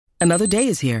Another day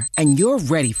is here, and you're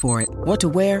ready for it. What to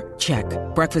wear? Check.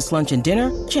 Breakfast, lunch, and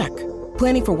dinner? Check.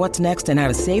 Planning for what's next and how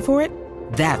to save for it?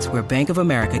 That's where Bank of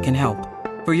America can help.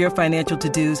 For your financial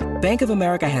to-dos, Bank of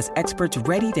America has experts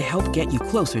ready to help get you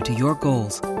closer to your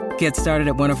goals. Get started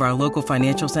at one of our local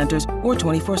financial centers or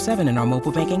 24/7 in our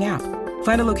mobile banking app.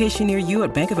 Find a location near you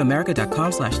at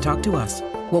bankofamerica.com/talktous.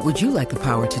 What would you like the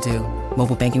power to do?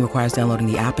 Mobile banking requires downloading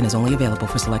the app and is only available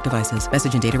for select devices.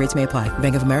 Message and data rates may apply.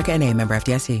 Bank of America N.A., member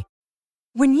FDIC.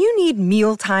 When you need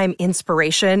mealtime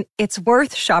inspiration, it's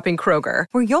worth shopping Kroger,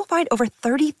 where you'll find over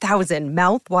 30,000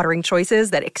 mouth-watering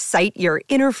choices that excite your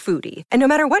inner foodie. And no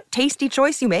matter what tasty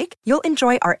choice you make, you'll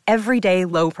enjoy our everyday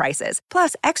low prices,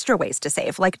 plus extra ways to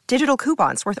save, like digital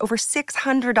coupons worth over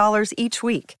 $600 each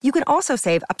week. You can also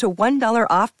save up to $1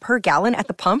 off per gallon at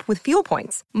the pump with fuel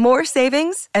points. More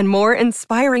savings and more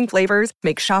inspiring flavors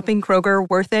make shopping Kroger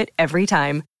worth it every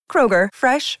time. Kroger,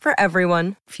 fresh for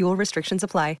everyone. Fuel restrictions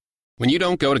apply. When you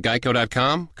don't go to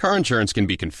Geico.com, car insurance can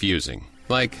be confusing.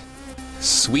 Like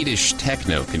Swedish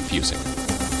techno confusing.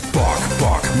 Bark,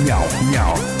 bark, meow,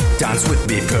 meow. Dance with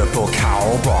me, purple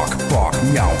cow. Bark, bark,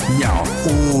 meow, meow.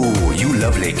 Ooh, you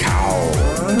lovely cow.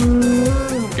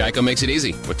 Geico makes it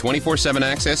easy. With 24/7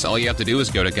 access, all you have to do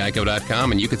is go to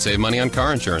Geico.com and you could save money on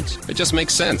car insurance. It just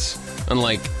makes sense.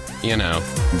 Unlike,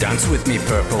 Dance with me,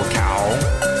 purple cow.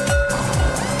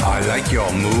 I like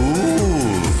your moves.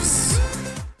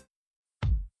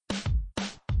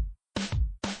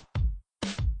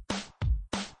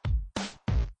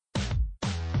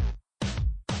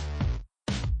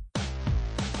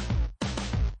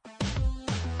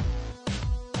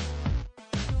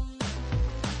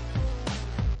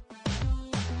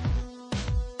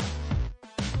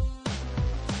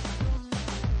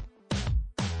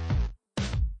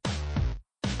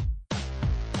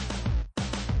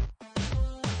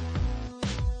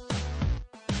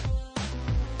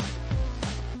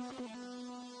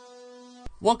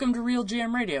 Welcome to Real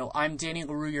GM Radio. I'm Danny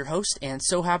LaRue, your host, and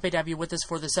so happy to have you with us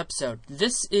for this episode.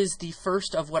 This is the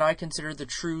first of what I consider the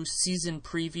true season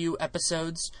preview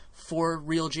episodes for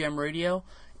Real GM Radio.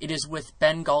 It is with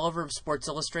Ben Golliver of Sports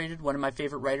Illustrated, one of my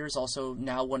favorite writers, also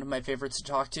now one of my favorites to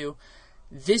talk to.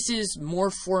 This is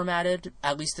more formatted,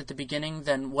 at least at the beginning,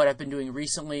 than what I've been doing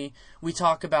recently. We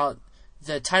talk about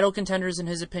the title contenders in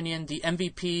his opinion, the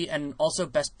MVP, and also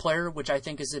best player, which I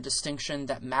think is a distinction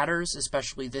that matters,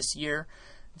 especially this year.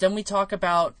 Then we talk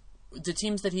about the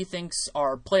teams that he thinks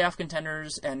are playoff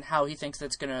contenders and how he thinks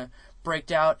that's going to break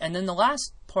out. And then the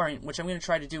last point, which I'm going to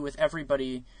try to do with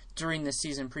everybody during this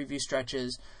season preview stretch,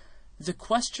 is the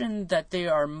question that they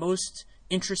are most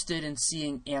interested in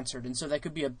seeing answered. And so that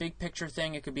could be a big picture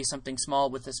thing. It could be something small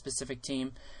with a specific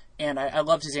team. And I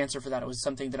loved his answer for that. It was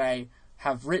something that I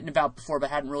have written about before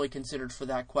but hadn't really considered for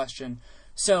that question.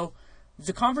 So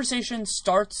the conversation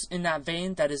starts in that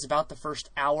vein. That is about the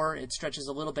first hour. It stretches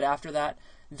a little bit after that.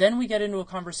 Then we get into a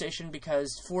conversation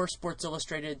because for Sports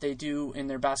Illustrated, they do, in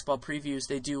their basketball previews,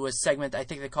 they do a segment, I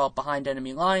think they call it Behind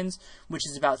Enemy Lines, which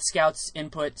is about scouts'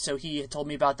 input. So he had told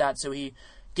me about that. So he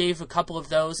gave a couple of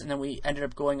those, and then we ended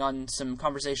up going on some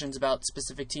conversations about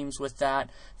specific teams with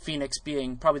that, Phoenix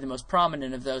being probably the most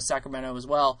prominent of those, Sacramento as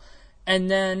well.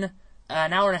 And then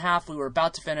an hour and a half, we were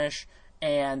about to finish,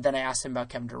 and then I asked him about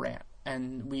Kevin Durant.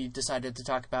 And we decided to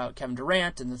talk about Kevin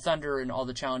Durant and the Thunder and all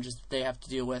the challenges that they have to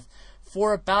deal with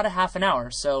for about a half an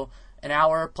hour. So an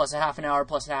hour plus a half an hour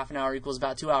plus a half an hour equals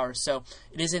about 2 hours. So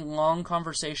it is a long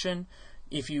conversation.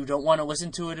 If you don't want to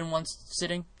listen to it in one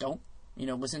sitting, don't.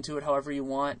 Listen to it however you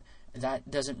want. That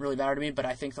doesn't really matter to me, but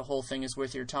I think the whole thing is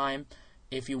worth your time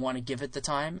if you want to give it the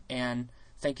time. And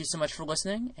thank you so much for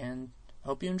listening, and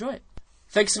hope you enjoy it.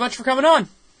 Thanks so much for coming on.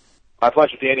 My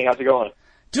pleasure, Danny. How's it going?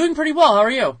 Doing pretty well. How are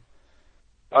you?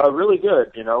 Really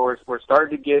good. We're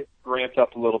starting to get ramped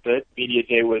up a little bit. Media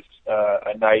Day was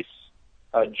a nice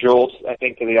jolt, I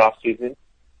think, to the off season,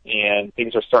 and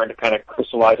things are starting to kind of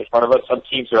crystallize in front of us. Some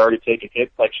teams are already taking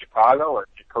hits, like Chicago or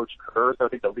Coach Kerr, I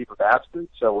think, the leave of absence.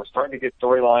 So we're starting to get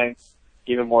storylines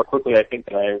even more quickly, I think,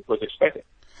 than I was expecting.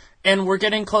 And we're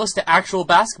getting close to actual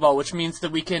basketball, which means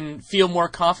that we can feel more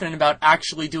confident about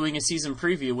actually doing a season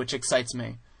preview, which excites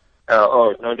me.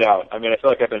 Oh, no doubt. I mean, I feel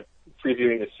like I've been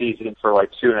previewing the season for like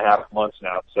 2.5 months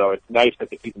now, so it's nice that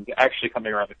the season's actually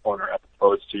coming around the corner as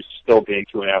opposed to still being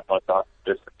 2.5 months off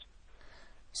distance.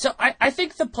 So I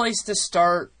think the place to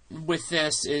start with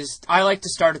this is I like to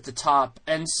start at the top,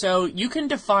 and so you can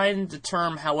define the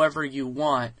term however you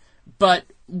want, but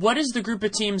what is the group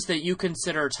of teams that you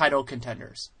consider title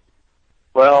contenders?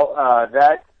 Well,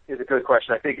 that is a good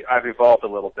question. I think I've evolved a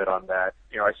little bit on that.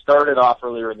 I started off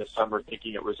earlier in the summer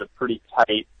thinking it was a pretty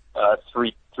tight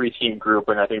three-team group,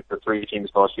 and I think the three teams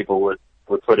most people would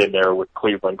would put in there with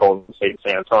Cleveland, Golden State, and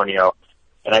San Antonio.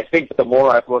 And I think that the more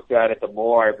I've looked at it, the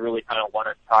more I've really kind of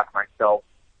wanted to talk myself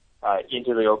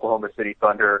into the Oklahoma City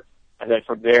Thunder. And then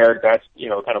from there, that's,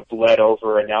 kind of bled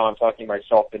over, and now I'm talking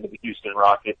myself into the Houston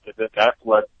Rockets. That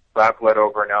bled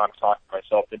over, and now I'm talking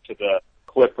myself into the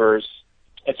Clippers.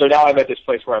 And so now I'm at this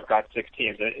place where I've got 6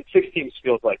 teams, and 6 teams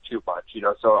feels like too much,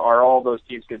 So are all those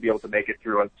teams going to be able to make it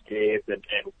through unscathed and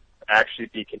actually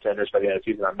be contenders by the end of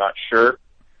the season? I'm not sure.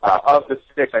 Of the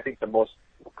 6, I think the most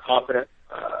confident,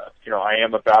 I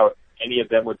am about any of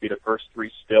them would be the first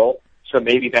 3 still. So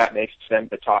maybe that makes them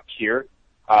the top tier.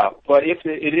 But if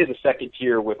it is a second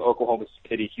tier with Oklahoma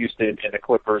City, Houston, and the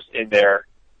Clippers in there,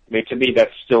 I mean, to me,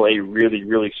 that's still a really,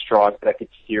 really strong second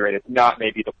tier, and it's not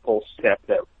maybe the full step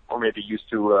that we're maybe used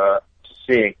to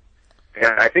seeing.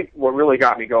 And I think what really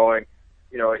got me going,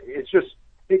 it's just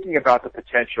thinking about the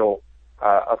potential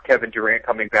of Kevin Durant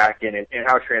coming back in and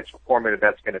how transformative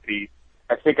that's going to be.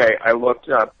 I think I looked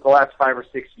the last 5 or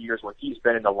 6 years when he's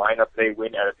been in the lineup, they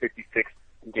win at a 56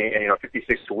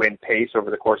 to win pace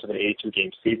over the course of an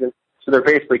 82-game season. So they're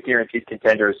basically guaranteed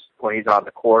contenders when he's on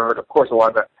the court. Of course, a lot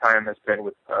of that time has been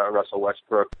with Russell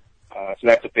Westbrook. So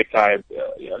that's a big time,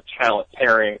 talent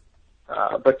pairing.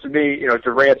 But to me,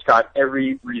 Durant's got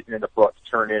every reason in the book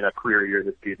to turn in a career year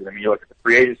this season. I mean, you look at the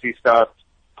free agency stuff,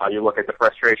 you look at the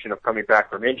frustration of coming back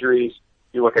from injuries,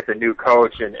 you look at the new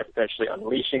coach and potentially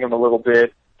unleashing him a little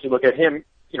bit. You look at him,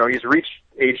 he's reached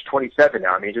age 27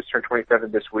 now. I mean, he just turned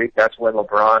 27 this week. That's when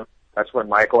LeBron, that's when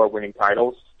Michael are winning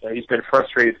titles. He's been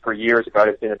frustrated for years about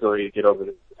his inability to get over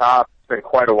the top. It's been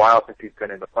quite a while since he's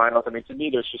been in the finals. I mean, to me,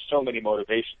 there's just so many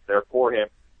motivations there for him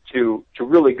to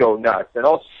really go nuts. And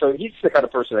also, he's the kind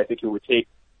of person I think who would take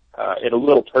it a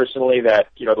little personally that,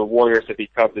 the Warriors have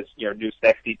become this, new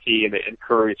sexy team, and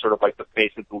Curry sort of like the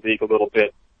face of the league a little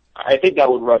bit. I think that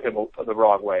would rub him the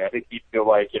wrong way. I think he'd feel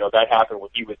like, that happened when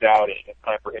he was out, and it's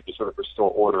time for him to sort of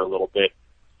restore order a little bit.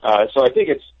 So I think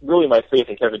it's really my faith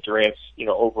in Kevin Durant's,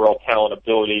 overall talent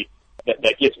ability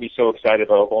that gets me so excited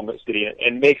about Oklahoma City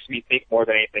and makes me think more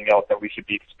than anything else that we should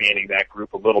be expanding that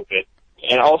group a little bit.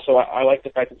 And also, I like the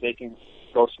fact that they can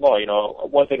go small.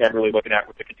 One thing I'm really looking at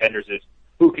with the contenders is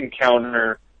who can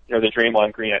counter, the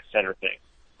Draymond Green at center thing.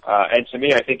 And to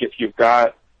me, I think if you've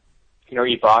got,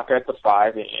 Ibaka at the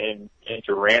 5 and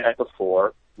Durant at the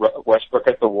 4, Westbrook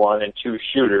at the 1 and 2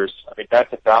 shooters, I mean,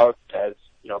 that's about as,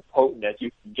 potent as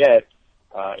you can get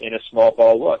in a small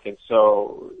ball look. And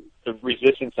so the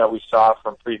resistance that we saw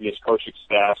from previous coaching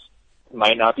staffs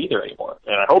might not be there anymore.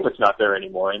 And I hope it's not there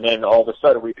anymore. And then all of a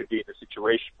sudden we could be in a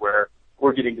situation where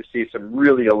we're getting to see some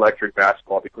really electric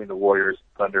basketball between the Warriors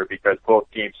and Thunder because both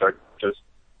teams are just,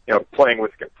 playing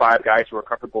with 5 guys who are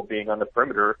comfortable being on the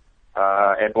perimeter,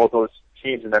 and both those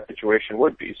teams in that situation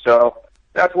would be. So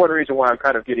that's one reason why I'm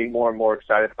kind of getting more and more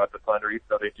excited about the Thunder, even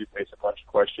though they do face a bunch of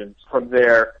questions. From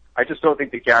there, I just don't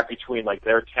think the gap between like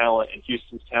their talent and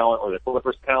Houston's talent or the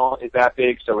Clippers' talent is that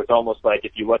big. So it's almost like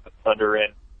if you let the Thunder in,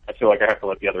 I feel like I have to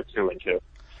let the other 2 in too.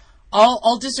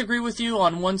 I'll disagree with you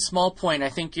on one small point. I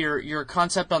think your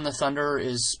concept on the Thunder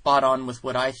is spot on with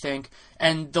what I think,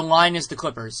 and the line is the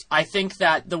Clippers. I think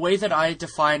that the way that I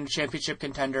define championship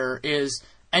contender is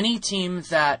any team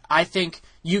that I think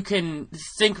you can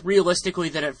think realistically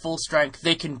that at full strength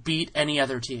they can beat any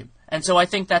other team. And so I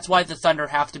think that's why the Thunder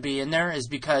have to be in there, is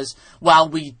because while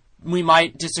we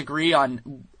might disagree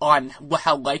on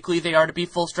how likely they are to be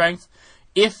full strength,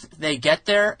 if they get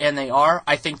there, and they are,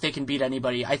 I think they can beat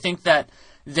anybody. I think that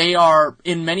they are,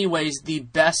 in many ways, the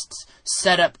best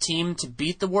set-up team to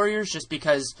beat the Warriors just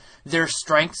because their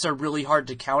strengths are really hard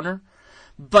to counter.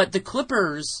 But the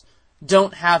Clippers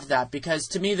don't have that, because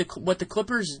to me, what the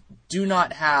Clippers do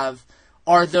not have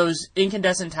are those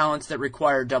incandescent talents that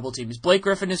require double teams. Blake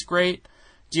Griffin is great.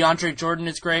 DeAndre Jordan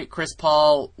is great. Chris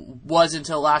Paul was,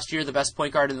 until last year, the best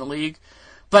point guard in the league.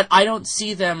 But I don't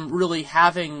see them really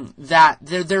having that.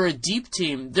 They're a deep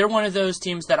team. They're one of those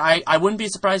teams that I wouldn't be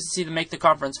surprised to see them make the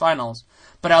conference finals,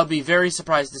 but I would be very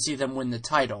surprised to see them win the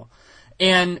title.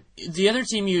 And the other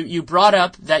team you brought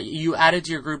up that you added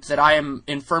to your group that I am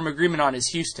in firm agreement on is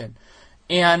Houston.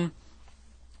 And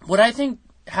what I think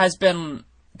has been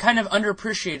kind of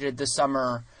underappreciated this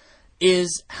summer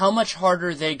is how much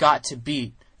harder they got to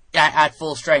beat at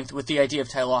full strength with the idea of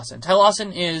Ty Lawson. Ty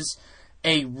Lawson is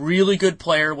a really good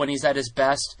player when he's at his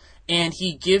best, and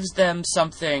he gives them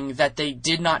something that they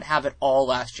did not have at all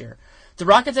last year. The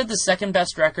Rockets had the second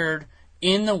best record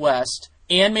in the West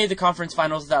and made the conference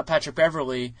finals without Patrick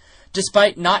Beverley,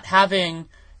 despite not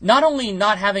only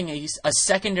not having a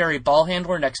secondary ball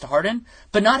handler next to Harden,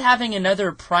 but not having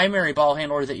another primary ball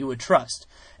handler that you would trust.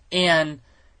 And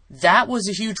that was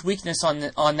a huge weakness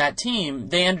on that team.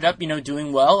 They ended up,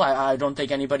 doing well. I don't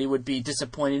think anybody would be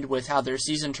disappointed with how their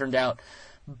season turned out.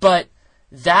 But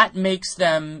that makes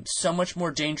them so much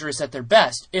more dangerous at their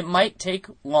best. It might take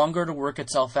longer to work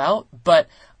itself out, but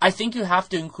I think you have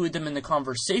to include them in the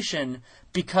conversation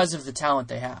because of the talent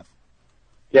they have.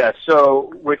 Yeah,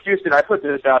 so with Houston, I put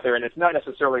this out there, and it's not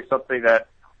necessarily something that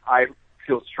I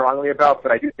feel strongly about,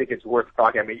 but I do think it's worth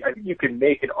talking. I mean, I think you can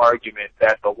make an argument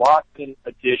that the Lofton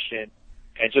addition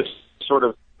and just sort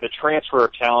of the transfer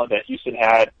of talent that Houston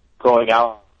had going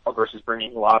out versus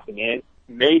bringing Lofton in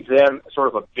made them sort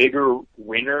of a bigger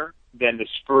winner than the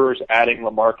Spurs adding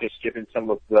LaMarcus, given some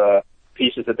of the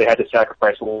pieces that they had to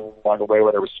sacrifice along the way,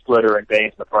 whether it was Splitter and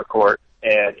Baines in the front court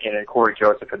and Corey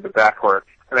Joseph in the backcourt.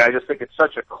 I mean, I just think it's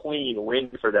such a clean win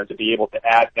for them to be able to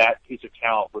add that piece of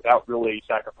talent without really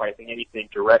sacrificing anything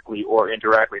directly or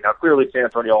indirectly. Now, clearly, San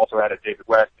Antonio also added David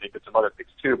West and they did some other things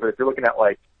too, but if you're looking at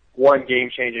like one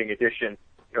game-changing addition,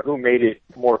 who made it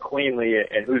more cleanly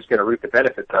and who's going to reap the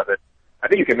benefits of it, I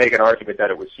think you can make an argument that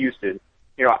it was Houston.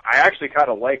 I actually kind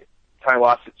of like Ty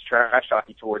Lawson's trash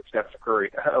talking towards Steph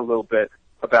Curry a little bit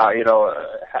about,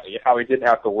 how he didn't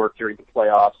have to work during the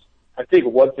playoffs. I think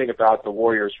one thing about the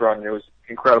Warriors run, it was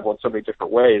incredible in so many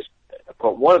different ways,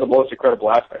 but one of the most incredible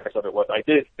aspects of it was I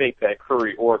didn't think that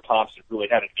Curry or Thompson really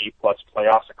had an A-plus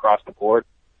playoffs across the board.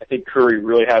 I think Curry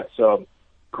really had some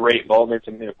great moments,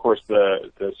 and then, of course,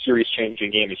 the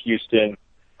series-changing game in Houston,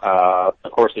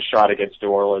 of course, the shot against New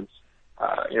Orleans,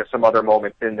 some other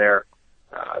moments in there.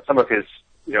 Some of his,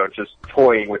 just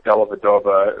toying with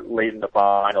Dellavedova late in the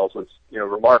finals was,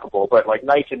 remarkable. But like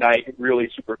night to night, really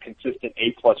super consistent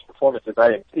A-plus performances. I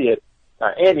didn't see it.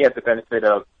 And he had the benefit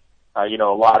of, a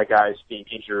lot of guys being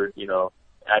injured,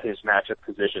 at his matchup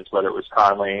positions, whether it was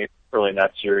Conley early in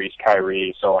that series,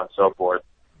 Kyrie, so on and so forth.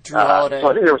 Drew Holiday. So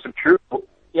I think there was some truth.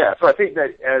 Yeah, so I think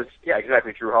that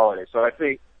exactly, Drew Holiday. So I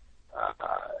think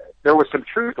there was some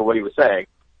truth to what he was saying.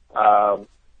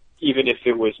 Even if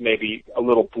it was maybe a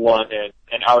little blunt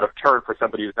and out of turn for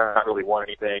somebody who's not really won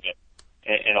anything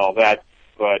and all that.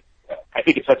 But I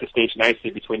think it sets the stage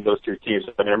nicely between those two teams.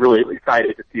 I mean, I'm really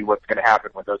excited to see what's going to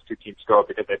happen when those two teams go,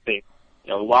 because I think,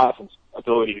 Lawson's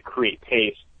ability to create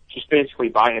pace just basically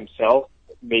by himself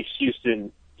makes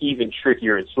Houston even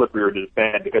trickier and slipperier to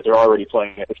defend, because they're already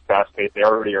playing at this fast pace. They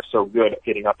already are so good at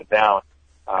getting up and down.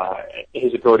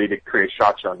 His ability to create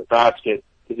shots around the basket,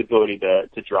 his ability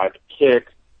to drive and kick,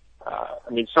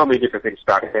 so many different things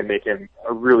about him make him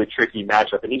a really tricky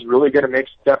matchup, and he's really going to make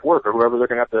Steph work, or whoever they're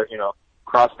going to have to,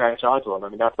 cross-match onto him. I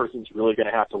mean, that person's really going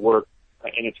to have to work,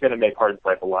 and it's going to make Harden's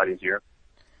life a lot easier.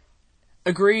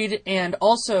 Agreed, and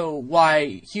also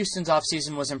why Houston's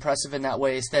offseason was impressive in that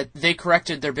way is that they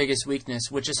corrected their biggest weakness,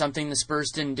 which is something the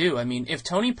Spurs didn't do. I mean, if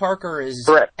Tony Parker is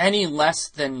Correct. Any less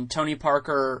than Tony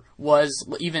Parker was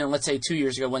even, let's say, 2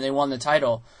 years ago when they won the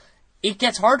title, it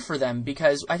gets hard for them,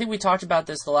 because I think we talked about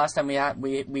this the last time we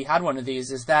had one of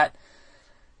these, is that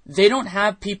they don't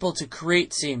have people to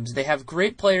create seams. They have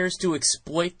great players to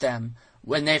exploit them.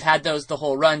 When they've had those the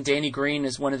whole run, Danny Green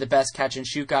is one of the best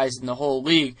catch-and-shoot guys in the whole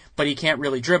league, but he can't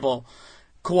really dribble.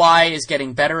 Kawhi is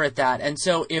getting better at that. And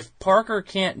so if Parker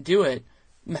can't do it,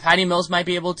 Patty Mills might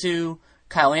be able to,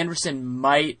 Kyle Anderson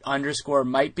might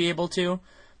be able to,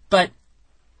 but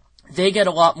they get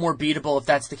a lot more beatable if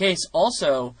that's the case.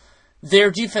 Also, their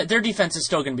defense is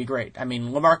still going to be great. I mean,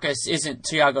 LaMarcus isn't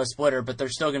Thiago Splitter, but they're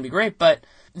still going to be great, but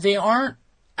they aren't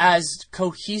as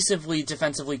cohesively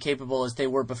defensively capable as they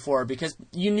were before, because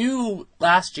you knew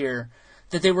last year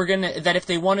that that if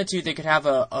they wanted to, they could have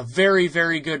a very,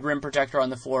 very good rim protector on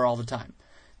the floor all the time.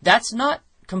 That's not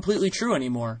completely true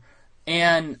anymore.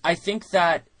 And I think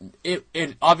that it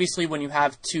obviously, when you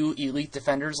have two elite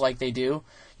defenders like they do,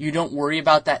 you don't worry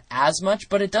about that as much,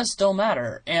 but it does still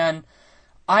matter. And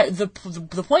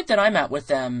the point that I'm at with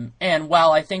them, and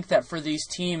while I think that for these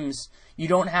teams, you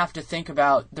don't have to think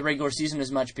about the regular season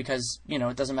as much because,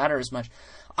 it doesn't matter as much.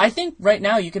 I think right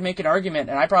now you can make an argument,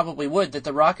 and I probably would, that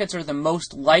the Rockets are the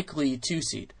most likely 2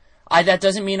 seed. That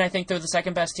doesn't mean I think they're the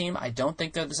second best team. I don't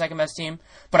think they're the second best team,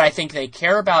 but I think they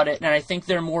care about it, and I think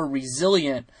they're more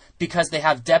resilient because they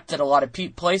have depth at a lot of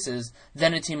places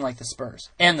than a team like the Spurs.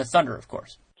 And the Thunder, of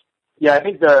course. Yeah, I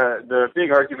think the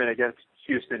big argument against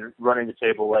Houston running the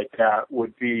table like that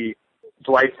would be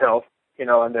Dwight's health.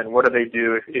 And then what do they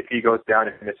do if he goes down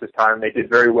and misses time? They did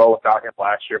very well without him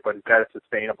last year, but is that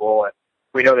sustainable? And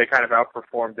we know they kind of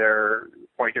outperformed their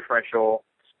point differential.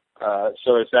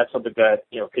 So is that something that,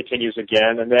 continues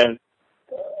again? And then,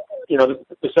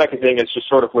 the second thing is just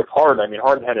sort of with Harden. I mean,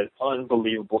 Harden had an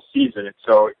unbelievable season. And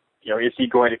so, is he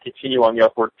going to continue on the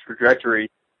upward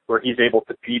trajectory where he's able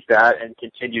to beat that and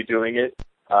continue doing it?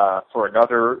 for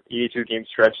another 82-game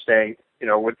stretch staying,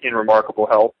 in remarkable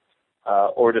health,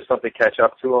 or does something catch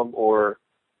up to him, or,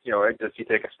 does he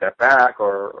take a step back,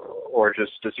 or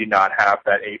just does he not have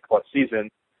that 8+ season?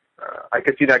 I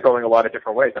could see that going a lot of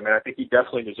different ways. I mean, I think he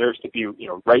definitely deserves to be,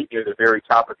 right near the very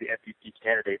top of the MVP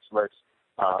candidates list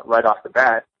right off the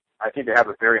bat. I think they have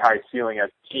a very high ceiling as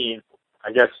a team.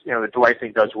 I guess, the Dwight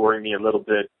thing does worry me a little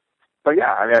bit. But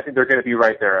yeah, I mean, I think they're going to be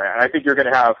right there. And I think you're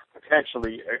going to have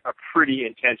potentially a pretty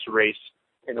intense race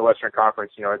in the Western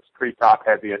Conference. It's pretty top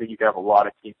heavy. I think you can have a lot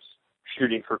of teams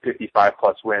shooting for 55+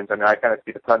 wins. I mean, I kind of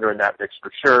see the Thunder in that mix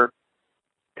for sure.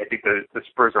 I think the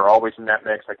Spurs are always in that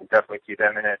mix. I can definitely see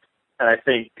them in it. And I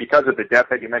think because of the depth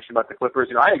that you mentioned about the Clippers,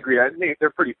 I agree. I think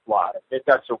they're pretty flawed. I think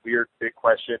that's a weird, big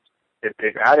question.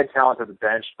 They've added talent to the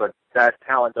bench, but that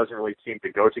talent doesn't really seem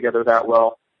to go together that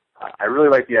well. I really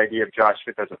like the idea of Josh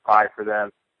Smith as a 5 for them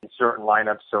in certain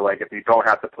lineups. So, like, if you don't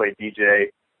have to play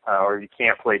DJ, or you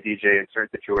can't play DJ in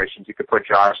certain situations, you could put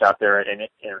Josh out there and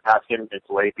have him and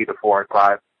Blake be the 4 and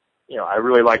 5. I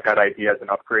really like that idea as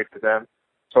an upgrade for them.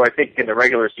 So I think in the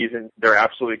regular season, they're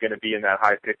absolutely going to be in that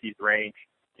high 50s range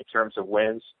in terms of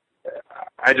wins.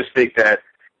 I just think that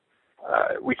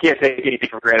we can't take anything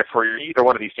for granted for either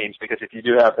one of these teams, because if you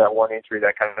do have that one injury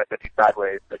that kind of sets you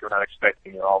sideways that you're not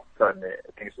expecting, all of a sudden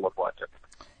things look a lot different.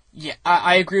 Yeah,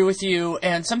 I agree with you.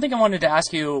 And something I wanted to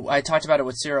ask you, I talked about it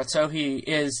with Sarah Sohi,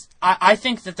 is I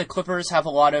think that the Clippers have a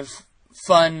lot of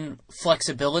fun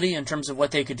flexibility in terms of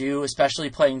what they could do, especially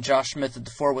playing Josh Smith at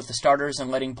the 4 with the starters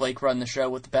and letting Blake run the show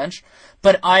with the bench.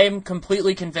 But I am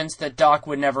completely convinced that Doc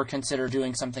would never consider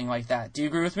doing something like that. Do you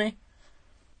agree with me?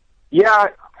 Yeah,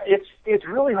 it's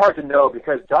really hard to know,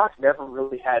 because Doc never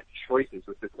really had choices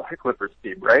with this Clippers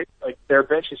team, right? Like, their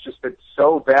bench has just been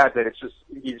so bad that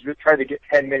he's just trying to get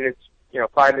 10 minutes,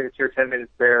 5 minutes here, 10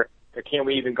 minutes there. Can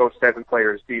we even go 7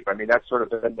 players deep? I mean, that's sort of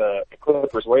been the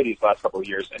Clippers' way these last couple of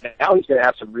years. And now he's going to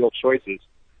have some real choices.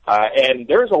 And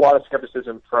there's a lot of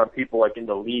skepticism from people like in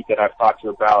the league that I've talked to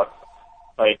about,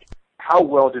 like, how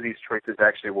well do these choices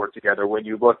actually work together when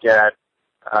you look at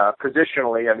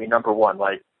positionally? I mean, number one,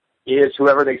 like, is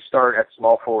whoever they start at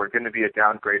small forward going to be a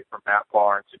downgrade from Matt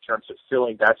Barnes in terms of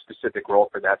filling that specific role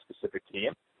for that specific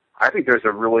team? I think there's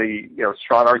a really,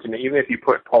 strong argument, even if you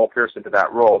put Paul Pierce into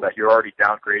that role, that you're already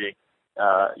downgrading,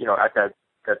 at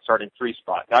that starting 3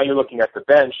 spot. Now you're looking at the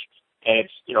bench, and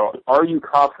it's, are you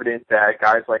confident that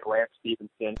guys like Lance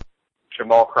Stevenson,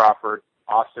 Jamal Crawford,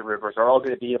 Austin Rivers are all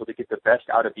going to be able to get the best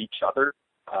out of each other?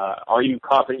 Are you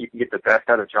confident you can get the best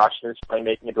out of Josh Smith's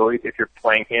playmaking abilities if you're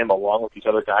playing him along with these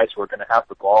other guys who are going to have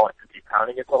the ball and be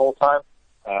pounding it the whole time?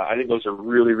 I think those are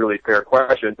really, really fair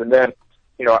questions. And then,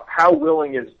 how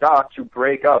willing is Doc to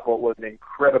break up what was an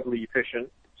incredibly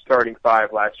efficient starting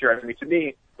 5 last year? I mean, to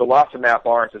me, the loss of Matt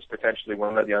Barnes is potentially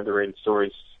one of the underrated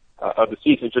stories of the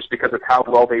season, just because of how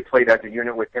well they played as a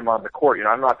unit with him on the court.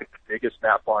 I'm not the biggest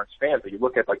Matt Barnes fan, but you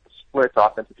look at, like, the splits,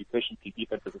 offensive efficiency,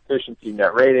 defensive efficiency,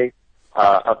 net rating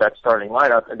of that starting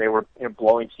lineup, and they were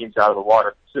blowing teams out of the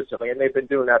water consistently, and they've been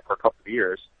doing that for a couple of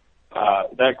years.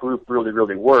 That group really,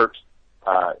 really works.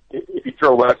 If you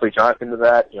throw Wesley Johnson into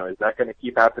that, is that going to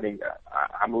keep happening?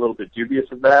 I'm a little bit dubious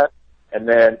of that. And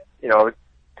then,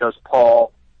 does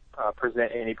Paul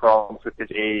present any problems with his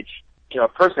age?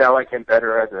 Personally, I like him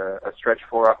better as a stretch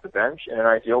 4 off the bench in an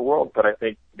ideal world, but I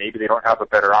think maybe they don't have a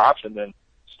better option than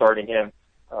starting him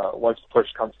once push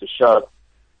comes to shove.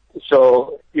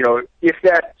 So, if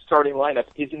that starting lineup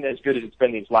isn't as good as it's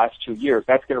been these last 2 years,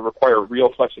 that's going to require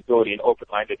real flexibility and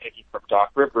open-minded thinking from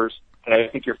Doc Rivers. And I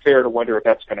think you're fair to wonder if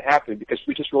that's going to happen, because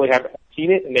we just really haven't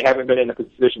seen it, and they haven't been in a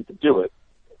position to do it.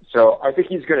 So I think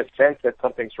he's going to sense that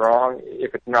something's wrong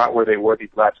if it's not where they were these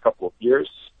last couple of years.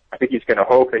 I think he's going to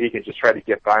hope that he can just try to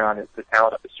get by on the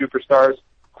talent of the superstars.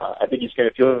 I think he's going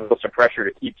to feel some pressure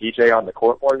to keep DJ on the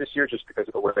court more this year just because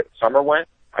of the way the summer went.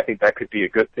 I think that could be a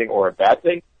good thing or a bad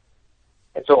thing.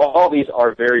 And so all these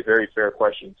are very, very fair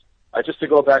questions. Just to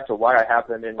go back to why I have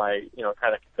them in my,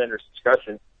 kind of contenders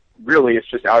discussion, really it's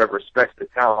just out of respect to the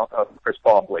talent of Chris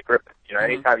Paul and Blake Griffin.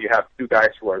 Anytime you have 2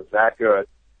 guys who are that good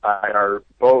and are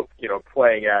both,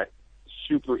 playing at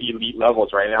super elite levels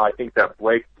right now, I think that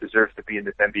Blake deserves to be in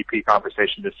this MVP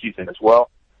conversation this season as well,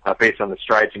 based on the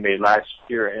strides he made last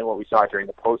year and what we saw during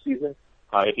the postseason.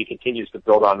 If he continues to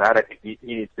build on that, I think he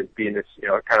needs to be in this,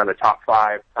 kind of the top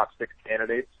 5, top 6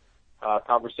 candidates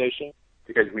conversation,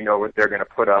 because we know they're going to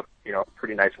put up,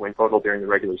 pretty nice win total during the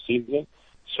regular season.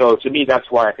 So to me, that's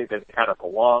why I think they kind of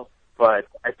belong. But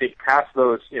I think past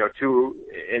those, 2,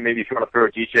 and maybe if you want to throw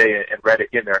DJ and Redick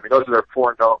in there, I mean, those are their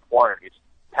 4 known quantities.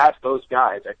 Past those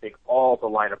guys, I think all the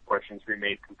lineup questions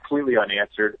remain completely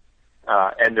unanswered.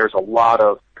 and there's a lot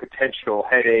of potential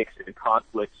headaches and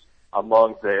conflicts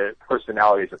among the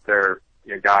personalities of their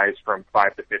guys from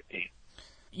 5 to 15.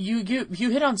 You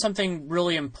hit on something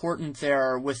really important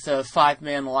there with the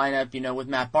 5-man lineup, with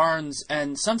Matt Barnes,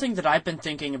 and something that I've been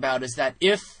thinking about is that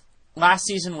if last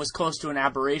season was close to an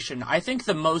aberration, I think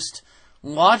the most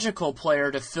logical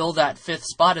player to fill that 5th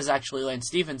spot is actually Lance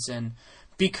Stephenson,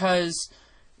 because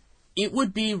it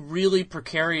would be really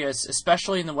precarious,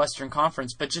 especially in the Western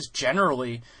Conference, but just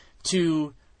generally,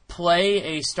 to play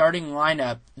a starting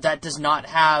lineup that does not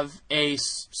have a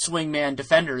swingman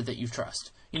defender that you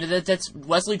trust. That's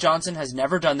Wesley Johnson has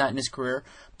never done that in his career.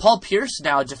 Paul Pierce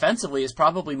now defensively is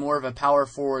probably more of a power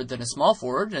forward than a small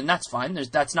forward, and that's fine.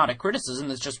 That's not a criticism.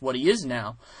 That's just what he is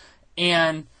now.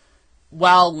 And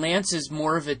while Lance is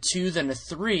more of a 2 than a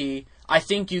 3, I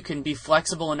think you can be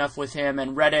flexible enough with him.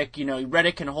 And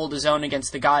Redick can hold his own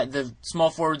against the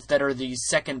small forwards that are the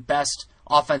second best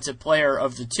offensive player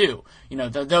of the 2.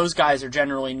 Those guys are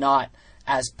generally not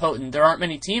as potent. There aren't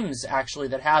many teams actually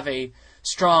that have a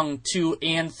strong 2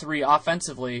 and 3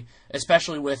 offensively,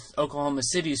 especially with Oklahoma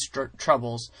City's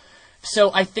troubles.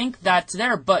 So I think that's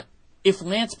there, but if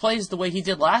Lance plays the way he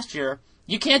did last year,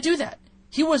 you can't do that.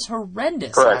 He was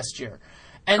horrendous last year.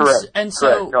 And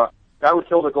so no, that would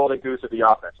kill the golden goose of the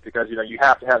offense, because you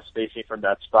have to have spacing from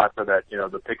that spot so that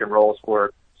the pick and rolls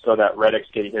work, so that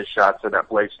Redick's getting his shot, so that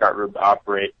Blake's got room to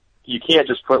operate. You can't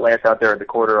just put Lance out there in the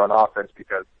quarter on offense,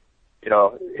 because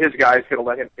his guys could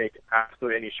let him take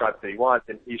absolutely any shots that he wants,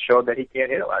 and he showed that he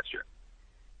can't hit it last year.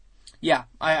 Yeah,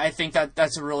 I think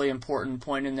that's a really important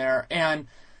point in there. And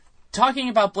talking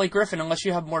about Blake Griffin, unless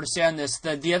you have more to say on this,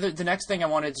 the next thing I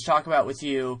wanted to talk about with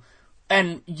you,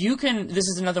 and this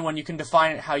is another one, you can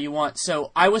define it how you want.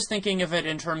 So I was thinking of it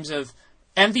in terms of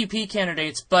MVP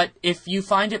candidates, but if you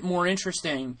find it more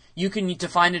interesting, you can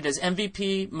define it as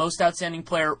MVP, most outstanding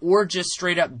player, or just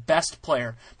straight up best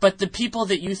player. But the people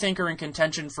that you think are in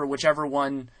contention for whichever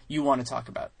one you want to talk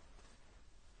about.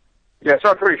 Yeah, so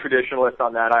I'm pretty traditionalist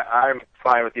on that. I'm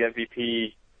fine with the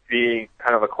MVP being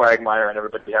kind of a quagmire and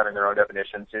everybody having their own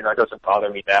definitions. It doesn't bother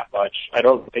me that much. I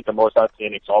don't think the most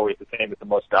outstanding is always the same as the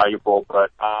most valuable, but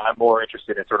I'm more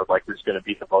interested in sort of like who's going to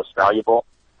be the most valuable.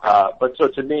 But so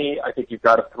to me, I think you've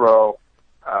got to throw,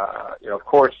 of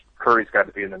course, Curry's got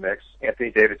to be in the mix.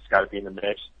 Anthony Davis got to be in the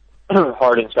mix.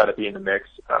 Harden's got to be in the mix.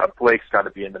 Blake's got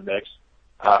to be in the mix.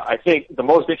 I think the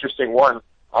most interesting one,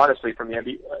 honestly, from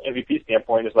the MVP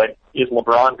standpoint, is is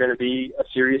LeBron going to be a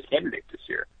serious candidate this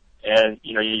year? And,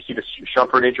 you see the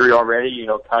Shumpert injury already,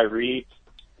 Kyrie,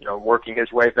 working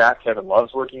his way back. Kevin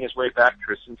Love's working his way back.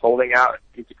 Tristan's holding out.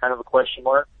 It's kind of a question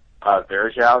mark.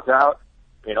 Verjau's out.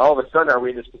 And all of a sudden, are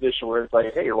we in this position where it's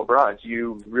like, hey, LeBron,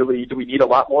 do we need a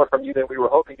lot more from you than we were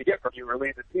hoping to get from you early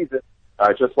in the season,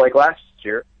 just like last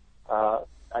year?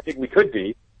 I think we could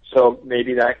be. So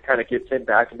maybe that kind of gets him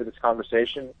back into this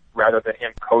conversation rather than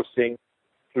him coasting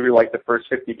through the first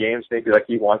 50 games, maybe like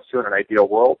he wants to in an ideal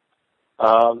world.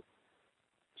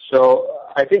 So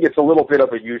I think it's a little bit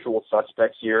of a usual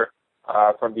suspects here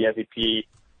from the MVP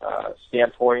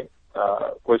standpoint.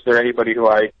 Was there anybody who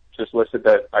I just listed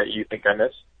that you think I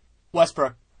missed?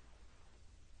 Westbrook.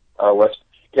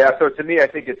 Yeah, so to me, I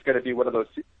think it's going to be one of those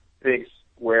things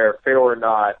where, fair or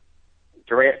not,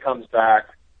 Durant comes back,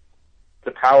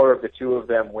 the power of the two of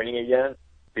them winning again,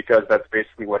 because that's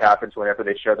basically what happens whenever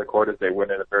they share the court, is they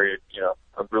win at a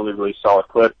really, really solid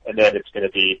clip, and then it's going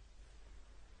to be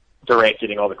Durant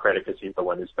getting all the credit because he's the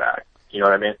one who's back. You know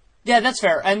what I mean? Yeah, that's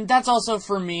fair. And that's also,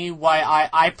 for me, why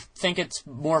I think it's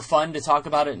more fun to talk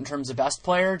about it in terms of best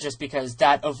player, just because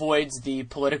that avoids the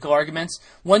political arguments.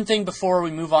 One thing before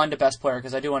we move on to best player,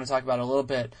 because I do want to talk about it a little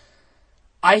bit.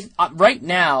 Right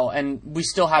now, and we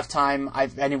still have time, I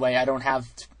don't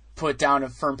have to put down a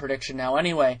firm prediction now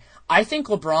anyway, I think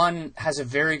LeBron has a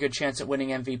very good chance at winning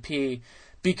MVP,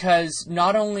 because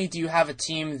not only do you have a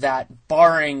team that,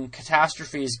 barring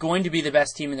catastrophe, is going to be the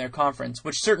best team in their conference,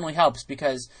 which certainly helps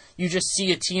because you just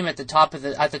see a team at the top of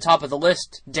the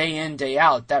list day in, day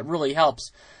out. That really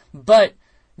helps. But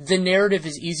the narrative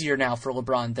is easier now for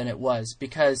LeBron than it was,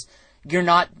 because you're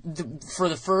not, for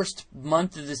the first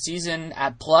month of the season,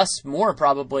 at plus more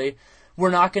probably,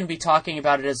 we're not going to be talking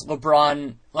about it as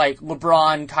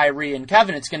LeBron, Kyrie, and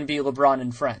Kevin. It's going to be LeBron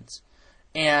and friends.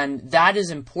 And that is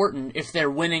important if they're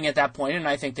winning at that point, and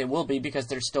I think they will be because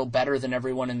they're still better than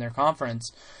everyone in their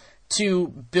conference, to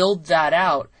build that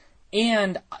out.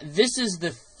 And this is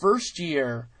the first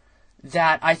year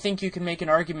that I think you can make an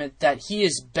argument that he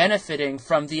is benefiting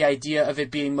from the idea of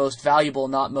it being most valuable,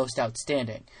 not most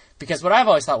outstanding. Because what I've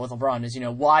always thought with LeBron is,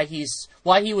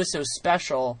 why he was so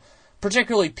special,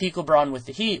 particularly peak LeBron with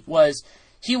the Heat, was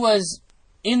he was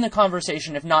in the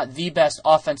conversation, if not the best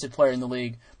offensive player in the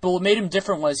league. But what made him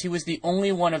different was he was the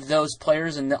only one of those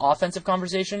players in the offensive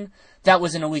conversation that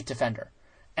was an elite defender.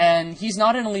 And he's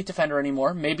not an elite defender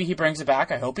anymore. Maybe he brings it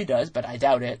back. I hope he does, but I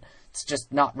doubt it. It's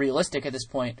just not realistic at this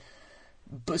point.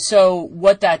 So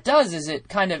what that does is it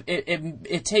kind of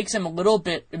it takes him a little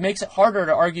bit. It makes it harder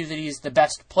to argue that he's the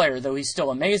best player, though he's still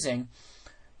amazing.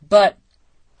 But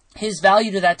his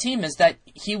value to that team is that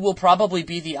he will probably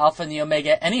be the alpha and the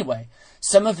omega anyway.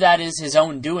 Some of that is his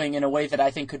own doing in a way that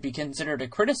I think could be considered a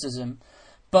criticism.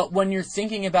 But when you're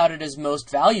thinking about it as most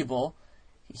valuable,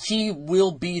 he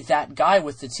will be that guy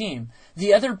with the team.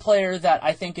 The other player that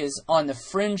I think is on the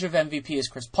fringe of MVP is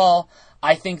Chris Paul.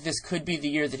 I think this could be the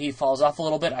year that he falls off a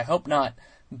little bit. I hope not.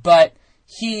 But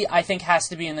he, I think, has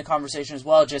to be in the conversation as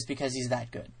well just because he's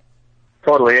that good.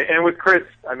 Totally. And with Chris,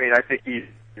 I mean, I think he's,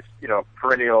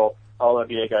 perennial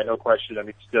All-NBA guy, no question. I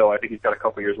mean, still, I think he's got a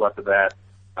couple years left of that.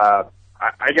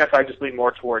 I guess I just lean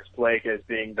more towards Blake as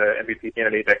being the MVP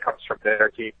candidate that comes from their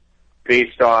team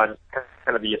based on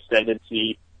kind of the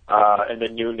ascendancy and the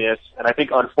newness. And I think,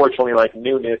 unfortunately,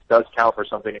 newness does count for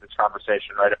something in this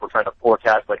conversation, right? If we're trying to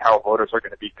forecast, how voters are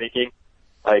going to be thinking.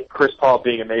 Chris Paul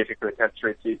being amazing for the 10th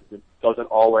straight season doesn't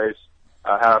always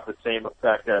have the same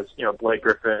effect as, Blake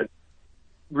Griffin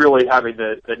really having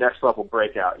the next level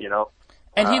breakout,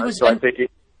 And he was, so I think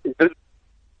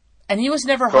and he was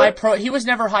never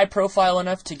high profile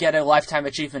enough to get a lifetime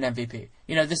achievement MVP.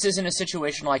 This isn't a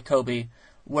situation like Kobe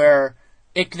where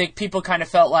people kind of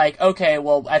felt like, okay,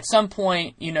 well, at some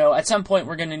point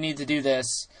we're going to need to do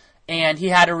this, and he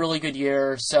had a really good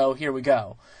year, so here we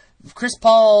go. Chris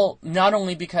Paul, not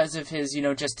only because of his,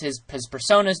 just his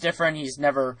persona is different, he's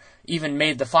never even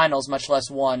made the finals, much less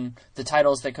won the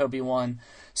titles that Kobe won.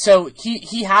 So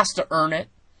he has to earn it,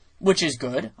 which is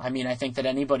good. I mean, I think that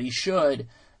anybody should,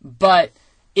 but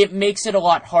it makes it a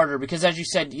lot harder because, as you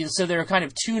said, so there are kind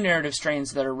of two narrative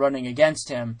strains that are running against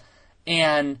him,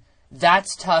 and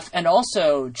that's tough. And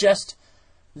also, just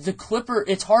the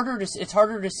it's harder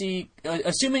to see,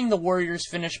 assuming the Warriors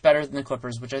finish better than the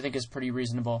Clippers, which I think is pretty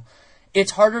reasonable.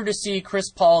 It's harder to see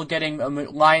Chris Paul getting a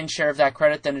lion's share of that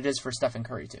credit than it is for Stephen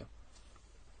Curry too.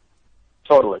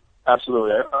 Totally.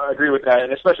 Absolutely. I agree with that,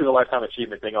 and especially the lifetime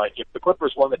achievement thing. If the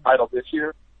Clippers won the title this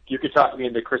year, you could talk me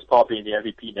into Chris Paul being the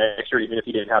MVP next year, even if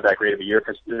he didn't have that great of a year,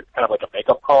 because it's kind of like a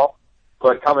makeup call.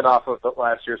 But coming off of the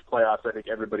last year's playoffs, I think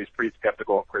everybody's pretty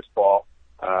skeptical of Chris Paul.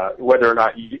 Whether or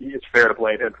not it's fair to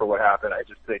blame him for what happened, I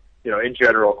just think, in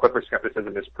general, Clipper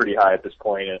skepticism is pretty high at this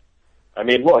point. And, I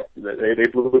mean, look, they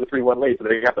blew the 3-1 lead, so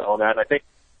they have to own that. And I think,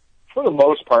 for the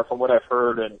most part, from what I've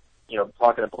heard and,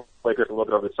 talking to Blake Griffin a little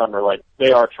bit over the summer,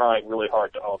 they are trying really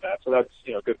hard to own that. So that's,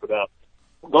 good for them.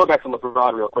 Going back to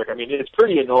LeBron real quick, I mean, it's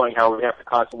pretty annoying how we have to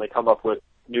constantly come up with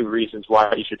new reasons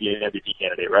why he should be an MVP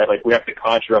candidate, right? We have to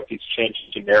conjure up these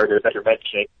changing narratives that you're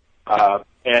mentioning.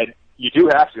 And you do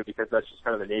have to, because that's just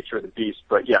kind of the nature of the beast.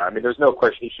 But yeah, I mean, there's no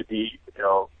question he should be,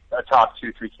 a top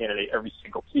 2-3 candidate every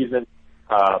single season,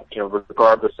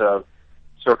 regardless of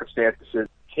circumstances.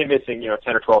 Him missing,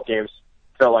 10 or 12 games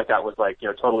felt like that was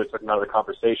totally took him out of the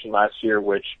conversation last year,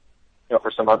 which,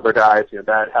 for some other guys,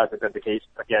 that hasn't been the case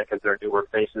again because they're newer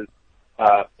faces.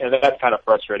 And that's kind of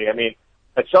frustrating. I mean,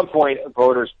 at some point,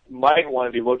 voters might want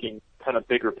to be looking kind of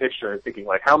bigger picture and thinking,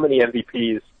 how many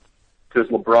MVPs does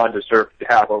LeBron deserve to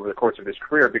have over the course of his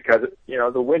career? Because,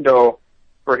 the window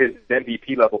for his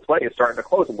MVP level play is starting to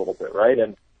close a little bit, right?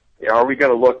 And, are we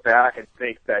going to look back and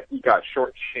think that he got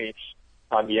shortchanged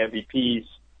on the MVPs?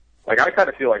 I kind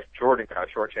of feel like Jordan got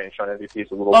shortchanged on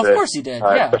MVPs a little bit. Of course he did,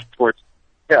 yeah.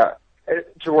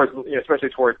 Especially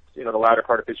towards, the latter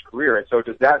part of his career. And so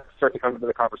does that start to come into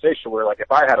the conversation where,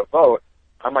 if I had a vote,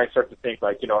 I might start to think,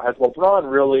 has LeBron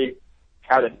really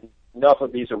had enough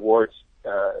of these awards,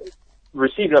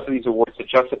 received enough of these awards to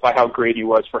justify how great he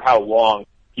was for how long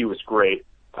he was great?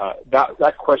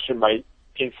 That question might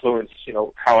influence,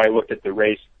 how I looked at the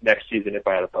race next season if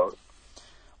I had a vote.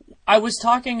 I was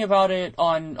talking about it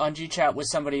on GChat with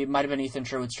somebody, it might have been Ethan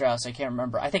Sherwood-Strauss, I can't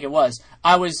remember. I think it was.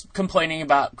 I was complaining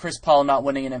about Chris Paul not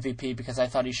winning an MVP because I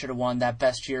thought he should have won that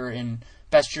best year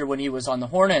when he was on the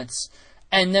Hornets.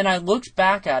 And then I looked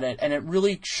back at it, and it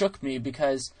really shook me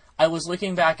because I was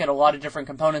looking back at a lot of different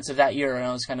components of that year, and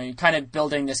I was kind of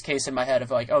building this case in my head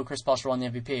of Chris Paul should have won the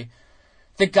MVP.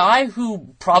 The guy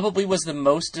who probably was the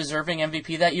most deserving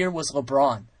MVP that year was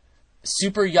LeBron.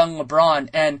 Super young LeBron,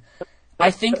 and I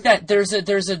think that there's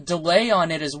a delay on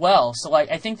it as well. So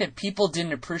I think that people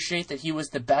didn't appreciate that he was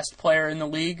the best player in the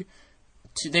league.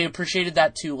 They appreciated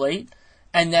that too late,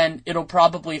 and then it'll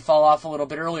probably fall off a little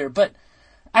bit earlier. But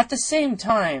at the same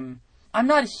time, I'm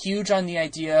not huge on the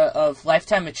idea of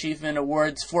lifetime achievement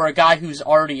awards for a guy who's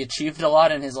already achieved a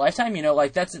lot in his lifetime.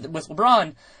 Like that's with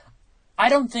LeBron. I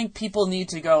don't think people need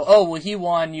to go, oh, well, he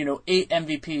won, 8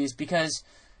 MVPs, because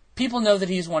people know that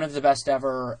he's one of the best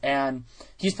ever, and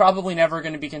he's probably never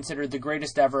going to be considered the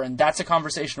greatest ever, and that's a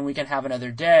conversation we can have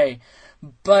another day.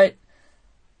 But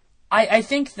I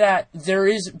think that there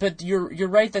is, but you're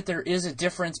right that there is a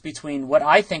difference between what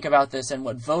I think about this and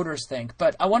what voters think.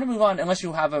 But I want to move on, unless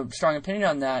you have a strong opinion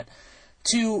on that,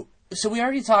 so we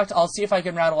already talked, I'll see if I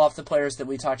can rattle off the players that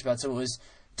we talked about. So it was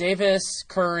Davis,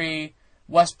 Curry,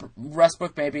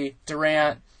 Westbrook maybe,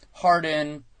 Durant,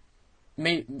 Harden,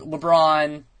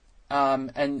 LeBron,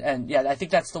 and yeah, I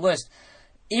think that's the list.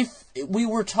 If we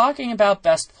were talking about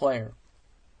best player,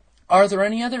 are there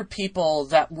any other people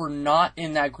that were not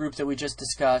in that group that we just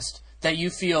discussed that you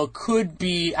feel could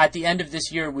be, at the end of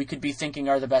this year, we could be thinking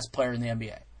are the best player in the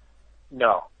NBA?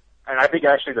 No. And I think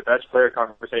actually the best player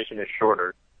conversation is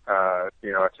shorter.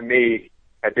 To me,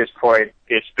 at this point,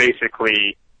 it's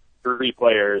basically 3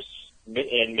 players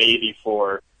and maybe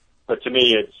 4. But to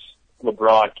me, it's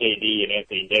LeBron, KD, and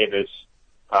Anthony Davis.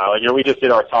 We just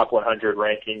did our top 100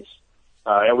 rankings,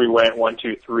 and we went 1,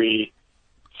 2, 3,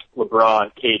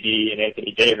 LeBron, KD, and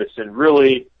Anthony Davis. And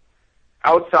really,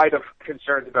 outside of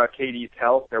concerns about KD's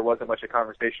health, there wasn't much of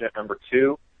conversation at number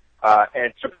 2.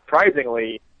 And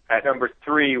surprisingly, at number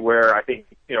 3, where I think,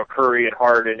 Curry and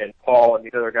Harden and Paul and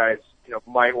these other guys,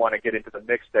 might want to get into the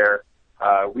mix there,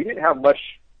 we didn't have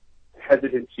much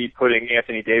hesitancy putting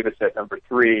Anthony Davis at number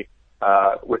 3,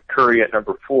 with Curry at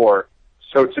number 4.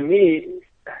 So to me,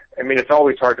 it's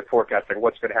always hard to forecast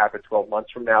what's going to happen 12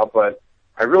 months from now, but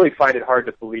I really find it hard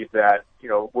to believe that,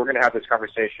 we're going to have this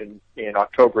conversation in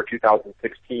October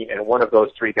 2016 and one of those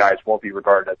 3 guys won't be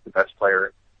regarded as the best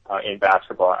player in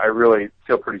basketball. I really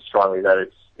feel pretty strongly that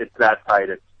it's that tight.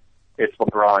 It's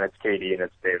LeBron, it's KD, and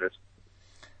it's Davis.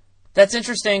 That's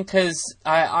interesting because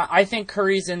I think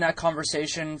Curry's in that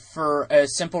conversation for a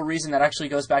simple reason that actually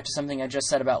goes back to something I just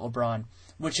said about LeBron,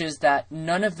 which is that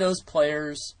none of those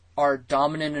players are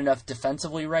dominant enough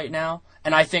defensively right now,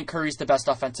 and I think Curry's the best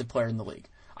offensive player in the league.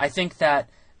 I think that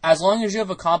as long as you have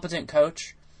a competent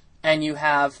coach, and you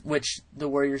have, which the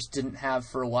Warriors didn't have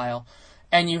for a while,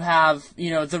 and you have,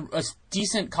 a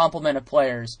decent complement of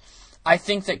players, I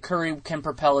think that Curry can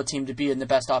propel a team to be in the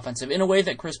best offensive, in a way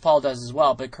that Chris Paul does as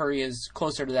well, but Curry is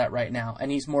closer to that right now,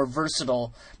 and he's more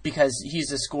versatile because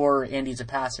he's a scorer and he's a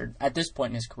passer at this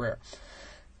point in his career.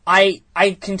 I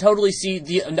can totally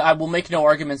see I will make no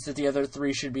arguments that the other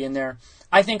 3 should be in there.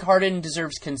 I think Harden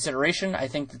deserves consideration. I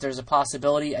think that there's a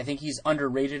possibility. I think he's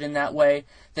underrated in that way,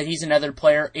 that he's another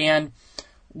player. And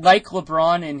like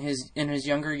LeBron in his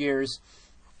younger years,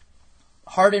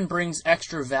 Harden brings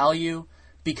extra value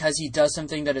because he does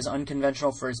something that is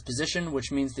unconventional for his position,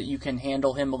 which means that you can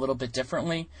handle him a little bit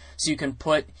differently. So you can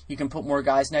put more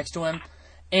guys next to him.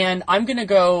 And I'm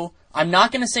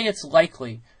not going to say it's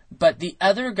likely, but the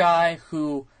other guy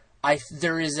who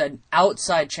there is an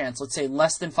outside chance, let's say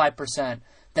less than 5%,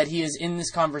 that he is in this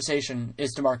conversation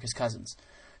is DeMarcus Cousins.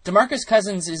 DeMarcus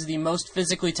Cousins is the most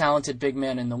physically talented big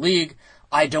man in the league.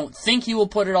 I don't think he will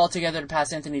put it all together to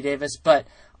pass Anthony Davis, but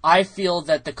I feel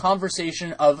that the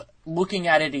conversation of looking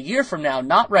at it a year from now,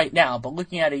 not right now, but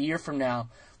looking at it a year from now,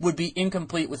 would be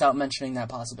incomplete without mentioning that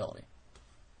possibility.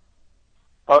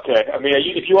 Okay,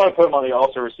 if you want to put him on the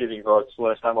also receiving votes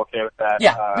list, I'm okay with that.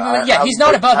 Yeah, he's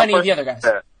not above any of the other guys.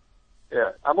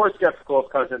 Yeah, I'm more skeptical of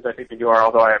Cousins, I think, than you are,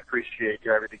 although I appreciate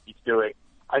everything he's doing.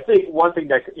 I think one thing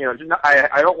that,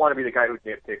 I don't want to be the guy who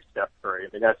nitpicks Steph Curry.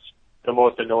 That's the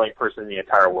most annoying person in the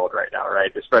entire world right now,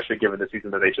 right? Especially given the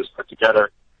season that they just put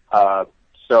together.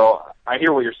 So I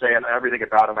hear what you're saying, everything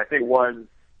about him. I think one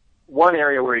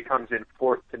area where he comes in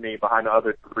fourth to me behind the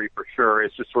other 3 for sure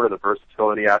is just sort of the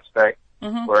versatility aspect.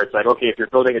 Mm-hmm. Where it's like, okay, if you're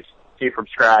building a team from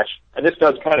scratch, and this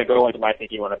does kind of go into my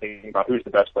thinking when I'm thinking about who's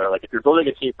the best player. Like, if you're building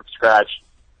a team from scratch,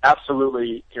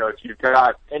 absolutely, if you've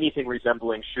got anything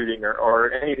resembling shooting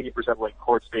or anything resembling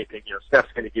court spacing,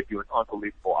 Steph's going to give you an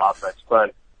unbelievable offense.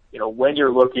 But, when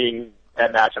you're looking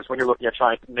at matchups, when you're looking at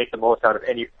trying to make the most out of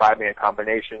any 5-man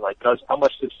combination, how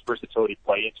much does versatility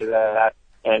play into that?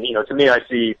 And, to me, I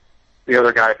see the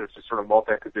other guys as just sort of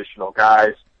multi-positional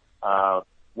guys,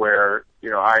 where,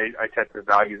 I tend to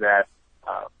value that.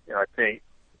 I think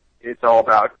it's all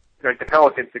about, the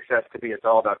Pelicans' success to me, it's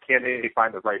all about can they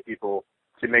find the right people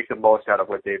to make the most out of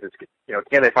what Davis can,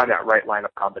 can they find that right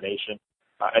lineup combination,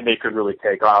 and they could really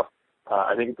take off.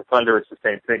 I think the Thunder, it's the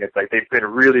same thing. It's like they've been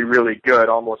really, really good,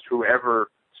 almost whoever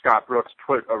Scott Brooks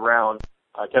put around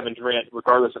Kevin Durant,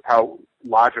 regardless of how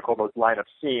logical those lineups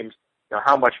seem,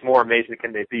 how much more amazing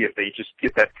can they be if they just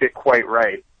get that fit quite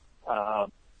right?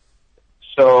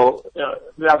 So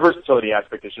that versatility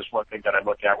aspect is just one thing that I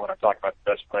look at when I talk about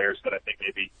the best players that I think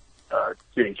maybe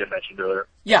Jim mentioned earlier.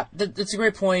 Yeah, that's a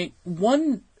great point.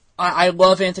 I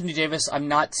love Anthony Davis. I'm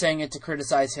not saying it to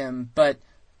criticize him, but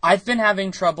I've been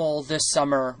having trouble this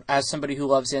summer, as somebody who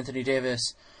loves Anthony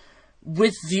Davis,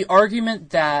 with the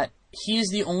argument that he is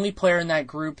the only player in that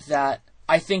group that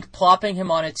I think plopping him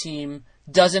on a team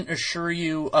doesn't assure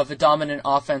you of a dominant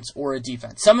offense or a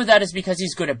defense. Some of that is because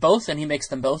he's good at both and he makes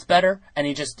them both better, and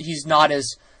he's not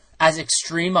as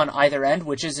extreme on either end,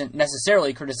 which isn't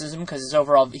necessarily criticism because his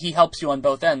overall he helps you on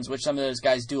both ends, which some of those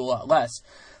guys do a lot less.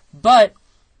 But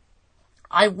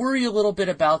I worry a little bit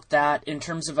about that in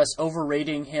terms of us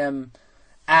overrating him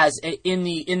as in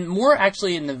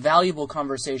the valuable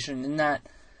conversation, in that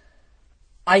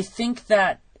I think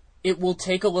that it will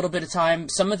take a little bit of time.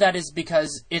 Some of that is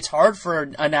because it's hard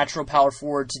for a natural power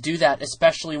forward to do that,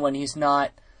 especially when he's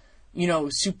not,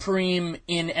 supreme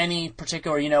in any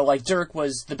particular, like Dirk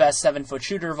was the best 7-foot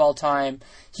shooter of all time.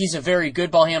 He's a very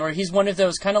good ball handler. He's one of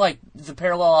those, kind of like the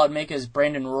parallel I would make is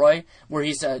Brandon Roy, where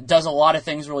he does a lot of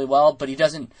things really well, but he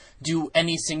doesn't do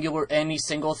any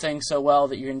single thing so well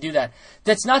that you're going to do that.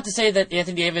 That's not to say that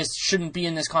Anthony Davis shouldn't be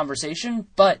in this conversation,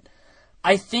 but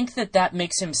I think that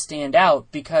makes him stand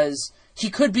out because he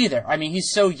could be there. I mean, he's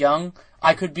so young.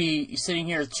 I could be sitting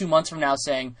here 2 months from now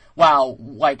saying, wow,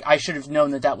 like I should have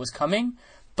known that was coming.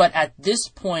 But at this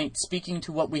point, speaking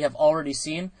to what we have already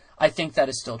seen, I think that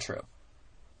is still true.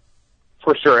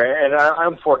 For sure. And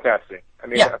I'm forecasting. I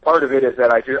mean, yeah. Part of it is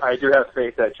that I do have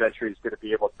faith that Gentry is going to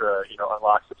be able to,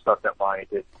 unlock some stuff that Lonnie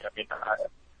did. I mean,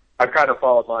 I've kind of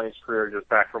followed Lonnie's career just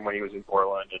back from when he was in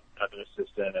Portland and as an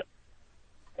assistant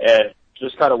and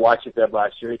just kind of watching them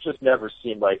last year, it just never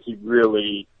seemed like he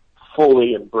really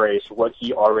fully embraced what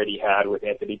he already had with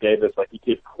Anthony Davis. Like, he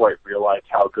didn't quite realize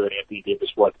how good Anthony Davis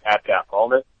was at that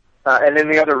moment. And then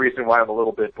the other reason why I'm a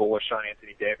little bit bullish on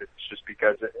Anthony Davis is just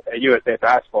because at USA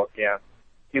basketball camp,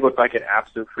 he looked like an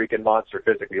absolute freaking monster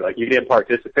physically. Like, he didn't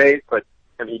participate, but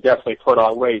he definitely put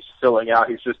on weight. He's filling out.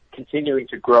 He's just continuing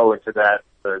to grow into that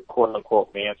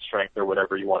quote-unquote man strength or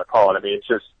whatever you want to call it. I mean, it's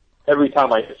just every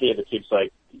time I see him, it seems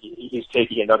like he's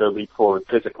taking another leap forward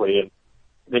physically. And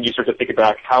then you start to think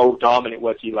about how dominant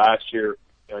was he last year,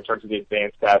 in terms of the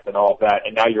advanced stats and all of that.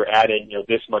 And now you're adding,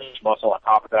 this much muscle on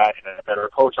top of that and a better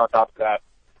coach on top of that.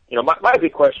 My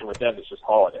big question with them is just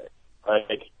Holiday.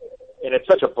 Like, and it's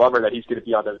such a bummer that he's going to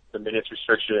be on the minutes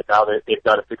restriction, and now they've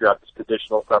got to figure out this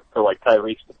positional stuff for like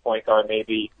Tyreek's the point guard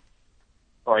maybe,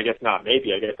 or I guess not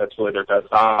maybe. I guess that's really their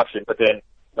best option. But then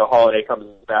Holiday comes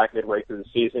back midway through the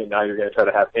season, and now you're going to try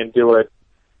to have him do it.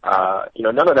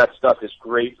 None of that stuff is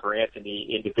great for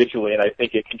Anthony individually, and I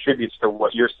think it contributes to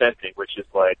what you're sensing, which is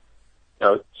like,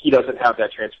 he doesn't have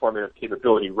that transformative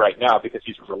capability right now because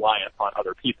he's reliant on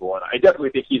other people. And I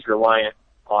definitely think he's reliant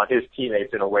on his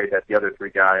teammates in a way that the other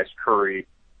three guys, Curry,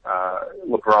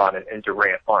 LeBron, and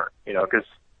Durant aren't, because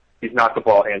he's not the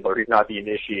ball handler. He's not the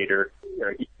initiator.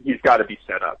 He's got to be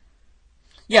set up.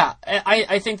 Yeah,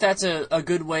 I think that's a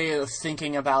good way of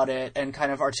thinking about it and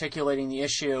kind of articulating the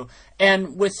issue.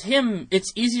 And with him,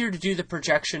 it's easier to do the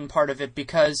projection part of it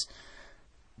because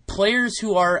players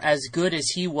who are as good as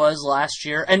he was last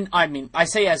year, and I mean, I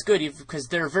say as good because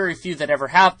there are very few that ever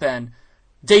have been,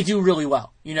 they do really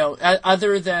well.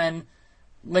 Other than,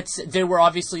 they were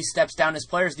obviously steps down as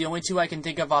players. The only two I can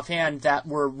think of offhand that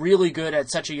were really good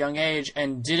at such a young age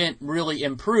and didn't really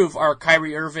improve are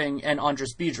Kyrie Irving and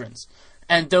Andres Biedrins.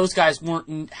 And those guys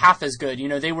weren't half as good.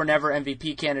 They were never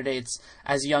MVP candidates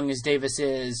as young as Davis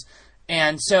is.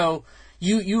 And so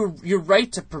you're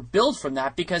right to build from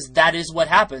that because that is what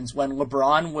happens. When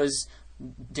LeBron was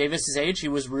Davis's age, he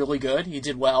was really good. He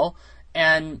did well.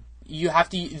 And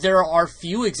there are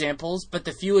few examples, but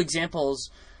the few examples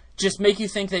just make you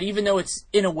think that even though it's,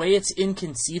 in a way, it's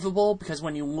inconceivable, because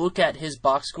when you look at his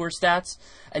box score stats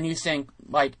and you think,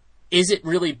 like, is it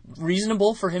really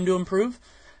reasonable for him to improve?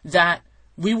 That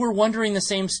we were wondering the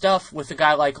same stuff with a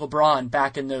guy like LeBron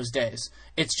back in those days.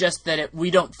 It's just that we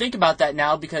don't think about that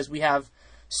now because we have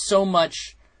so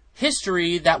much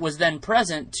history that was then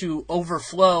present to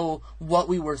overflow what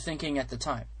we were thinking at the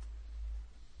time.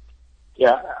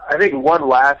 Yeah, I think one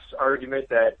last argument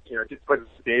that, just puts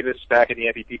Davis back in the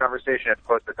MVP conversation as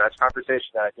opposed to the best conversation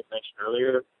that I did mention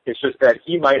earlier, is just that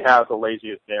he might have the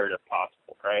laziest narrative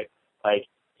possible, right? Like,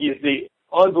 he's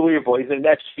unbelievable. He's the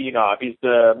next phenom. He's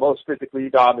the most physically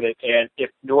dominant. And if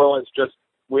New Orleans just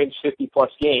wins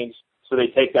 50-plus games, so they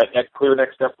take that clear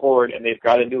next step forward and they've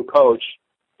got a new coach,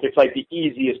 it's like the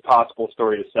easiest possible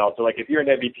story to sell. So, like, if you're an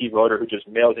MVP voter who just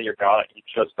mails in your ballot and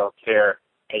you just don't care,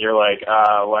 and you're like,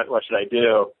 what should I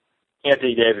do?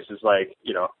 Anthony Davis is like,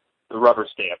 rubber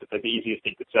stamp. It's like the easiest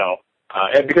thing to sell.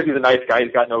 And because he's a nice guy,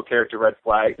 he's got no character red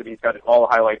flags, and he's got all the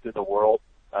highlights in the world.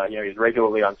 He's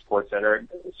regularly on SportsCenter, and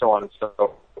so on and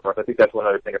so forth. I think that's one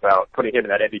other thing about putting him in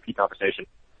that MVP conversation.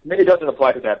 Maybe it doesn't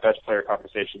apply to that best player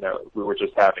conversation that we were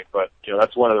just having, but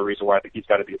that's one of the reasons why I think he's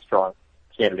got to be a strong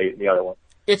candidate in the other one.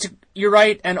 You're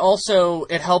right, and also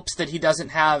it helps that he doesn't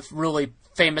have really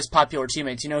famous, popular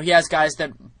teammates. He has guys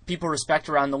that people respect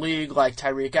around the league, like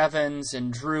Tyreek Evans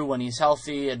and Drew when he's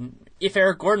healthy, and if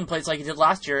Eric Gordon plays like he did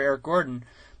last year, Eric Gordon.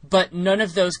 But none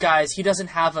of those guys, he doesn't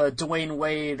have a Dwayne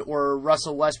Wade or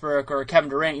Russell Westbrook or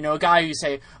Kevin Durant, a guy who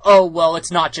say, oh, well,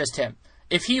 it's not just him.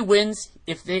 If he wins,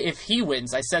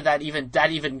 I said that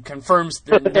even confirms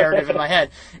the narrative in my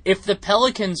head. If the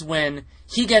Pelicans win,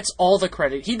 he gets all the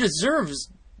credit. He deserves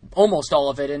almost all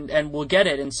of it and will get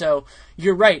it. And so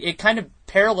you're right. It kind of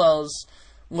parallels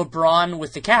LeBron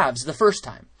with the Cavs the first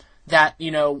time. That,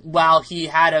 while he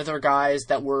had other guys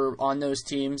that were on those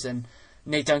teams, and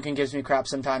Nate Duncan gives me crap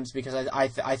sometimes because I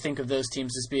think of those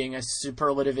teams as being a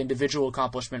superlative individual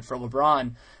accomplishment for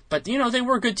LeBron. But, they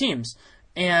were good teams.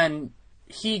 And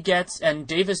and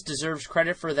Davis deserves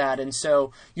credit for that. And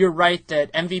so you're right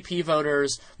that MVP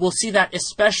voters will see that,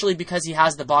 especially because he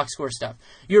has the box score stuff.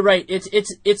 You're right.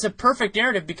 It's a perfect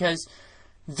narrative because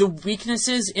the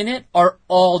weaknesses in it are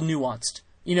all nuanced.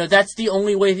 That's the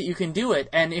only way that you can do it.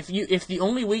 And if the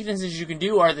only weaknesses you can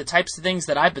do are the types of things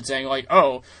that I've been saying, like,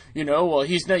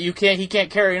 he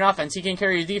can't carry an offense, he can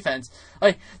carry a defense.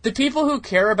 Like, the people who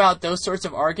care about those sorts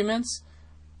of arguments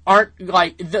aren't,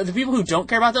 like, the people who don't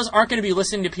care about those aren't going to be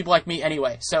listening to people like me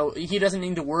anyway. So he doesn't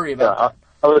need to worry about that.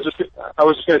 I was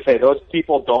just going to say, those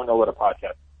people don't know what a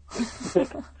podcast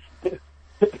is.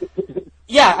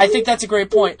 Yeah, I think that's a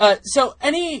great point. So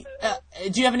do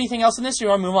you have anything else in this, or do you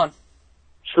want to move on?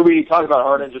 Should we talk about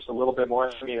Harden just a little bit more?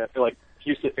 I mean, I feel like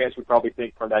Houston fans would probably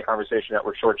think from that conversation that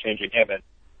we're shortchanging him. And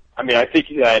I mean, I think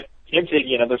that him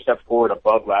taking another step forward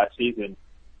above last season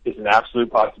is an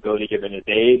absolute possibility given his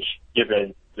age,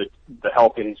 given the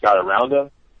help that he's got around him.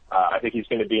 I think he's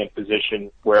going to be in a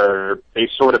position where they've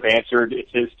sort of answered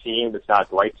it's his team, it's not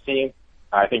Dwight's team.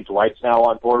 I think Dwight's now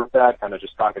on board with that, kind of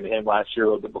just talking to him last year a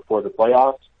little bit before the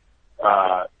playoffs.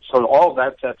 So all of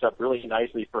that sets up really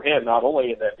nicely for him, not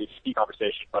only in the MVP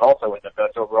conversation, but also in the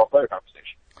best overall player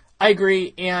conversation. I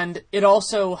agree, and it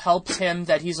also helps him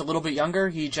that he's a little bit younger.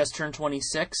 He just turned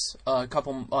 26 a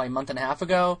month and a half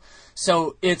ago,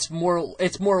 so it's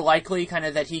more likely kind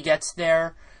of that he gets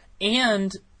there.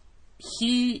 And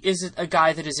he is a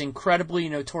guy that is incredibly,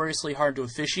 notoriously hard to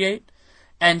officiate,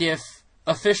 and if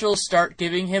officials start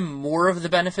giving him more of the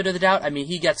benefit of the doubt, I mean,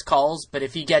 he gets calls, but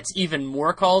if he gets even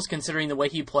more calls, considering the way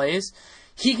he plays,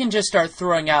 he can just start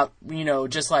throwing out,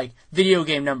 just like video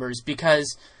game numbers,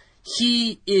 because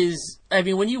he is, I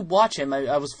mean, when you watch him,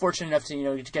 I was fortunate enough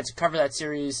to, to get to cover that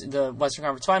series, the Western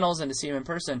Conference Finals, and to see him in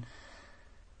person.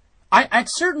 At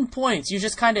certain points, you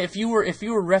just kind of, if you were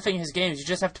reffing his games, you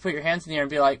just have to put your hands in the air and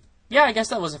be like, yeah, I guess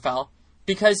that was a foul.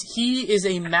 Because he is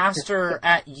a master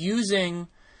at using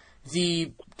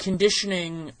the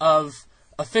conditioning of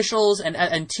officials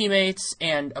and teammates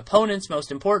and opponents,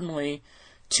 most importantly,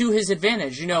 to his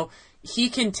advantage. He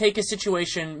can take a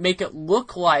situation, make it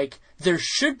look like there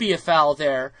should be a foul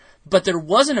there, but there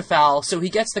wasn't a foul, so he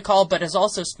gets the call, but has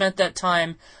also spent that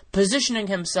time positioning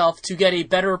himself to get a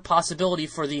better possibility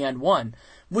for the end one,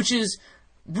 which is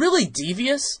really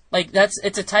devious. Like,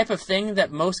 it's a type of thing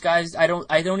that most guys, I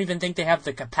don't even think they have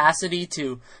the capacity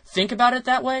to think about it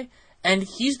that way. And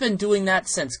he's been doing that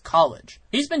since college.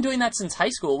 He's been doing that since high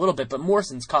school a little bit, but more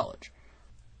since college.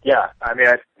 Yeah, I mean,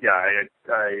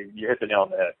 you hit the nail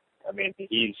on the head. I mean,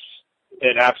 he's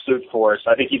an absolute force.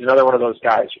 I think he's another one of those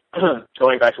guys,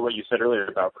 going back to what you said earlier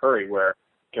about Curry, where,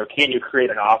 can you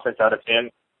create an offense out of him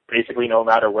basically no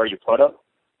matter where you put him?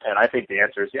 And I think the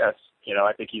answer is yes.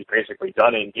 I think he's basically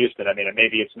done it in Houston. I mean,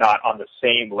 maybe it's not on the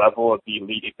same level of the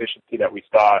elite efficiency that we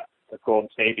saw at Golden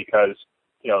State because,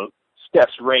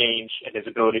 Steph's range and his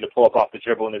ability to pull up off the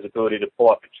dribble and his ability to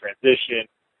pull up in transition,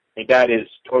 I mean, that is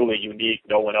totally unique.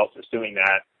 No one else is doing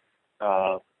that.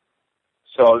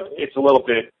 So it's a little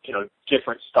bit,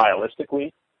 different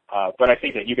stylistically. But I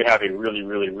think that you could have a really,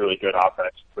 really, really good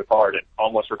offense with Harden,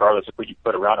 almost regardless of who you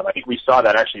put around him. I think we saw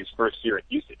that actually his first year in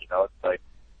Houston. It's like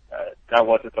that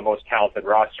wasn't the most talented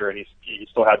roster, and he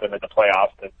still had them in the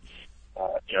playoffs, and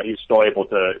he was still able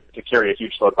to carry a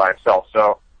huge load by himself.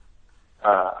 So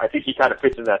I think he kind of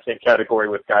fits in that same category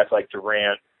with guys like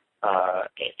Durant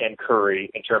and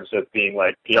Curry in terms of being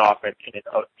like the offense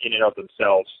in and of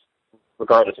themselves,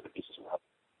 regardless of the pieces around.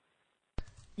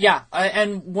 Yeah,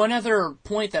 and one other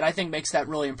point that I think makes that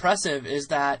really impressive is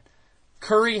that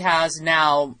Curry has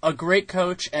now a great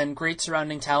coach and great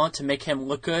surrounding talent to make him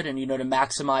look good and, to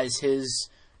maximize his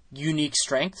unique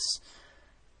strengths.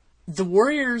 The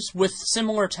Warriors, with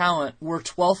similar talent, were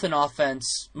 12th in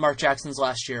offense Mark Jackson's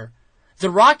last year. The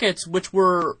Rockets, which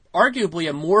were arguably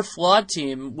a more flawed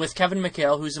team with Kevin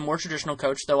McHale, who's a more traditional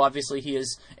coach, though obviously he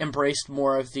has embraced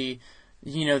more of the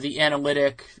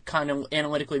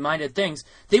analytically minded things,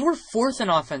 they were 4th in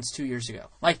offense 2 years ago.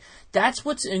 That's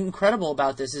what's incredible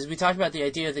about this, is we talked about the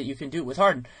idea that you can do it with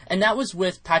Harden. And that was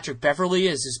with Patrick Beverley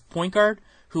as his point guard,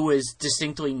 who is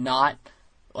distinctly not,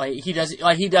 he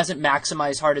doesn't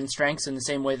maximize Harden's strengths in the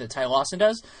same way that Ty Lawson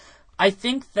does. I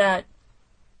think that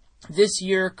this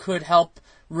year could help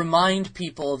remind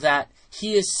people that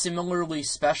he is similarly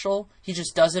special. He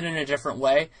just does it in a different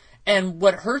way. And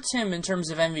what hurts him in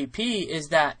terms of MVP is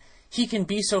that he can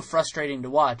be so frustrating to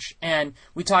watch. And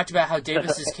we talked about how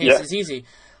Davis's case is easy.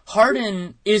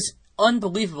 Harden is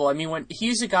unbelievable. I mean, when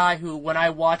he's a guy who, when I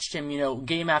watched him,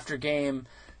 game after game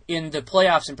in the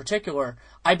playoffs in particular,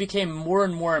 I became more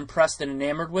and more impressed and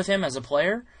enamored with him as a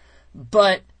player.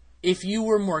 But if you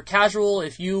were more casual,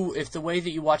 if the way that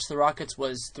you watched the Rockets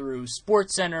was through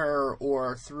SportsCenter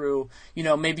or through,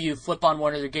 maybe you flip on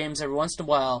one of their games every once in a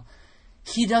while,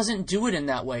 he doesn't do it in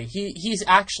that way. He's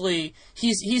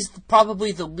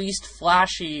probably the least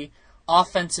flashy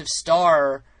offensive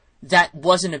star that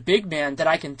wasn't a big man that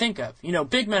I can think of.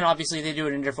 Big men, obviously, they do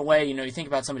it in a different way. You think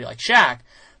about somebody like Shaq.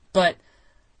 But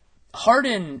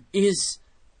Harden he's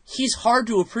hard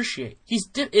to appreciate.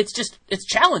 It's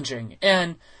challenging.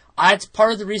 And it's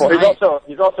part of the reason he's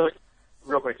also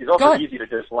easy to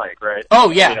dislike, right?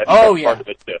 Oh, yeah. Part of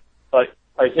it too. Like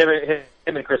him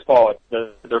and Chris Paul,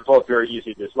 they're both very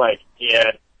easy to dislike.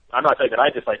 And I'm not saying that I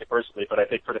dislike it personally, but I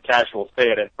think for the casual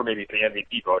fan and for maybe the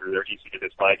MVP voter, they're easy to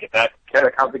dislike, and that kind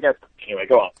of counts against them. Anyway,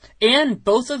 go on. And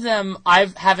both of them,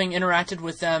 having interacted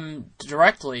with them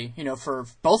directly, for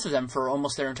both of them for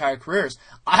almost their entire careers,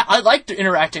 I liked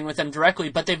interacting with them directly,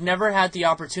 but they've never had the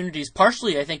opportunities,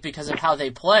 partially I think because of how they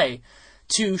play,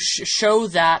 to show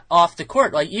that off the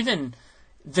court. Like even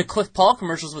the Cliff Paul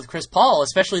commercials with Chris Paul,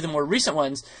 especially the more recent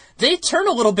ones, they turn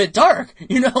a little bit dark.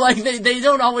 They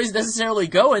don't always necessarily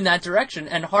go in that direction.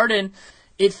 And Harden,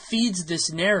 it feeds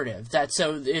this narrative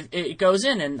so it goes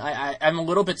in, and I'm a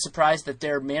little bit surprised that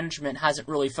their management hasn't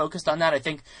really focused on that. I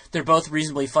think they're both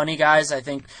reasonably funny guys. I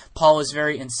think Paul is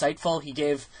very insightful. He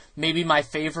gave maybe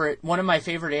one of my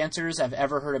favorite answers I've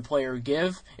ever heard a player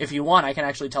give. If you want, I can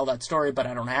actually tell that story, but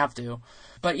I don't have to.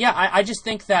 But yeah, I just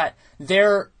think that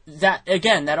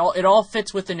it all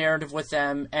fits with the narrative with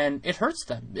them, and it hurts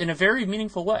them in a very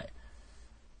meaningful way.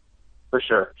 For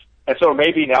sure. And so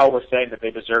maybe now we're saying that they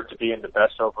deserve to be in the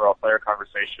best overall player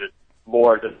conversation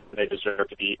more than they deserve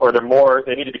to be, or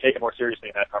they need to be taken more seriously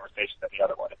in that conversation than the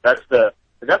other one. If that's the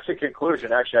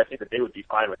conclusion, actually, I think that they would be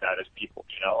fine with that as people.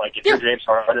 If you're James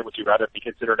Harden, would you rather be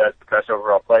considered as the best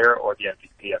overall player or the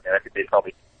MVP? I mean, I think they'd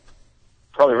probably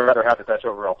rather have the best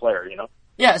overall player,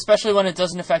 Yeah, especially when it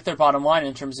doesn't affect their bottom line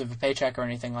in terms of a paycheck or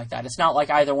anything like that. It's not like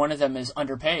either one of them is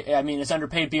underpaid. I mean, it's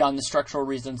underpaid beyond the structural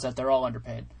reasons that they're all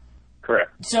underpaid.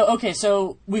 Correct.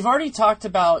 So we've already talked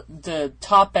about the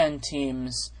top-end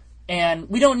teams, and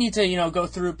we don't need to, go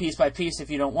through piece by piece if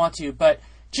you don't want to, but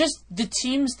just the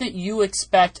teams that you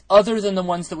expect, other than the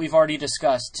ones that we've already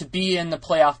discussed, to be in the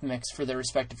playoff mix for their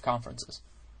respective conferences.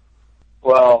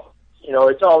 Well,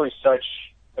 it's always such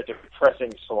a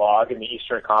depressing slog in the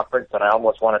Eastern Conference that I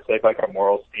almost want to take a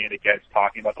moral stand against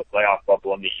talking about the playoff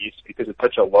bubble in the East because it's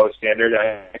such a low standard.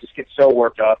 I just get so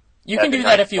worked up. You can do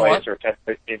that if you want.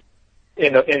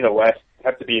 In the West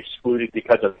have to be excluded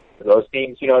because of those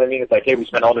teams. You know what I mean? It's like, hey, we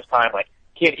spent all this time,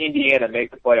 can't Indiana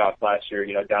make the playoffs last year,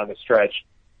 down the stretch?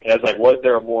 And it's like, was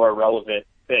there a more relevant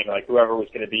thing? Whoever was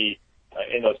going to be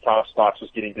in those top spots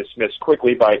was getting dismissed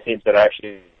quickly by teams that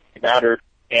actually mattered.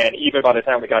 And even by the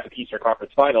time we got to the Eastern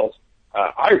Conference Finals,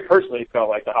 I personally felt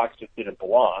like the Hawks just didn't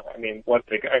belong.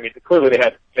 Clearly they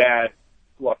had bad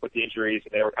luck with the injuries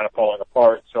and they were kind of falling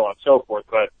apart and so on and so forth,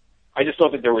 but I just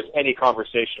don't think there was any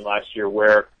conversation last year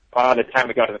where by the time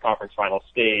we got to the conference final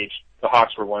stage, the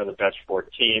Hawks were one of the best 4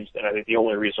 teams, and I think the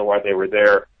only reason why they were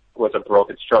there was a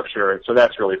broken structure, and so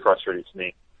that's really frustrating to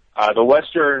me. The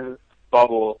Western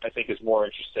bubble, I think, is more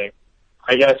interesting.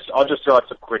 I guess I'll just throw out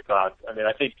some quick thoughts.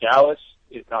 I think Dallas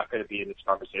is not going to be in this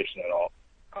conversation at all.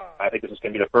 I think this is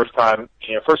going to be the first time,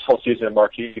 first full season of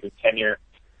Mark Cuban's tenure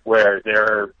where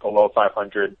they're below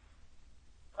 500.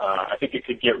 I think it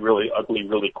could get really ugly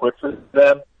really quick for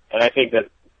them, and I think that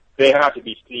they have to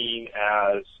be seen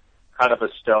as kind of a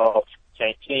stealth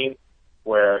tank team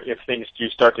where if things do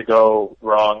start to go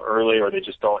wrong early or they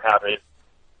just don't have it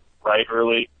right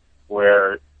early,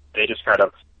 where they just kind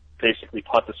of basically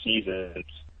punt the season.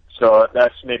 So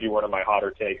that's maybe one of my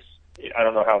hotter takes. I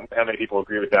don't know how many people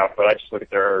agree with that, but I just look at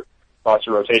their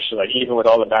roster rotation. Like, even with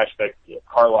all the match that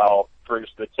Carlisle brings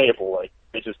to the table, like,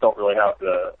 they just don't really have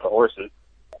the horses.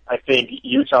 I think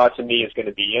Utah, to me, is going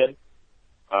to be in.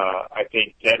 I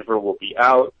think Denver will be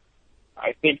out.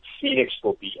 I think Phoenix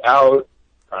will be out.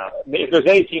 If there's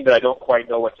any team that I don't quite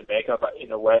know what to make of in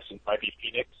the West, it might be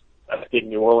Phoenix. I think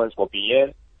New Orleans will be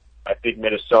in. I think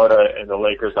Minnesota and the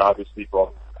Lakers obviously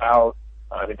both out.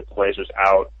 I think the Blazers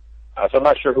out. So I'm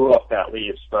not sure who else that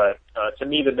leaves. But to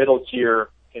me, the middle tier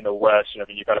in the West,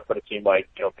 you got to put a team like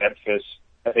Memphis.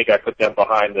 I think I put them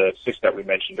behind the 6 that we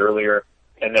mentioned earlier.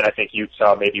 And then I think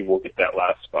Utah maybe will get that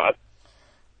last spot.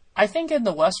 I think in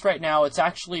the West right now, it's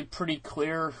actually pretty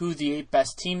clear who the 8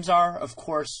 best teams are. Of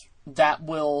course, that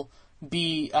will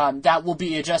be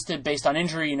adjusted based on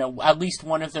injury. At least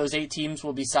one of those 8 teams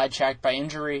will be sidetracked by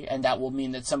injury, and that will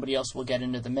mean that somebody else will get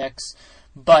into the mix.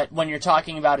 But when you're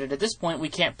talking about it at this point, we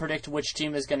can't predict which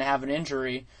team is going to have an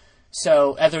injury.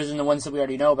 So, other than the ones that we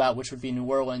already know about, which would be New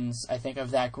Orleans, I think,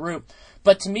 of that group.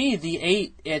 But to me, the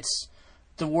 8, it's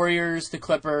the Warriors, the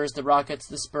Clippers, the Rockets,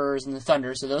 the Spurs, and the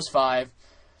Thunder. So those 5.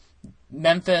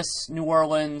 Memphis, New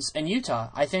Orleans, and Utah.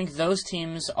 I think those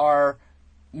teams are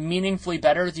meaningfully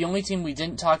better. The only team we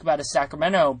didn't talk about is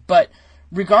Sacramento, but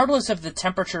regardless of the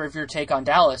temperature of your take on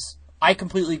Dallas, I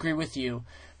completely agree with you,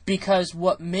 because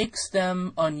what makes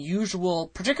them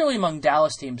unusual, particularly among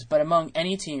Dallas teams, but among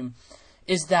any team,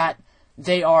 is that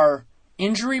they are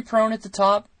injury-prone at the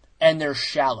top and they're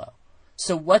shallow.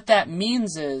 So what that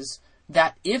means is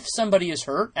that if somebody is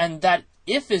hurt, and that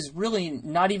if is really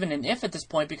not even an if at this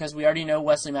point, because we already know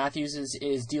Wesley Matthews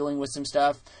is dealing with some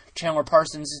stuff, Chandler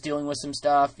Parsons is dealing with some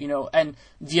stuff, and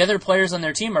the other players on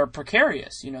their team are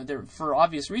precarious, they're for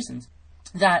obvious reasons,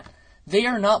 that they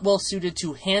are not well suited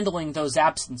to handling those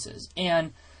absences.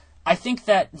 And I think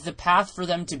that the path for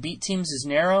them to beat teams is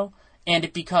narrow, and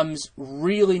it becomes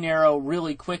really narrow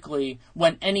really quickly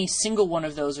when any single one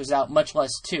of those is out, much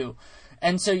less 2.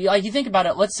 And so, you think about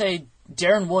it, let's say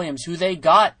Darren Williams, who they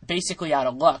got basically out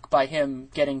of luck by him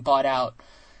getting bought out,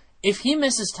 if he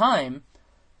misses time,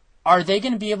 are they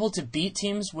going to be able to beat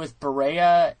teams with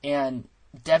Barea and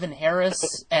Devin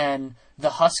Harris and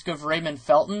the husk of Raymond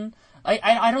Felton?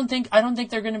 I don't think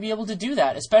they're going to be able to do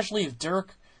that, especially if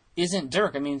Dirk isn't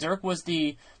Dirk. I mean, Dirk was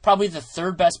probably the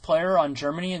 3rd best player on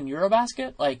Germany in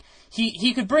Eurobasket. Like,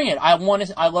 he could bring it. I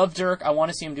love Dirk. I want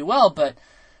to see him do well, but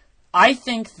I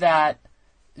think that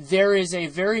there is a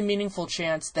very meaningful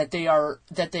chance that they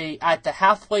at the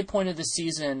halfway point of the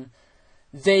season,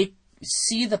 they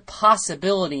see the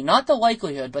possibility, not the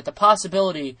likelihood, but the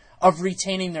possibility of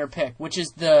retaining their pick, which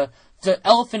is the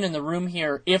elephant in the room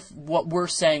here, if what we're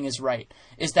saying is right,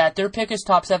 is that their pick is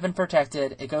top 7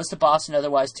 protected. It goes to Boston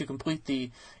otherwise to complete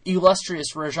the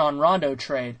illustrious Rajon Rondo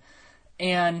trade.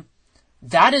 And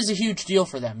that is a huge deal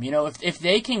for them. If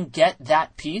they can get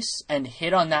that piece and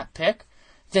hit on that pick,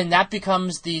 then that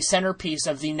becomes the centerpiece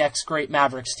of the next great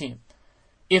Mavericks team.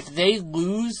 If they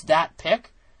lose that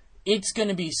pick, it's going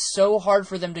to be so hard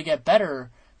for them to get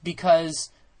better, because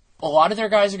a lot of their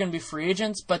guys are going to be free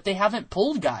agents, but they haven't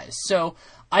pulled guys. So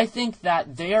I think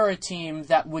that they are a team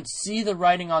that would see the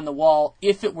writing on the wall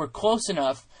if it were close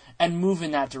enough and move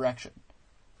in that direction.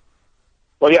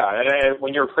 Well, yeah, and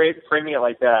when you're framing it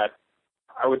like that,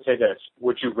 I would say this: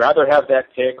 would you rather have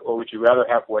that pick, or would you rather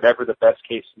have whatever the best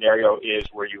case scenario is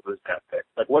where you lose that pick?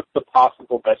 Like, what's the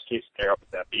possible best case scenario?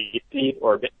 Would that be 8th seed,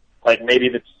 or like maybe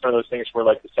it's one of those things where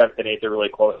like the 7th and 8th are really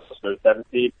close to the 7th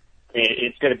seed? I mean,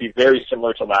 it's going to be very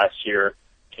similar to last year.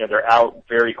 They're out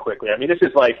very quickly. I mean, this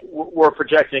is like, we're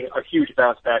projecting a huge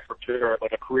bounce back from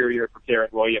like a career year for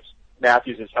Darren Williams.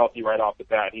 Matthews is healthy right off the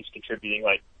bat. He's contributing.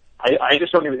 Like, I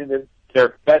just don't even think that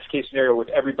their best case scenario with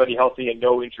everybody healthy and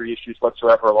no injury issues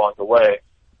whatsoever along the way,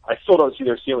 I still don't see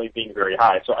their ceiling being very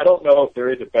high. So I don't know if there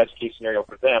is a best case scenario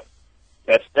for them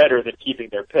that's better than keeping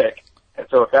their pick. And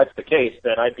so if that's the case,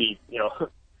 then I'd be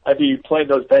playing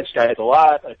those bench guys a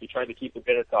lot. I'd be trying to keep the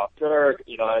minutes off Dirk.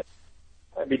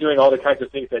 I'd be doing all the kinds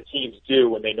of things that teams do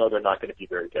when they know they're not going to be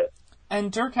very good. And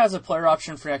Dirk has a player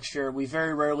option for next year. We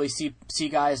very rarely see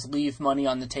guys leave money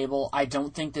on the table. I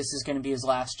don't think this is going to be his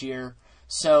last year.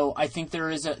 So I think there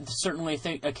is certainly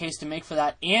a case to make for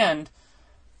that. And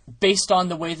based on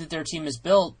the way that their team is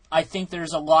built, I think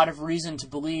there's a lot of reason to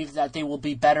believe that they will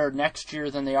be better next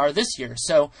year than they are this year.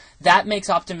 So that makes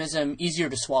optimism easier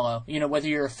to swallow, whether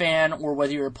you're a fan or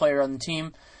whether you're a player on the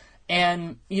team.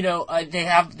 And,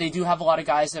 they do have a lot of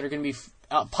guys that are going to be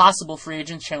possible free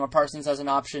agents. Chandler Parsons has an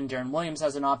option. Darren Williams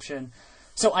has an option.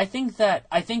 So I think that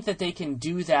they can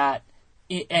do that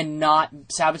and not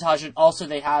sabotage it. Also,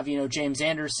 they have, James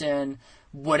Anderson,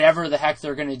 whatever the heck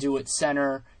they're going to do at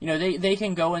center. They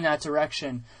can go in that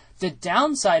direction. The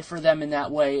downside for them in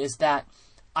that way is that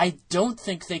I don't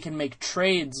think they can make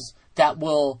trades that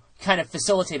will kind of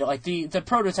facilitate it. Like the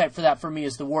prototype for that for me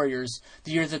is the Warriors,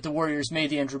 the year that the Warriors made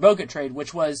the Andrew Bogut trade,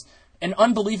 which was an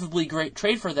unbelievably great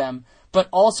trade for them, but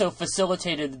also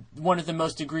facilitated one of the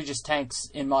most egregious tanks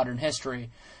in modern history.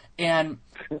 And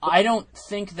I don't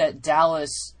think that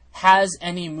Dallas has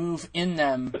any move in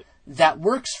them that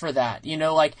works for that.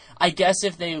 I guess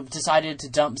if they decided to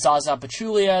dump Zaza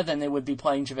Pachulia, then they would be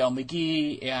playing JaVale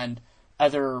McGee and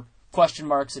other question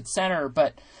marks at center,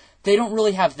 but they don't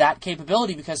really have that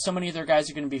capability because so many of their guys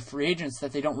are going to be free agents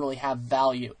that they don't really have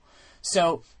value.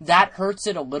 So that hurts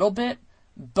it a little bit,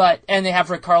 and they have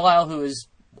Rick Carlisle, who is,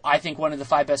 I think, one of the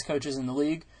 5 best coaches in the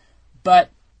league. But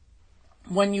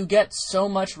when you get so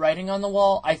much writing on the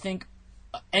wall, I think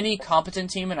any competent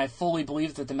team, and I fully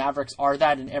believe that the Mavericks are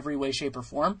that in every way, shape, or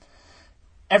form,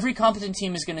 every competent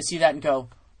team is going to see that and go,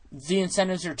 the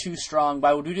incentives are too strong.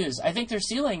 Why would we do this? I think their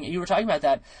ceiling, you were talking about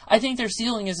that, I think their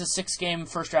ceiling is a 6-game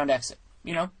first-round exit.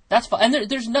 That's fine. And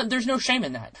there's no shame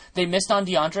in that. They missed on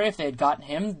DeAndre. If they had gotten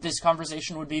him, this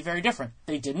conversation would be very different.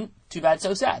 They didn't. Too bad,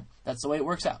 so sad. That's the way it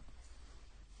works out.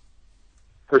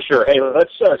 For sure. Hey,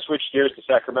 let's switch gears to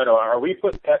Sacramento. Are we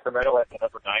putting Sacramento at the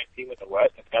number 9 team in the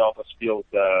West? It kind of almost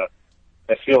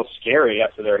feels scary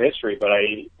after their history. But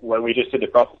when we just did the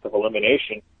process of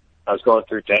elimination, I was going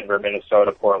through Denver,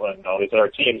 Minnesota, Portland, and all these other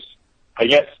teams. I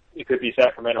guess it could be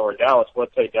Sacramento or Dallas.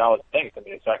 Let's say Dallas thinks. I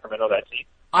mean, is Sacramento that team?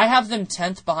 I have them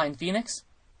 10th behind Phoenix.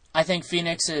 I think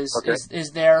Phoenix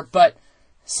is there, but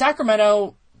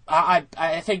Sacramento, I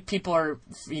think people are,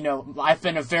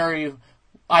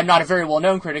 I'm not a very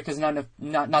well-known critic because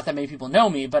not that many people know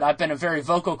me, but I've been a very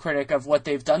vocal critic of what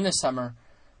they've done this summer.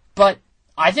 But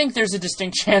I think there's a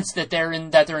distinct chance that they're in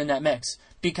that mix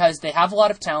because they have a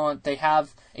lot of talent. They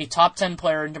have a top 10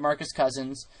 player in DeMarcus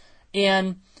Cousins,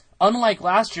 and unlike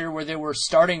last year where they were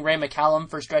starting Ray McCallum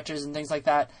for stretches and things like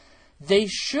that, they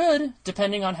should,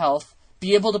 depending on health,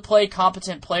 be able to play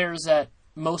competent players at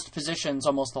most positions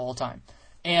almost the whole time.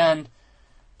 And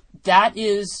that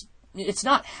is, it's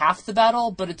not half the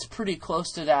battle, but it's pretty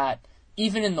close to that,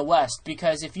 even in the West,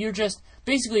 because if you're just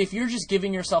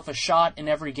giving yourself a shot in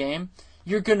every game,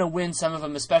 you're going to win some of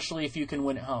them, especially if you can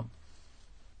win at home.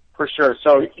 For sure.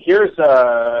 So here's,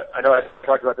 I know I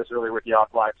talked about this earlier with the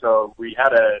offline. So we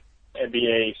had an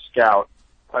NBA scout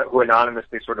who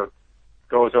anonymously sort of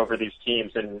goes over these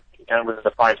teams and kind of with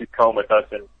a fine-tooth comb with us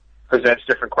and presents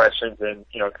different questions and,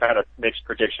 kind of makes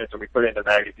predictions, and we put it in the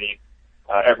magazine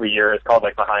every year. It's called,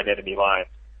 Behind Enemy Lines.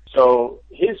 So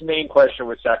his main question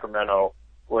with Sacramento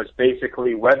was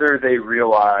basically whether they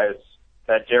realize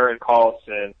that Darren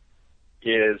Collison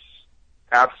is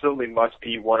absolutely must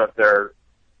be one of their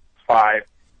 5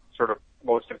 sort of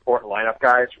most important lineup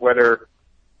guys, whether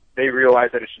they realize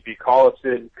that it should be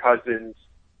Collison, Cousins,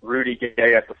 Rudy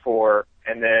Gay at the 4,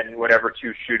 and then whatever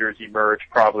 2 shooters emerge,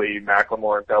 probably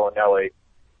McLemore and Bellinelli.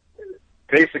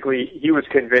 Basically, he was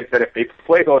convinced that if they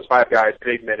play those 5 guys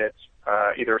big minutes,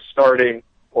 either starting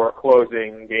or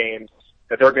closing games,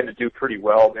 that they're going to do pretty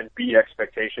well and beat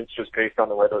expectations just based on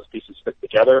the way those pieces fit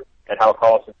together and how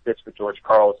Collison fits with George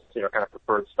Karl's, kind of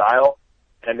preferred style.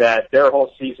 And that their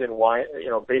whole season,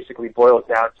 basically boils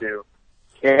down to,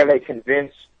 can they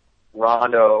convince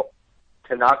Rondo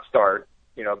to not start,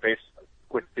 based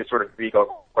with this sort of ego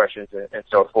questions and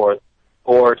so forth,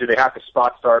 or do they have to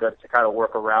spot start him to kind of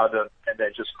work around him and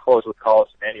then just close with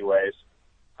Collison anyways?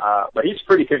 But he's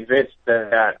pretty convinced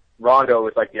that Rondo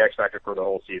is like the X factor for the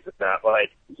whole season. That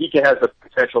he has the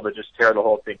potential to just tear the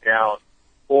whole thing down,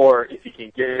 or if he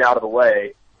can get it out of the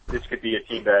way, this could be a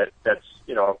team that's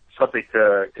something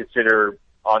to consider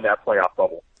on that playoff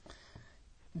bubble.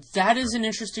 That is an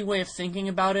interesting way of thinking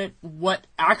about it. What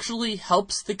actually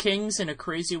helps the Kings in a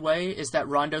crazy way is that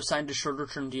Rondo signed a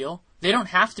shorter-term deal. They don't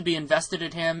have to be invested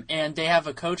in him, and they have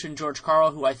a coach in George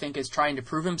Karl who I think is trying to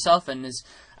prove himself and is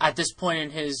at this point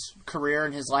in his career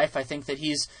and his life. I think that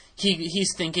he's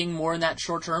thinking more in that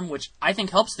short term, which I think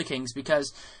helps the Kings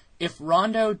because if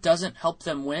Rondo doesn't help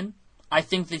them win, I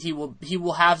think that he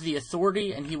will have the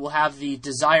authority and he will have the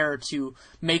desire to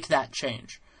make that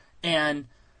change. And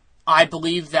I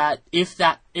believe that if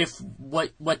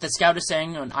what the scout is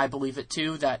saying, and I believe it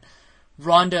too, that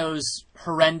Rondo's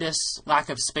horrendous lack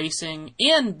of spacing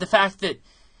and the fact that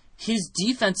his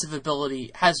defensive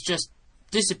ability has just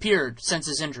disappeared since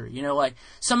his injury.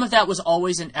 Some of that was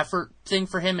always an effort thing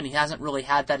for him, and he hasn't really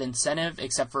had that incentive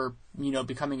except for,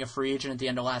 becoming a free agent at the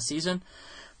end of last season.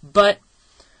 But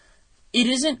it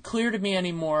isn't clear to me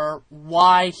anymore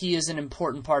why he is an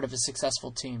important part of a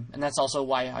successful team, and that's also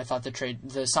why I thought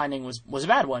the signing was a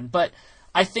bad one. But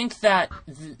I think that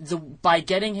by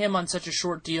getting him on such a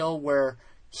short deal, where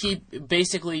he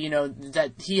basically,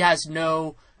 that he has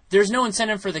there's no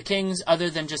incentive for the Kings other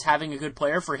than just having a good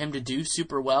player for him to do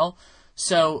super well.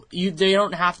 So they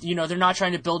don't have to, they're not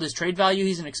trying to build his trade value.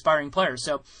 He's an expiring player.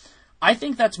 So I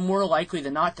think that's more likely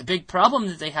than not. The big problem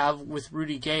that they have with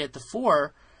Rudy Gay at the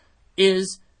 4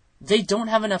 is they don't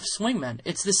have enough swingmen.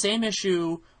 It's the same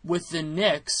issue with the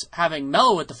Knicks having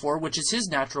Melo at the 4, which is his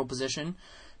natural position,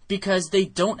 because they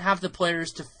don't have the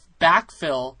players to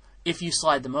backfill if you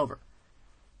slide them over.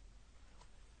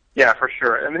 Yeah, for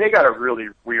sure. I mean, they got a really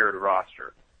weird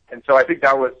roster. And so I think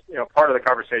that was, part of the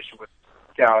conversation with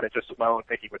Scout and just my own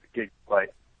thinking with the Kings.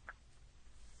 Like,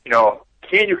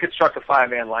 can you construct a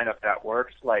 5-man lineup that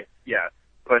works? Like, yes.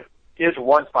 But is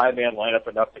one 5-man lineup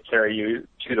enough to carry you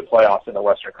to the playoffs in the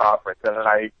Western Conference? And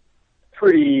I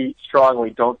pretty strongly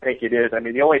don't think it is. I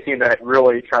mean, the only team that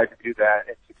really tried to do that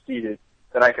and succeeded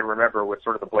that I can remember was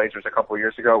sort of the Blazers a couple of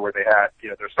years ago, where they had,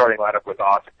 their starting lineup was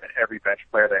awesome, and every bench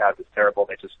player they had was terrible.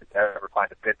 They just could never find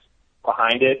the fits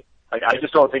behind it. Like, I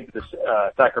just don't think this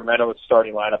Sacramento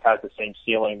starting lineup has the same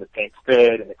ceiling, the same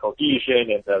fit, and the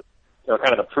cohesion, and the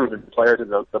kind of the proven players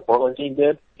that the Portland team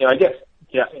did. I guess,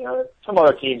 some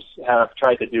other teams have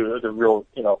tried to do the real,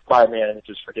 5-man and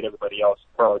just forget everybody else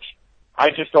approach. I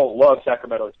just don't love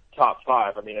Sacramento's top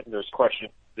 5. I mean, there's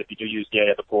questions if you do use Gay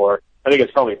at the 4. I think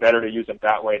it's probably better to use him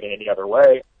that way than any other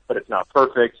way, but it's not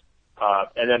perfect.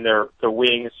 And then the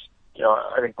wings,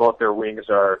 I think both their wings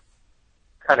are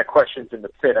kind of questions in the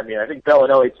fit. I mean, I think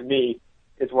Bellinelli, to me,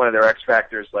 is one of their X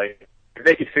factors. Like, if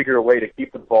they could figure a way to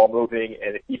keep the ball moving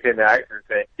and to keep him active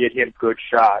and get him good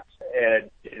shots, and,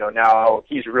 now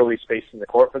he's really spacing the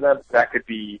court for them, that could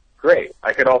be great.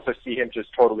 I could also see him just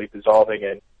totally dissolving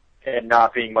and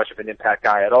not being much of an impact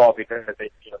guy at all, because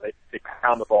they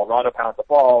pound the ball, Rondo pounds the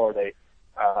ball, or they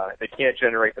can't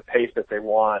generate the pace that they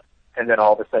want, and then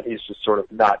all of a sudden he's just sort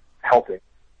of not helping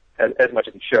as much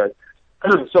as he should.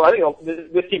 So I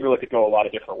think this team really could go a lot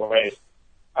of different ways.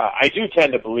 I do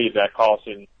tend to believe that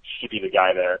Collison should be the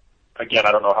guy there. Again,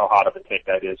 I don't know how hot of a take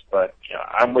that is, but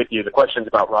I'm with you. The questions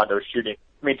about Rondo's shooting.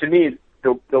 I mean, to me,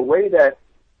 the way that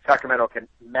Sacramento can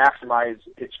maximize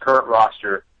its current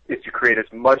roster is to create as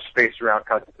much space around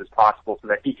Cousins as possible, so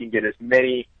that he can get as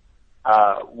many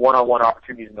one-on-one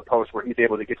opportunities in the post where he's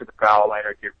able to get to the foul line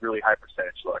or get really high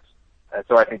percentage looks. And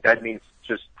so I think that means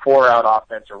just 4-out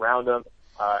offense around him,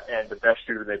 and the best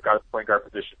shooter they've got at the point guard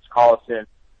position is Collison.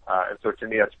 And so to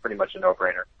me, that's pretty much a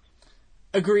no-brainer.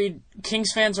 Agreed.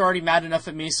 Kings fans are already mad enough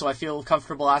at me, so I feel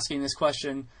comfortable asking this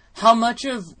question. How much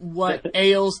of what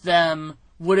ails them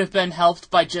would have been helped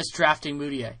by just drafting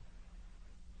Mudiay?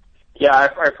 Yeah,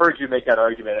 I've heard you make that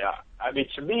argument. I mean,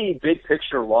 to me, big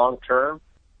picture, long term,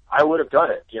 I would have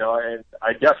done it, and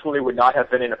I definitely would not have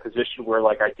been in a position where,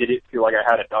 like, I didn't feel like I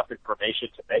had enough information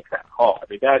to make that call. I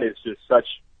mean, that is just such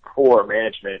poor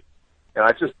management.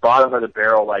 It's just bottom of the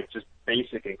barrel, like, just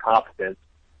basic incompetence.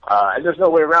 And there's no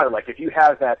way around it. Like, if you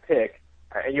have that pick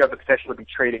and you have the potential to be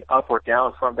trading up or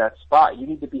down from that spot, you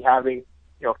need to be having,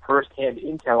 first-hand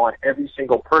intel on every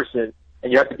single person,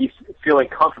 and you have to be feeling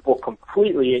comfortable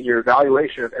completely in your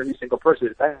evaluation of every single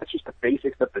person. That's just the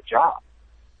basics of the job.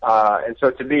 And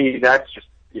so to me, that's just,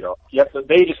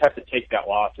 they just have to take that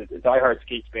loss. It's diehard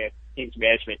Kings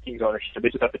management, Kings ownership, they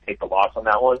just have to take the loss on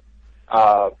that one.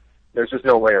 There's just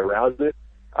no way around it.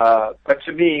 But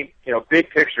to me,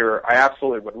 big picture, I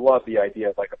absolutely would love the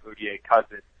idea of like a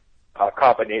Mudiay-Cousins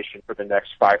combination for the next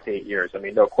 5 to 8 years. I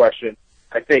mean, no question.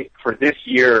 I think for this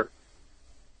year,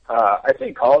 I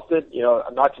think Collison,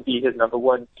 not to be his number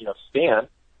one, stan,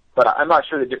 but I'm not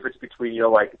sure the difference between,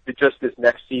 just this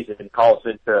next season,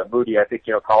 Collison to Moody. I think,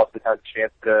 Collison has a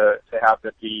chance to have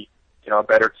them be, a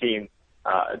better team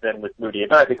than with Moody.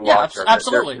 And I think long-term,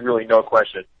 absolutely. There's really no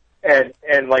question.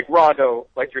 And like Rondo,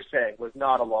 like you're saying, was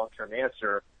not a long-term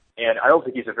answer, and I don't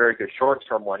think he's a very good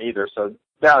short-term one either. So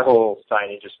that whole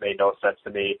signing just made no sense to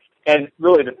me. And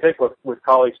really the pick with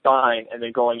Cauley-Stein and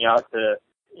then going out to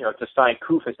sign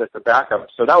Koufos as the backup.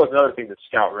 So that was another thing that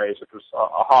Scout raised, which was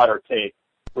a hotter take,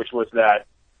 which was that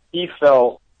he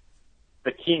felt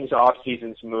the Kings'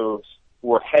 off-season's moves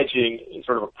were hedging,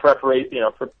 sort of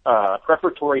a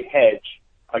preparatory hedge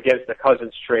against the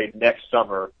Cousins trade next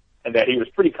summer, and that he was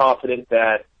pretty confident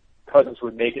that Cousins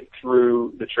would make it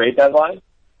through the trade deadline,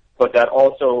 but that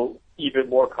also even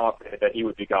more confident that he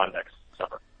would be gone next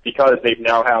summer, because they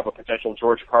now have a potential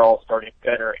George Karl starting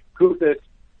center in Koufos,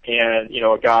 and,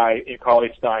 a guy in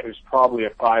Cauley-Stein who's probably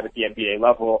a 5 at the NBA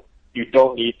level. You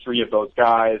don't need 3 of those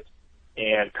guys.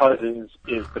 and Cousins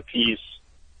is the piece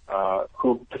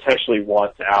who potentially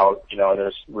wants out.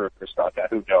 There's rumors about that.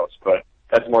 Who knows? But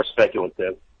that's more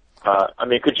speculative.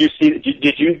 Could you see?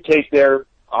 Did you take their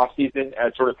offseason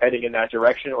as sort of heading in that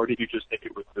direction, or did you just think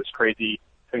it was this crazy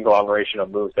conglomeration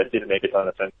of moves that didn't make a ton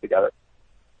of sense together?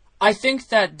 I think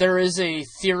that there is a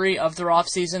theory of their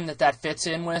offseason that fits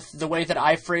in with. The way that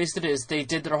I phrased it is they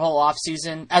did their whole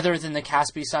offseason, other than the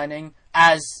Caspi signing,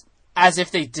 as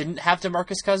if they didn't have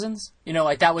DeMarcus Cousins.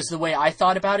 That was the way I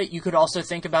thought about it. You could also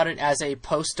think about it as a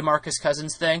post-DeMarcus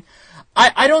Cousins thing.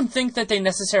 I don't think that they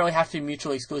necessarily have to be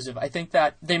mutually exclusive. I think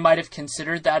that they might have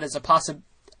considered that as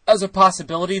a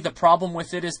possibility. The problem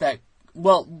with it is that,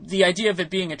 the idea of it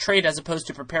being a trade as opposed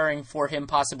to preparing for him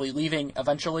possibly leaving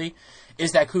eventually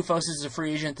is that Koufos is a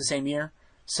free agent the same year.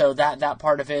 So that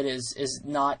part of it is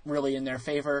not really in their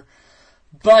favor.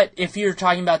 But if you're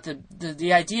talking about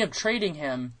the idea of trading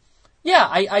him, yeah,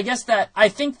 I guess that I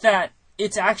think that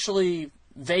it's actually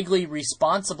vaguely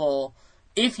responsible,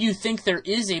 if you think there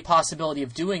is a possibility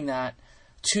of doing that,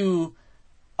 to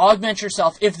augment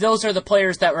yourself if those are the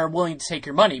players that are willing to take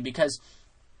your money, because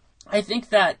I think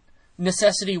that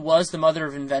necessity was the mother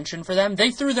of invention for them.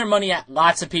 They threw their money at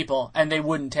lots of people, and they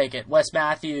wouldn't take it. Wes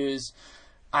Matthews,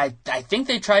 I think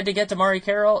they tried to get Damari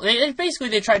Carroll. They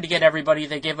tried to get everybody.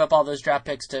 They gave up all those draft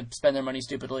picks to spend their money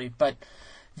stupidly. But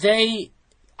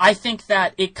I think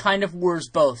that it kind of was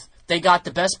both. They got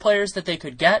the best players that they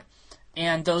could get,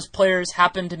 and those players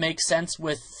happened to make sense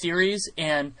with theories,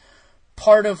 and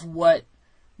part of what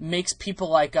makes people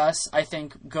like us, I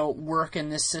think, go work in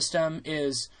this system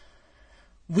is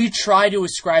we try to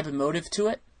ascribe a motive to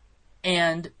it,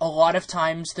 and a lot of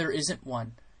times there isn't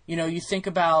one. You think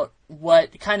about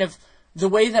what kind of, the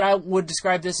way that I would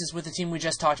describe this is with the team we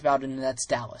just talked about, and that's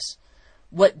Dallas.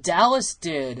 What Dallas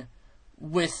did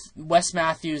with Wes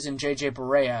Matthews and J.J.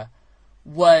 Barea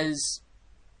was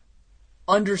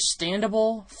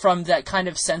understandable from that kind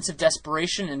of sense of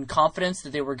desperation and confidence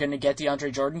that they were going to get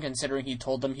DeAndre Jordan, considering he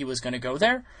told them he was going to go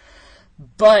there.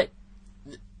 But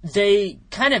they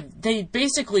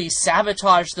basically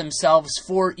sabotaged themselves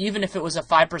for, even if it was a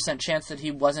 5% chance that he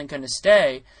wasn't going to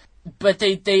stay, but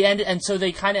they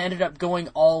kind of ended up going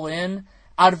all in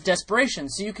out of desperation.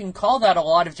 So you can call that a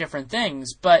lot of different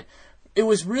things, but it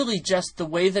was really just the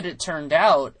way that it turned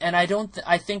out, and I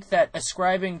think that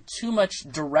ascribing too much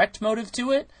direct motive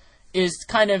to it is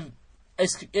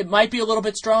it might be a little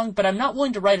bit strong, but I'm not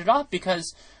willing to write it off,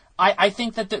 because I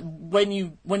think that when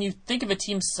you think of a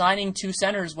team signing two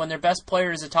centers when their best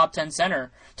player is a top 10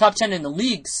 center, top 10 in the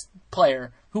league's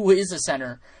player who is a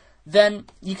center, then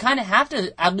you kind of have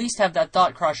to at least have that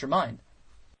thought cross your mind.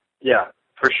 Yeah,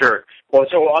 for sure. Well,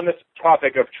 so on this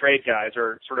topic of trade guys,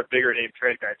 or sort of bigger name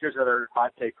trade guys, here's another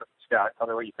hot take from Scott. Tell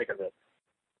me what you think of this.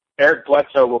 Eric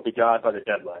Bledsoe will be gone by the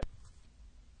deadline.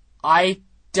 I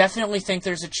definitely think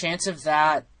there's a chance of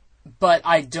that, but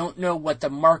I don't know what the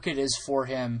market is for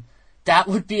him. That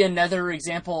would be another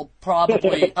example,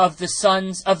 probably, of the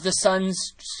Suns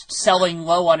selling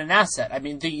low on an asset. I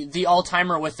mean, the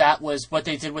all-timer with that was what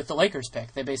they did with the Lakers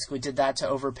pick. They basically did that to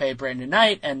overpay Brandon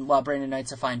Knight, and while Brandon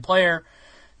Knight's a fine player,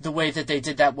 the way that they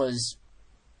did that was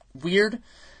weird.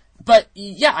 But,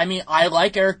 yeah, I mean, I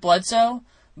like Eric Bledsoe,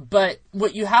 but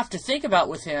what you have to think about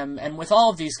with him, and with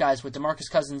all of these guys, with DeMarcus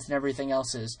Cousins and everything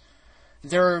else, is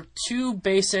there are two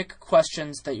basic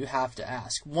questions that you have to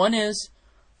ask. One is,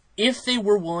 if they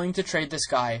were willing to trade this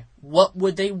guy, what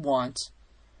would they want?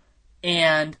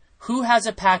 And who has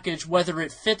a package, whether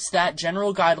it fits that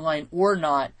general guideline or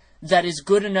not, that is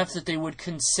good enough that they would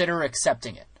consider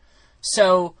accepting it?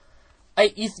 So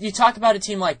you talk about a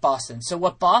team like Boston. So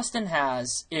what Boston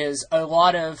has is a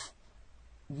lot of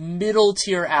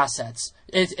middle-tier assets,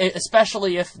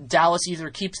 especially if Dallas either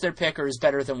keeps their pick or is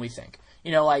better than we think.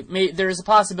 There's a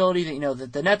possibility that,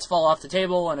 that the Nets fall off the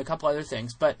table and a couple other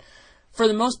things. But for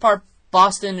the most part,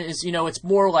 Boston is, it's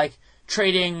more like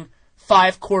trading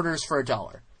 5 quarters for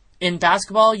 $1. In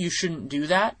basketball, you shouldn't do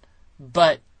that,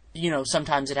 but,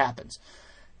 sometimes it happens.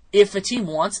 If a team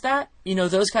wants that,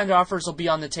 those kind of offers will be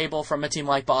on the table from a team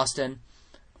like Boston.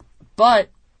 But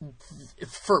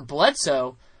for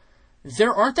Bledsoe,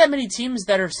 there aren't that many teams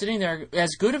that are sitting there,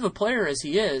 as good of a player as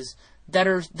he is, that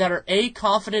are A,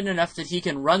 confident enough that he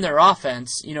can run their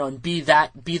offense, and be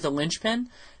the linchpin,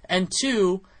 and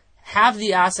 2, have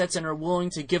the assets and are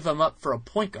willing to give them up for a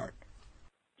point guard.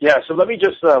 Yeah, so let me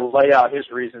just lay out his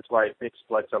reasons why he thinks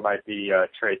Bledsoe might be a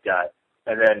trade guy,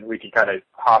 and then we can kind of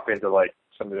hop into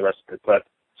some of the rest of it. But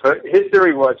so his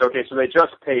theory was, okay, so they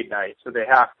just paid Knight, so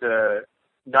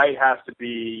Knight has to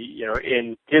be,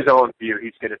 in his own view,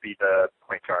 he's going to be the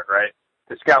point guard, right?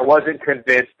 Scott wasn't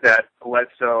convinced that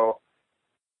Bledsoe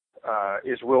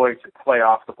is willing to play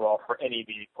off the ball for any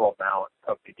meaningful amount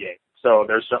of the game. So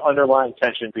there's an underlying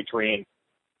tension between,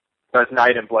 does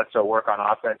Knight and Bledsoe work on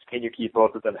offense? Can you keep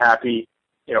both of them happy?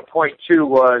 Point two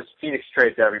was Phoenix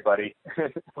trades everybody.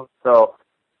 So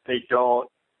they don't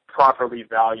properly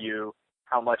value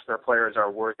how much their players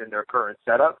are worth in their current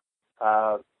setup.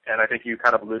 And I think you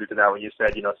kind of alluded to that when you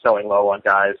said, selling low on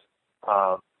guys.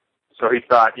 So he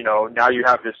thought, now you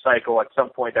have this cycle. At some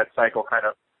point, that cycle kind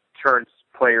of turns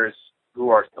players who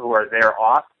are there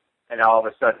off, and now all of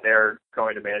a sudden they're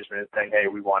going to management and saying, hey,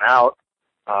 we want out.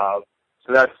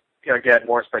 So that's, again,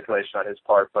 more speculation on his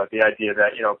part, but the idea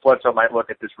that, Bledsoe might look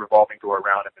at this revolving door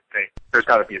around him and think, there's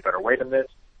got to be a better way than this.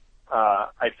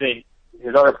 I think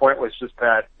his other point was just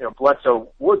that,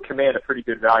 Bledsoe would command a pretty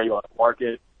good value on the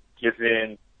market,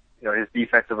 given, his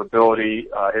defensive ability,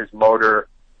 his motor,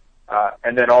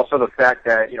 and then also the fact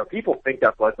that, people think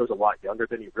that Bledsoe's a lot younger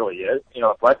than he really is.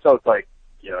 Bledsoe's like,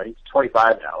 he's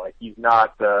 25 now. Like, he's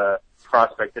not the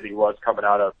prospect that he was coming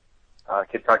out of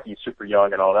Kentucky, super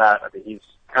young and all that. I mean, he's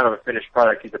kind of a finished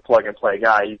product. He's a plug-and-play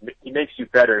guy. He makes you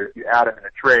better if you add him in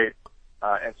a trade,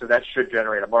 and so that should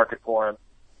generate a market for him.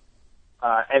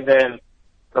 And then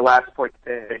the last point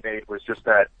that they made was just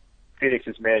that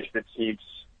Phoenix's management seems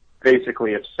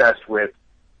basically obsessed with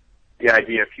the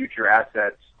idea of future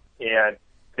assets, and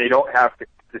they don't have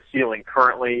the ceiling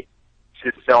currently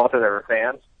to sell to their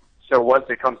fans. So once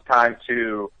it comes time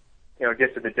to,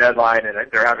 get to the deadline and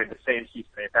they're having the same season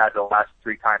they've had the last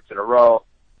 3 times in a row,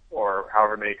 or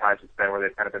however many times it's been where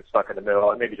they've kind of been stuck in the middle,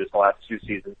 and maybe just the last 2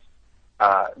 seasons,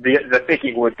 the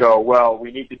thinking would go, well,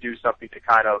 we need to do something to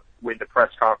kind of win the press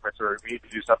conference, or we need to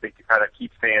do something to kind of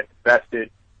keep fans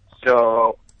invested.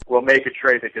 So we'll make a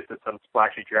trade that gets us some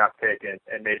splashy draft pick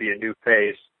and maybe a new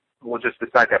face. We'll just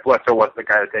decide that Bledsoe wasn't the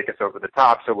guy to take us over the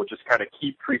top, so we'll just kind of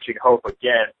keep preaching hope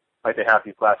again, like they have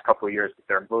these last couple of years with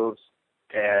their moves,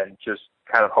 and just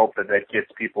kind of hope that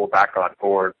gets people back on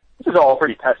board. This is all a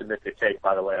pretty pessimistic take,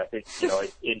 by the way, I think,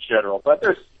 in general. But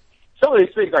there's some of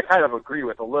these things I kind of agree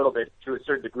with a little bit to a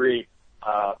certain degree,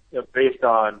 based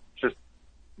on just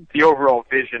the overall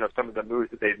vision of some of the moves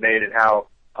that they've made and how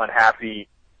unhappy,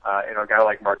 a guy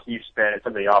like Markieff's been and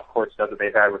some of the off-court stuff that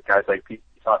they've had with guys like P.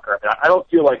 Tucker. I don't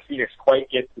feel like Phoenix quite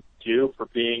gets its due for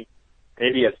being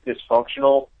maybe as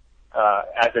dysfunctional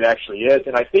as it actually is.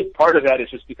 And I think part of that is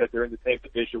just because they're in the same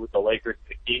division with the Lakers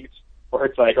and the Kings, where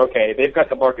it's like, okay, they've got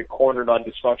the market cornered on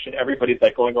dysfunction. Everybody's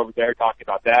like going over there talking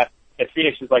about that. And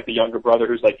Phoenix is like the younger brother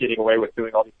who's like getting away with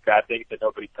doing all these bad things that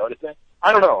nobody's noticing.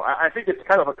 I don't know. I think it's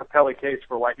kind of a compelling case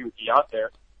for why he would be out there.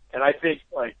 And I think,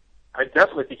 I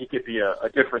definitely think he could be a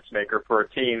difference maker for a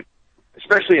team,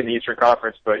 especially in the Eastern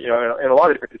Conference, but, in a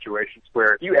lot of different situations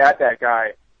where if you add that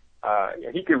guy,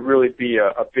 he could really be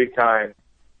a big time,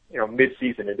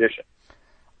 mid-season addition.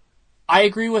 I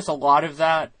agree with a lot of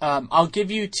that. I'll give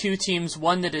you 2 teams,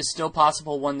 one that is still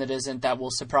possible, one that isn't, that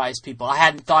will surprise people. I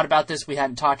hadn't thought about this. We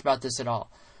hadn't talked about this at all.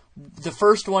 The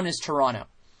first one is Toronto.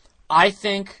 I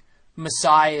think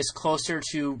Masai is closer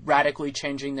to radically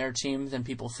changing their team than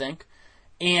people think.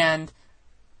 And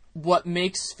what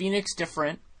makes Phoenix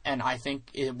different, and I think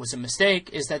it was a mistake,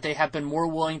 is that they have been more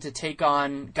willing to take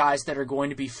on guys that are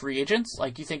going to be free agents.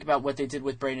 Like, you think about what they did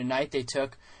with Braden Knight. They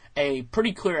took a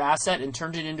pretty clear asset and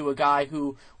turned it into a guy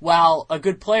who, while a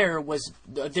good player,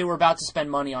 they were about to spend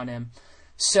money on him.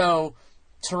 So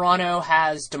Toronto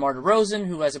has DeMar DeRozan,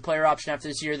 who has a player option after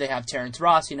this year. They have Terrence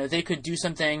Ross. They could do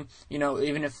something,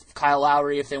 even if Kyle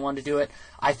Lowry, if they wanted to do it.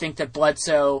 I think that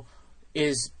Bledsoe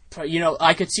is,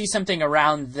 I could see something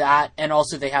around that, and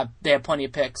also they have plenty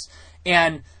of picks.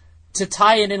 And to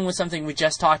tie it in with something we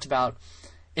just talked about,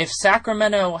 if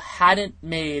Sacramento hadn't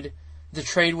made the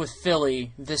trade with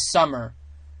Philly this summer,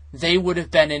 they would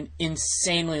have been an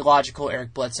insanely logical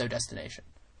Eric Bledsoe destination.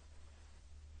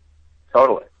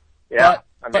 Totally. Yeah.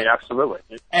 Absolutely.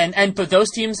 But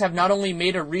those teams have not only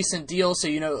made a recent deal,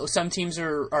 so, some teams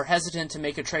are hesitant to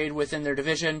make a trade within their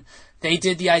division. They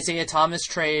did the Isaiah Thomas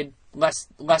trade less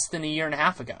than a year and a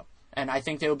half ago. And I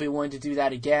think they will be willing to do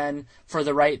that again for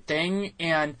the right thing.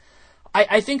 And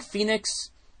I think Phoenix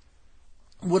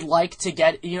would like to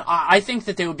get, I think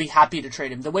that they would be happy to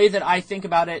trade him. The way that I think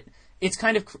about it, it's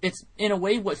in a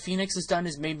way what Phoenix has done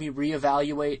is made me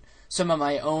reevaluate some of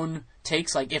my own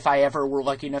takes. Like, if I ever were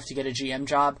lucky enough to get a GM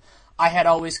job, I had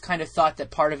always kind of thought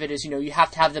that part of it is, you have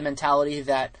to have the mentality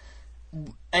that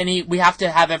we have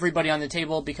to have everybody on the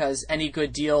table, because any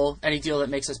deal that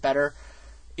makes us better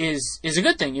is a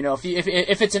good thing,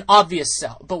 if it's an obvious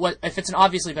sell. But if it's an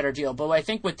obviously better deal. But I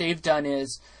think what they've done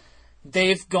is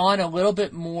they've gone a little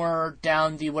bit more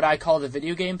down what I call the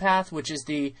video game path, which is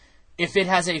if it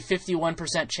has a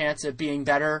 51% chance of being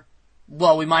better,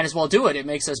 well, we might as well do it. It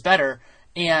makes us better.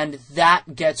 And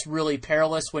that gets really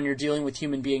perilous when you're dealing with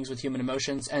human beings with human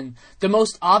emotions. And the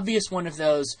most obvious one of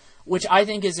those, which I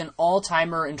think is an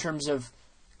all-timer in terms of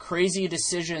crazy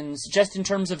decisions, just in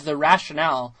terms of the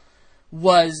rationale,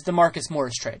 was the Marcus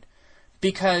Morris trade.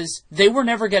 Because they were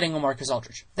never getting LaMarcus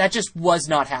Aldridge. That just was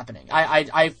not happening.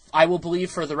 I will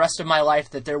believe for the rest of my life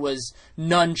that there was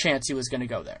none chance he was going to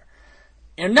go there.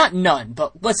 And not none,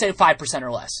 but let's say 5%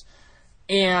 or less.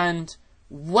 And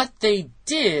what they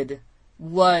did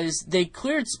was they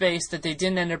cleared space that they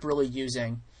didn't end up really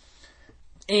using.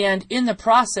 And in the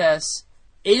process,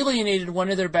 alienated one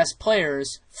of their best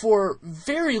players for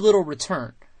very little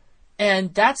return.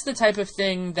 And that's the type of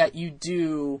thing that you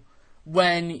do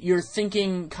when you're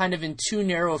thinking kind of in too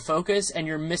narrow a focus and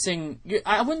you're missing,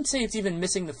 I wouldn't say it's even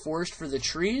missing the forest for the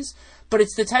trees, but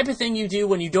it's the type of thing you do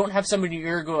when you don't have somebody in your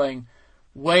ear going,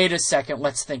 wait a second,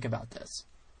 let's think about this.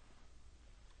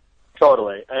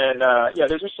 Totally. And,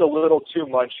 there's just a little too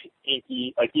much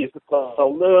hinky, like he's a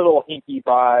little hinky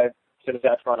vibe to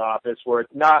that front office where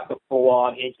it's not the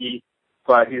full-on hinky,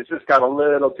 but he's just got a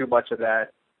little too much of that,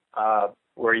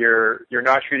 where you're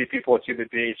not treating people as human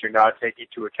beings, you're not taking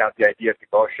into account the idea of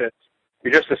emotions.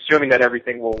 You're just assuming that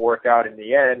everything will work out in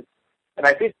the end. And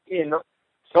I think in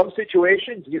some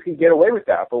situations you can get away with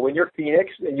that. But when you're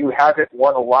Phoenix and you haven't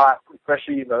won a lot,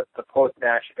 especially in the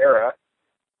post-Nash era,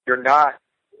 you're not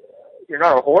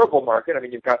a horrible market. I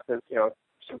mean, you've got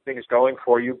some things going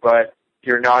for you, but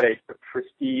you're not a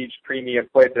prestige premium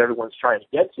place that everyone's trying to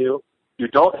get to. You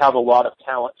don't have a lot of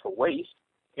talent to waste.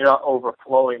 You're not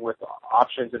overflowing with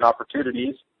options and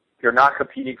opportunities. You're not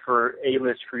competing for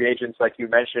A-list free agents like you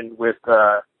mentioned with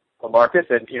LaMarcus,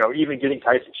 and even getting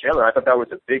Tyson Chandler. I thought that was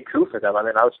a big coup for them. I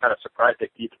mean, I was kind of surprised they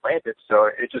even landed. So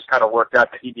it just kind of worked out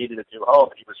that he needed a new home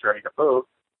and he was ready to move.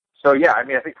 So yeah, I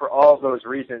mean, I think for all of those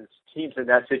reasons, teams in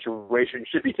that situation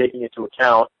should be taking into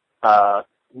account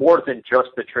more than just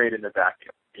the trade in the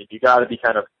vacuum. I mean, you got to be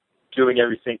kind of doing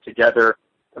everything together.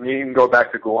 I mean, you can go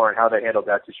back to Gore and how they handled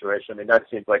that situation. I mean, that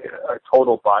seems like a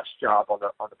total botched job on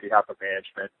the behalf of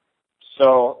management.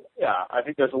 So, yeah, I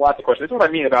think there's a lot to question. That's what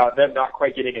I mean about them not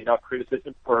quite getting enough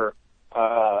criticism for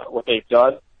what they've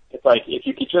done. It's like if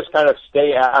you could just kind of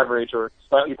stay average or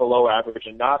slightly below average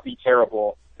and not be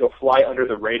terrible, you'll fly under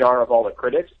the radar of all the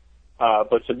critics.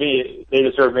 But to me, they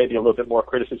deserve maybe a little bit more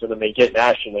criticism than they get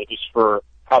nationally just for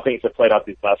how things have played out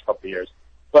these last couple of years.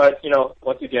 But,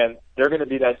 once again, they're going to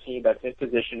be that team that's in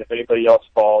position if anybody else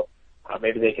falls.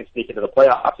 Maybe they can sneak into the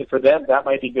playoffs. And for them, that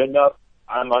might be good enough.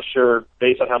 I'm not sure,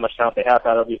 based on how much talent they have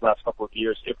had over these last couple of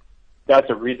years, if that's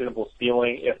a reasonable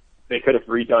ceiling. If they could have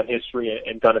redone history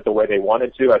and done it the way they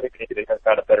wanted to, I think maybe they could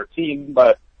have had a better team.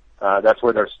 But that's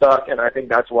where they're stuck. And I think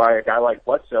that's why a guy like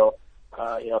Bledsoe,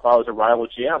 if I was a rival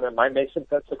GM, it might make some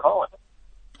sense to call him.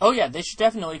 Oh, yeah, they should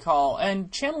definitely call.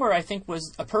 And Chandler, I think,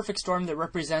 was a perfect storm that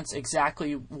represents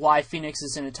exactly why Phoenix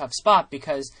is in a tough spot,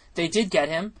 because they did get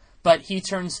him, but he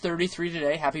turns 33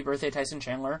 today. Happy birthday, Tyson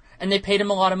Chandler. And they paid him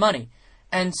a lot of money.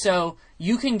 And so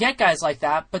you can get guys like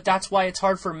that, but that's why it's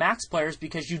hard for max players,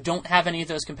 because you don't have any of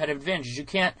those competitive advantages. You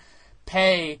can't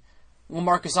pay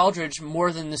LaMarcus Aldridge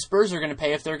more than the Spurs are going to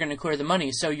pay if they're going to clear the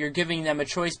money. So you're giving them a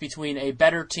choice between a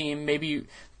better team, maybe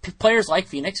players like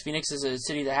Phoenix. Phoenix is a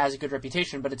city that has a good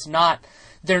reputation, but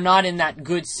they're not in that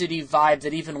good city vibe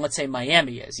that even, let's say,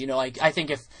 Miami is. I think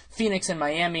if Phoenix and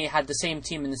Miami had the same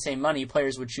team and the same money,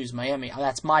 players would choose Miami.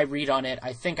 That's my read on it.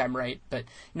 I think I'm right, but,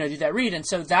 do that read. And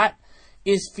so that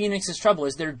is Phoenix's trouble,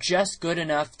 is they're just good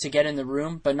enough to get in the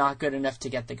room, but not good enough to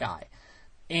get the guy.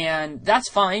 And that's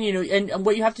fine, and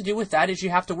what you have to do with that is you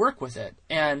have to work with it.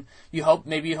 And you hope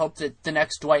that the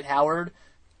next Dwight Howard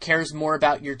cares more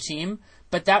about your team,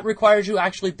 but that requires you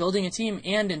actually building a team.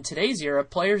 And in today's era,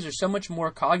 players are so much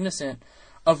more cognizant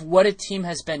of what a team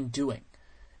has been doing.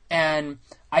 And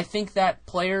I think that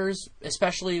players,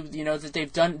 especially,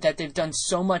 that they've done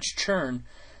so much churn,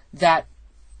 that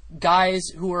guys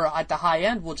who are at the high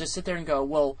end will just sit there and go,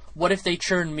 well, what if they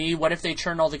churn me? What if they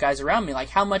churn all the guys around me? Like,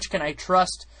 how much can I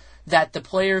trust that the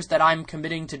players that I'm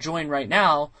committing to join right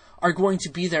now are going to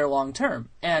be there long term?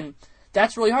 And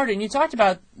that's really hard. And you talked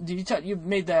about, you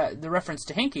made the reference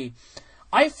to Hinkie.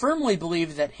 I firmly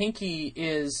believe that Hinkie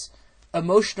is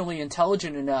emotionally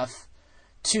intelligent enough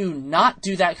to not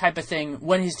do that type of thing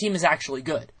when his team is actually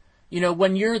good.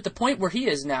 When you're at the point where he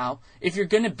is now, if you're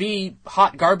going to be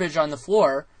hot garbage on the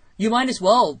floor, you might as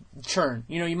well churn.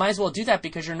 You might as well do that,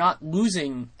 because you're not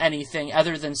losing anything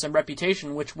other than some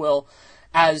reputation, which will,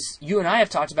 as you and I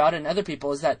have talked about and other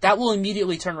people, is that will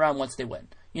immediately turn around once they win.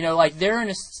 You know, like they're in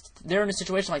a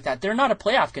situation like that. They're not a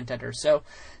playoff contender, so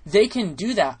they can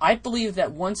do that. I believe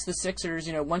that once the Sixers,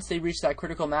 you know, once they reach that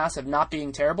critical mass of not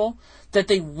being terrible, that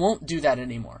they won't do that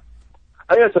anymore.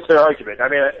 I think that's a fair argument. I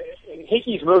mean,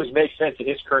 Hinkie's moves make sense in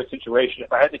his current situation.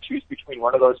 If I had to choose between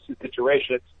one of those two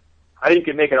situations, I think you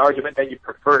can make an argument that you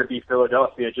prefer to be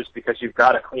Philadelphia just because you've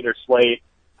got a cleaner slate.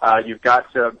 You've got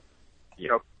some, you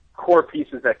know, core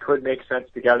pieces that could make sense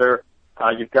together.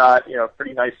 You've got, you know, a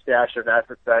pretty nice stash of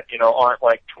assets that, you know, aren't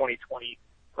like 2020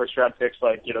 first-round picks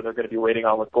like, you know, they're going to be waiting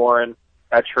on with Goran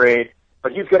at trade.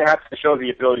 But he's going to have to show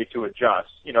the ability to adjust,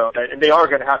 you know, and they are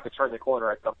going to have to turn the corner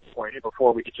at some point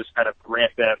before we could just kind of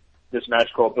grant them this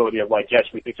magical ability of like, yes,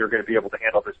 we think you're going to be able to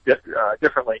handle this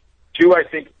differently. Two, I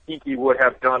think Hinkie would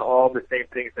have done all the same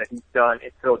things that he's done in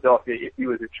Philadelphia if he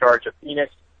was in charge of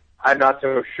Phoenix. I'm not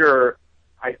so sure.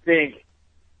 I think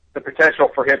the potential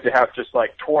for him to have just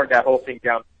like torn that whole thing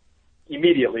down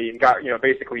immediately and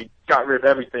basically got rid of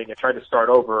everything and tried to start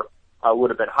over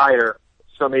would have been higher.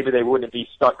 So maybe they wouldn't be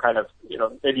stuck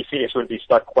maybe Phoenix wouldn't be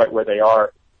stuck quite where they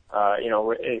are,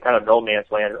 in kind of no man's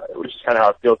land, which is kind of how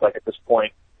it feels like at this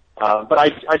point. But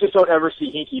I just don't ever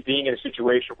see Hinkie being in a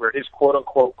situation where his quote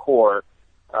unquote core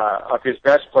of his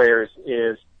best players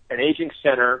is an aging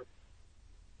center,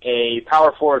 a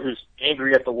power forward who's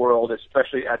angry at the world,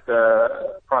 especially at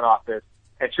the front office,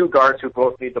 and two guards who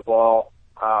both need the ball,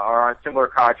 are on similar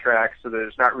contracts, so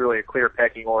there's not really a clear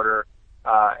pecking order,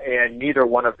 and neither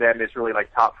one of them is really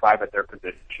like top five at their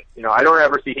position. You know, I don't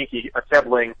ever see Hinkie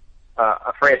assembling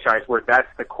a franchise where that's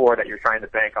the core that you're trying to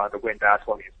bank on to win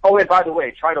basketball games. Oh, and by the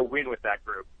way, try to win with that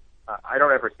group. I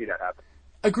don't ever see that happen.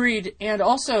 Agreed. And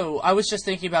also, I was just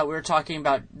thinking about, we were talking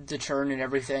about the churn and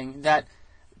everything, that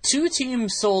two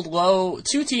teams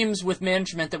with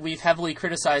management that we've heavily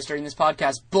criticized during this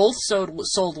podcast, both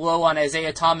sold low on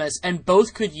Isaiah Thomas, and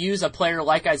both could use a player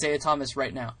like Isaiah Thomas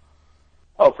right now.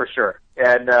 Oh, for sure.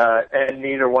 And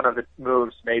neither one of the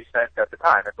moves made sense at the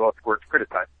time, and both were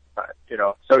criticized. You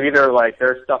know, so either like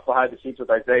there's stuff behind the scenes with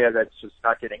Isaiah that's just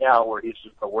not getting out, where he's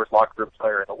just the worst locker room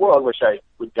player in the world, which I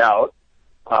would doubt,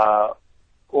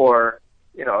 or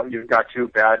you know, you've got two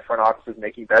bad front offices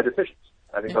making bad decisions.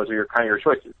 I think those are your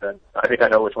choices, and I think I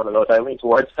know which one of those I lean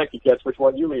towards. I can guess which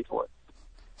one you lean towards.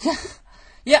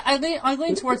 Yeah, I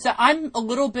lean towards that. I'm a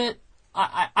little bit.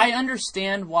 I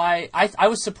understand why I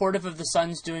was supportive of the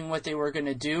Suns doing what they were going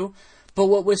to do, but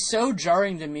what was so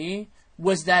jarring to me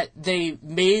was that they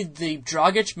made the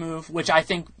Dragic move, which I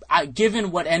think, given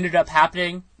what ended up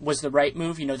happening, was the right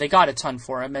move. You know, they got a ton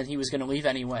for him, and he was going to leave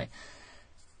anyway.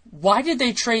 Why did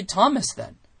they trade Thomas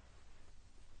then?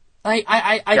 I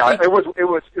think it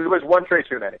was one trade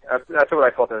too many. That's what I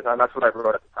felt at the time. That's what I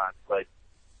wrote at the time. Like,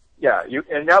 yeah,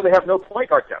 and now they have no point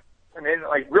guard depth. I mean,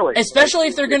 like really. Especially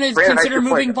if they're going to consider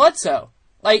moving Bledsoe.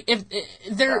 Like if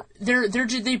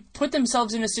they put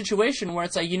themselves in a situation where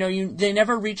it's like, you know, they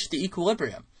never reach the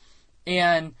equilibrium,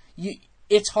 and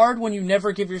it's hard when you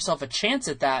never give yourself a chance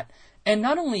at that. And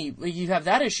not only you have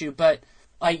that issue, but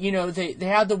like, you know, they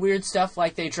had the weird stuff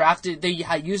like they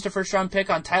used a first round pick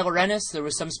on Tyler Ennis. There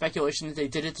was some speculation that they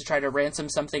did it to try to ransom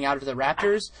something out of the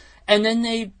Raptors, and then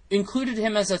they included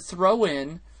him as a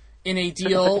throw-in in a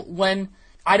deal when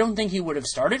I don't think he would have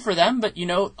started for them, but, you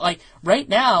know, like, right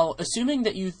now, assuming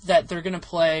that they're going to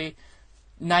play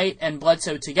Knight and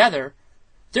Bledsoe together,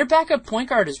 their backup point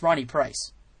guard is Ronnie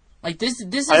Price. Like, this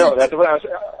is... I know, that's what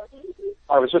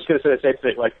I was just going to say the same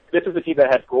thing. Like, this is a team that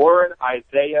had Goran,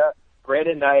 Isaiah,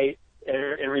 Brandon Knight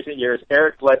in recent years,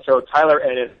 Eric Bledsoe, Tyler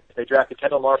Ennis. They drafted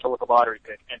Kendall Marshall with a lottery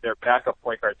pick, and their backup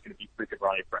point guard is going to be freaking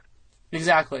Ronnie Price.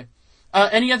 Exactly.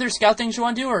 Any other scout things you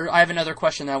want to do, or I have another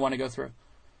question that I want to go through?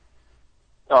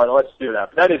 No, let's do that.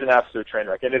 But that is an absolute train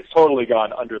wreck, and it's totally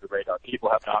gone under the radar. People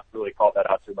have not really called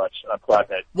that out too much. I'm glad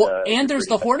that. Well, and there's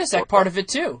the Hornacek part of it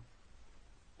too.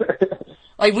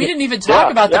 Like, we didn't even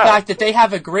talk about the fact that they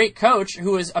have a great coach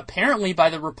who is apparently, by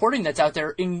the reporting that's out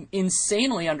there,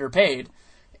 insanely underpaid.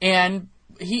 And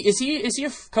is he a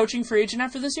coaching free agent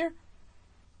after this year?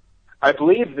 I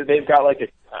believe that they've got this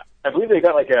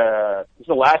is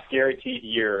the last guaranteed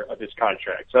year of his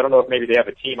contract. So I don't know if maybe they have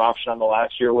a team option on the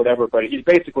last year or whatever, but he's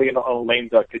basically in a lame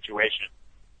duck situation.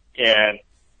 And,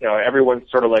 you know, everyone's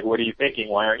sort of like, what are you thinking?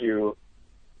 Why aren't you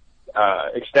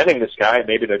extending this guy?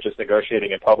 Maybe they're just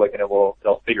negotiating in public and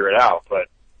they'll figure it out. But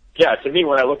yeah, to me,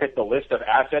 when I look at the list of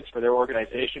assets for their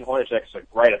organization, Hornacek's like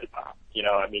right at the top. You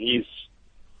know, I mean,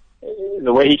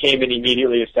 the way he came in,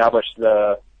 immediately established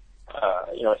the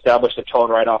tone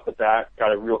right off the bat,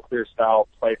 got a real clear style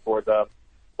play for them,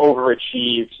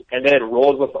 overachieved, and then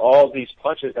rolled with all these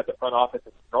punches that the front office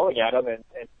is throwing at him and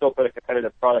still put a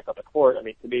competitive product on the court. I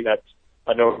mean, to me, that's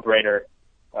a no-brainer.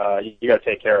 you got to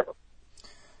take care of them.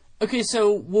 Okay,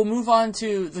 so we'll move on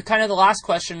to the last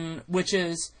question, which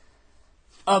is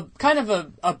a kind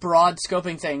of a broad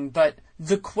scoping thing, but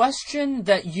the question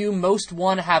that you most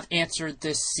want to have answered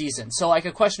this season. So like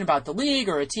a question about the league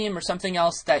or a team or something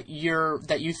else that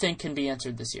you think can be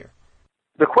answered this year.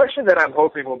 The question that I'm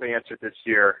hoping will be answered this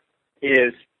year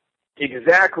is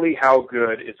exactly how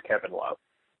good is Kevin Love?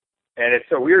 And it's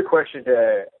a weird question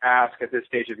to ask at this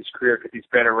stage of his career because he's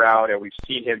been around and we've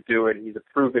seen him do it. He's a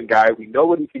proven guy. We know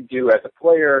what he can do as a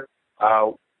player.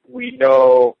 We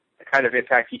know the kind of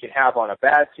impact he can have on a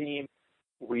bad team.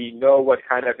 We know what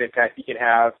kind of impact he can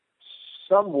have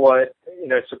somewhat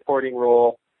in a supporting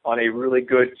role on a really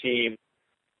good team.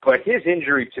 But his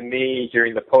injury to me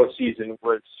during the postseason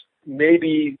was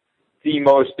maybe the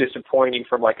most disappointing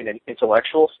from like an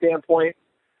intellectual standpoint,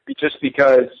 just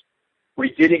because we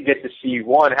didn't get to see,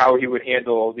 one, how he would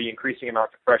handle the increasing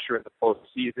amount of pressure in the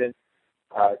postseason,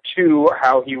 two,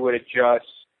 how he would adjust,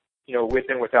 with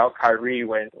and without Kyrie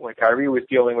when Kyrie was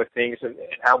dealing with things, and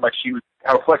how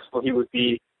flexible he would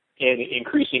be in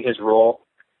increasing his role.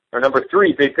 Or number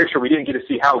three, big picture, we didn't get to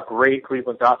see how great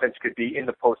Cleveland's offense could be in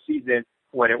the postseason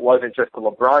when it wasn't just the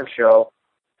LeBron show.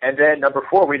 And then number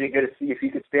four, we didn't get to see if he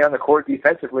could stay on the court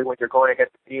defensively when you're going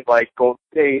against a team like Golden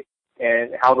State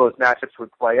and how those matchups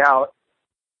would play out.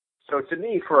 So to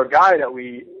me, for a guy that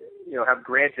we, have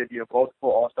granted, multiple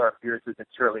All-Star appearances, and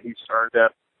certainly he's earned them.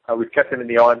 We've kept him in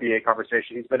the All-NBA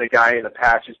conversation. He's been a guy in the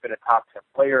past who's been a top 10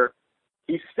 player.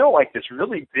 He's still like this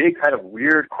really big kind of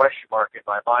weird question mark in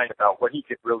my mind about what he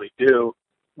could really do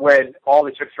when all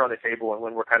the chips are on the table and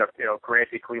when we're kind of,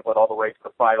 granted Cleveland all the way to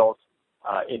the finals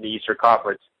in the Eastern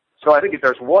Conference. So I think if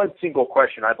there's one single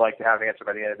question I'd like to have answered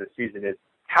by the end of the season is,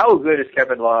 how good is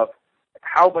Kevin Love?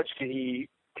 How much can he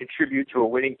contribute to a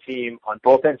winning team on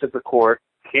both ends of the court?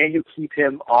 Can you keep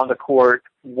him on the court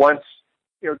once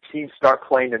teams start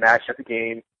playing the matchup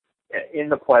game in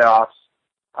the playoffs?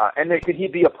 And then could he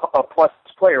be a plus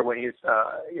player when he's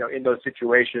in those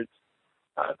situations?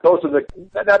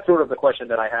 That's sort of the question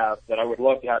that I have that I would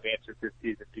love to have answered this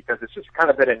season, because it's just kind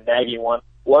of been a nagging one,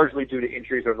 largely due to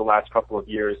injuries over the last couple of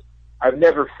years. I've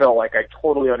never felt like I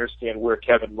totally understand where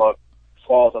Kevin Love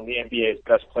falls on the NBA's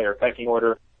best player pecking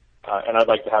order, and I'd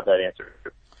like to have that answered.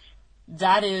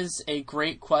 That is a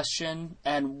great question,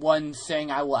 and one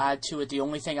thing I will add to it, the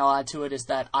only thing I'll add to it, is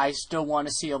that I still want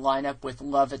to see a lineup with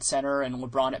Love at center and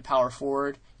LeBron at power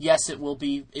forward. Yes, it will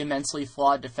be immensely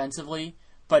flawed defensively,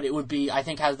 but it would be, I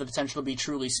think, has the potential to be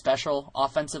truly special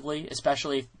offensively,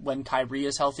 especially when Kyrie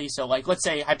is healthy. So, let's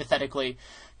say, hypothetically,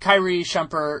 Kyrie,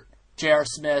 Shumpert, J.R.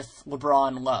 Smith,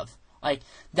 LeBron, Love.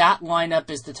 That lineup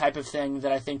is the type of thing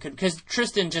that I think could, because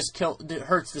Tristan just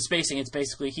hurts the spacing. It's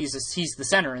basically he's the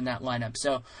center in that lineup.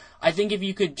 So I think if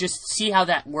you could just see how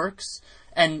that works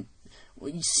and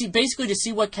to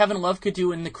see what Kevin Love could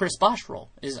do in the Chris Bosh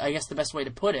role is, I guess, the best way to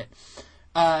put it.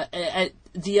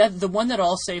 The one that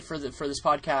I'll say for this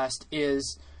podcast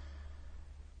is,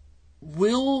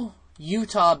 will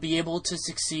Utah be able to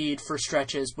succeed for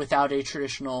stretches without a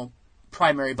traditional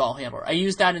primary ball handler? I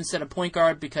use that instead of point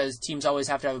guard because teams always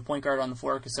have to have a point guard on the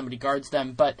floor because somebody guards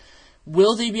them. But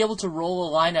will they be able to roll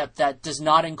a lineup that does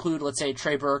not include, let's say,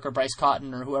 Trey Burke or Bryce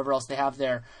Cotton or whoever else they have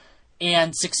there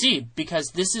and succeed?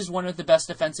 Because this is one of the best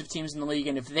defensive teams in the league,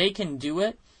 and if they can do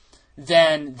it,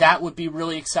 then that would be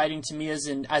really exciting to me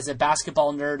as a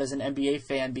basketball nerd, as an NBA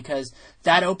fan, because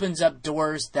that opens up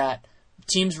doors that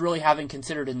teams really haven't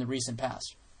considered in the recent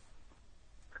past.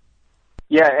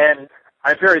 Yeah, and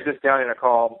I buried this down in a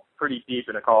call, pretty deep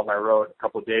in a column I wrote a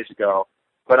couple of days ago.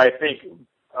 But I think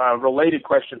a related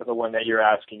question to the one that you're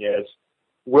asking is,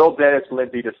 will Dennis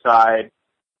Lindsey decide,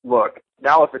 look,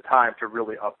 now is the time to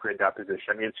really upgrade that position?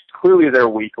 I mean, it's clearly their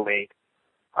weak link.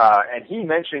 And he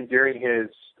mentioned during his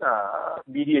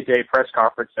media day press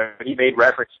conference that he made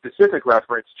specific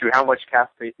reference to how much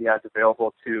cap space he has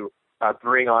available to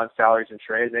bring on salaries and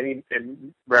trades. And he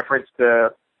referenced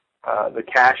the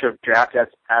cash of draft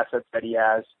assets that he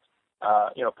has,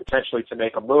 potentially to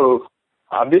make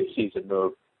a mid-season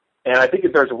move. And I think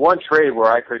if there's one trade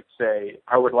where I could say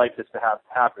I would like this to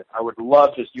happen, I would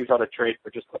love just Utah to trade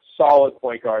for just a solid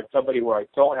point guard, somebody where I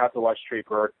don't have to watch Trey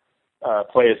Burke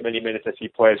play as many minutes as he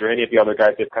plays, or any of the other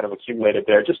guys they've kind of accumulated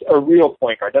there. Just a real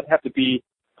point guard. Doesn't have to be,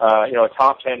 a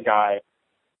top 10 guy.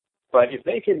 But if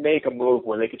they can make a move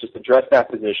where they could just address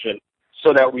that position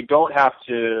so that we don't have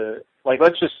to,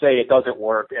 let's just say it doesn't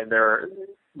work and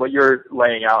what you're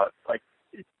laying out,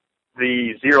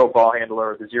 the zero ball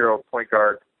handler or the zero point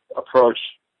guard approach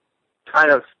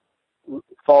kind of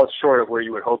falls short of where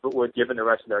you would hope it would, given the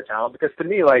rest of their talent. Because to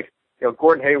me,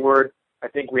 Gordon Hayward, I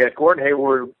think we had Gordon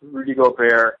Hayward, Rudy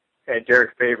Gobert, and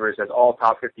Derek Favors as all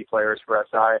top 50 players for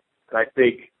SI, and I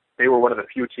think they were one of the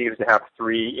few teams to have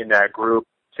 3 in that group.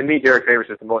 To me, Derek Favors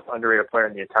is the most underrated player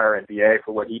in the entire NBA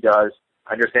for what he does.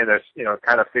 I understand there's,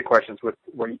 kind of big questions with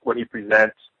what he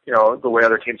presents, the way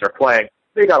other teams are playing.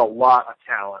 They got a lot of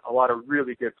talent, a lot of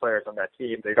really good players on that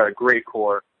team. They got a great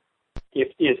core.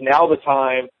 Is now the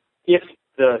time, if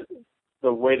the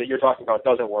way that you're talking about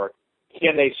doesn't work,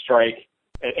 can they strike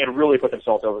and really put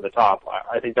themselves over the top?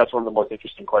 I think that's one of the most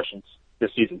interesting questions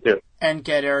this season, too. And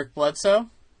get Eric Bledsoe?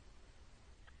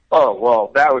 Oh,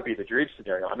 well, that would be the dream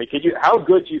scenario. I mean, how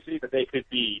good do you think that they could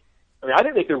be? I mean, I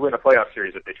think they could win a playoff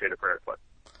series if they traded for Eric Bledsoe.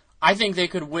 I think they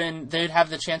could win. They'd have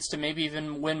the chance to maybe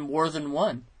even win more than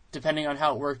one, depending on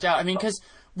how it worked out. I mean, because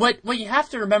what you have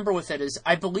to remember with it is,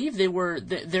 I believe they're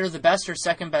the best or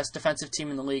second best defensive team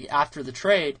in the league after the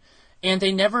trade, and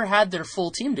they never had their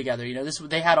full team together.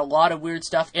 They had a lot of weird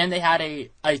stuff, and they had a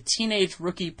teenage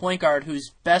rookie point guard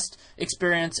whose best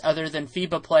experience other than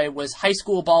FIBA play was high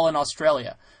school ball in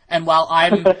Australia. And while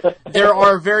there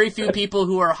are very few people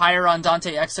who are higher on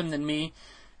Dante Exum than me,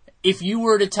 if you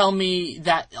were to tell me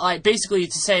that, basically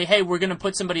to say, hey, we're going to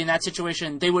put somebody in that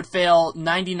situation, they would fail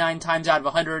 99 times out of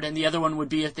 100, and the other one would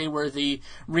be if they were the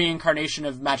reincarnation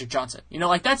of Magic Johnson.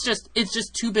 It's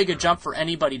just too big a jump for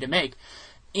anybody to make.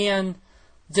 And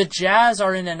the Jazz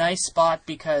are in a nice spot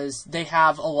because they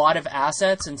have a lot of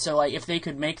assets, and so if they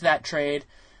could make that trade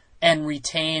and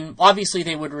retain, obviously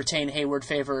they would retain Hayward,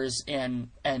 Favors, and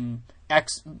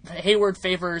Hayward,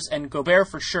 Favors, and Gobert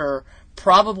for sure.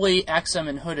 Probably Exum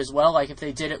and Hood as well. If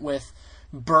they did it with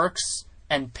Burks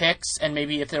and picks, and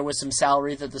maybe if there was some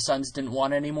salary that the Suns didn't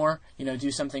want anymore,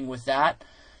 do something with that.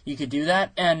 You could do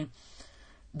that. And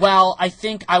while I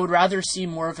think I would rather see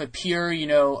more of a pure,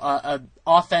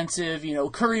 offensive,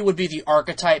 Curry would be the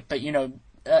archetype, but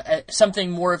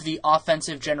something more of the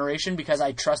offensive generation because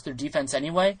I trust their defense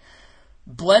anyway.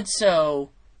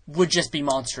 Bledsoe would just be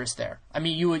monstrous there. I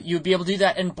mean, you would be able to do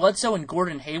that, and Bledsoe and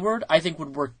Gordon Hayward I think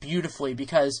would work beautifully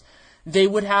because they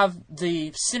would have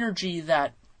the synergy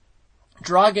that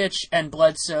Dragic and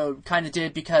Bledsoe kind of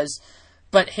did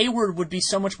but Hayward would be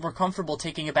so much more comfortable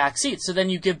taking a back seat. So then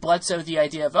you give Bledsoe the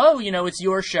idea of, it's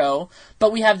your show,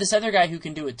 but we have this other guy who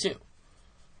can do it too.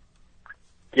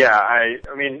 Yeah, I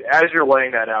mean, as you're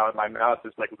laying that out, my mouth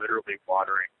is literally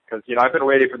watering because I've been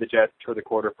waiting for the Jets to turn the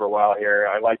quarter for a while here.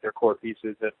 I like their core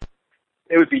pieces, and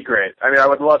it would be great. I mean, I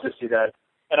would love to see that,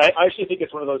 and I actually think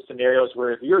it's one of those scenarios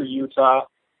where if you're Utah,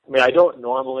 I mean, I don't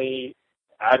normally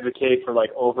advocate for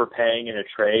overpaying in a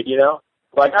trade,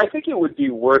 but I think it would be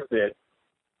worth it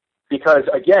because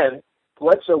again,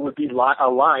 Bledsoe would be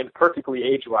aligned perfectly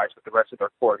age-wise with the rest of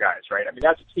their core guys, right? I mean,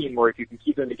 that's a team where if you can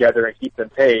keep them together and keep them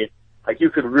paid,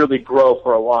 you could really grow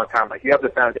for a long time. You have the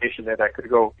foundation there that could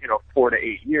go, 4 to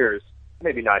 8 years,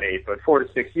 maybe not 8, but 4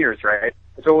 to 6 years, right?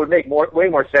 So it would make way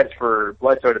more sense for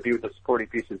Bledsoe to be with the supporting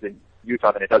pieces in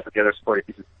Utah than it does with the other supporting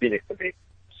pieces in Phoenix to be.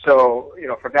 So,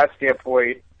 from that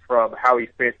standpoint, from how he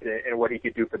fits and what he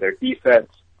could do for their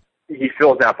defense, he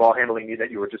fills that ball handling need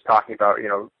that you were just talking about,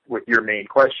 with your main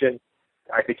question.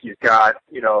 I think he's got,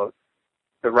 the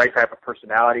right type of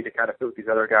personality to kind of fit with these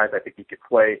other guys. I think he could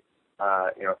play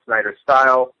Snyder's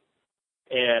style.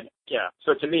 And yeah,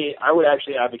 so to me, I would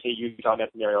actually advocate Utah in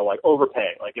that scenario,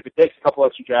 overpaying. If it takes a couple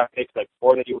extra draft picks,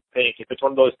 more than you would think, if it's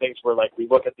one of those things where we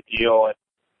look at the deal and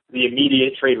the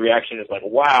immediate trade reaction is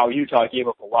wow, Utah gave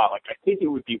up a lot. I think it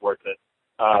would be worth it,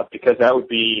 because that would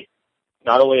be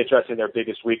not only addressing their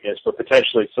biggest weakness, but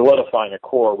potentially solidifying a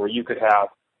core where you could have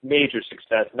major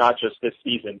success, not just this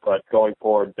season, but going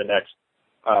forward the next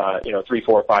 3,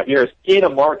 4, 5 years in a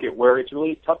market where it's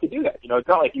really tough to do that. It's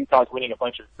not like Utah's winning a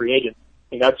bunch of free agents.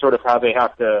 I mean, that's sort of how they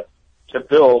have to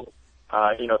build,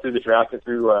 through the draft and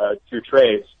through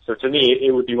trades. So to me,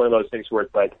 it would be one of those things where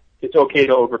it's it's okay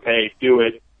to overpay, do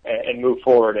it, and move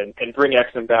forward and bring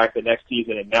Exum back the next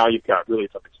season, and now you've got really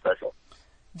something special.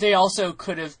 They also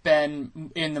could have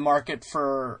been in the market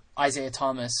for Isaiah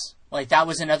Thomas. That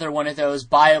was another one of those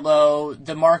buy low.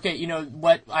 The market,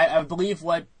 what I believe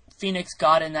what Phoenix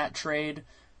got in that trade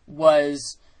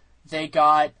was they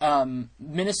got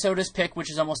Minnesota's pick,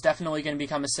 which is almost definitely going to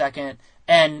become a second,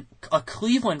 and a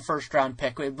Cleveland first-round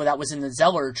pick, but that was in the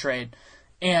Zeller trade.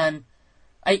 And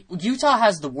Utah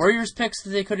has the Warriors picks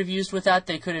that they could have used with that.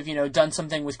 They could have, done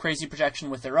something with crazy protection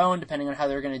with their own, depending on how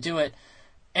they're going to do it.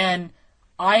 And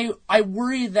I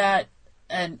worry that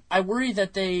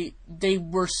they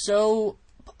were so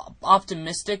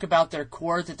optimistic about their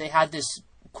core that they had this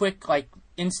quick,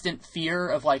 instant fear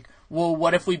of well,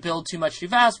 what if we build too much too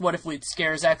fast? What if it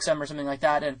scares Exum or something like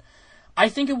that? And I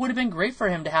think it would have been great for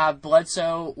him to have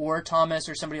Bledsoe or Thomas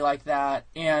or somebody like that.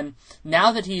 And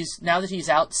now that he's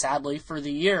out, sadly, for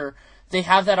the year, they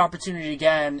have that opportunity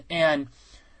again. And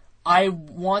I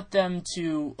want them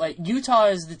to, like, Utah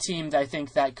is the team that I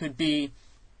think that could be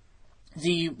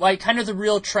the, like, kind of the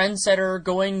real trendsetter,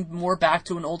 going more back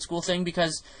to an old school thing,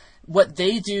 because what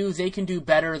they do, they can do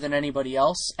better than anybody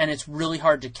else, and it's really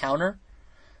hard to counter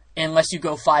unless you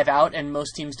go 5 out, and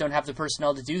most teams don't have the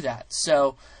personnel to do that.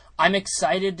 So I'm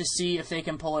excited to see if they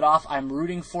can pull it off. I'm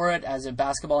rooting for it as a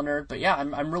basketball nerd, but yeah,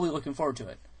 I'm really looking forward to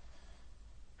it.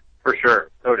 For sure,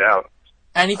 no doubt.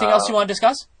 Anything else you want to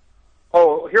discuss?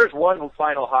 Oh, here's one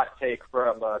final hot take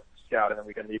from Scout, and then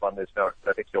we can leave on this note,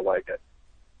 because I think you'll like it.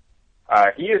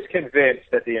 He is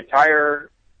convinced that the entire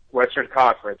Western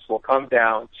Conference will come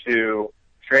down to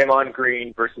Draymond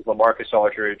Green versus LaMarcus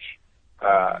Aldridge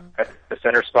at the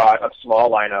center spot of small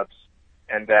lineups,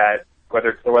 and that whether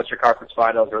it's the Western Conference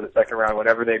Finals or the second round,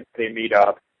 whenever they meet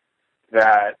up,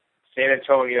 that San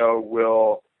Antonio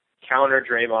will counter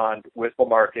Draymond with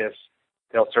LaMarcus.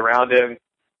 They'll surround him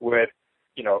with,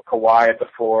 Kawhi at the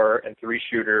 4 and 3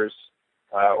 shooters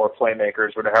or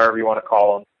playmakers, whatever, however you want to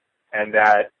call them, and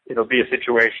that it'll be a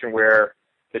situation where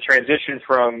the transition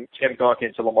from Tim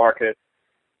Duncan to LaMarcus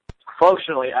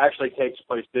functionally actually takes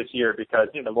place this year, because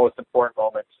in the most important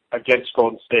moments against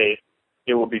Golden State,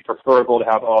 it will be preferable to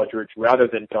have Aldridge rather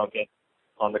than Duncan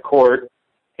on the court,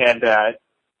 and that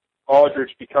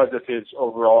Aldridge, because of his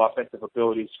overall offensive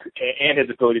abilities and his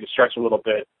ability to stretch a little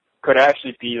bit, could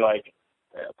actually be like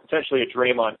potentially a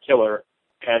Draymond killer,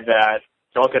 and that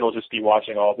Duncan will just be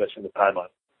watching all of this from the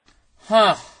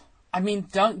sideline. I mean,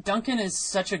 Duncan is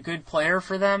such a good player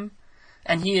for them,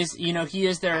 and he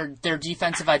is their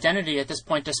defensive identity at this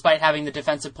point, despite having the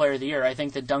Defensive Player of the Year. I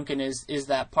think that Duncan is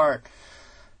that part.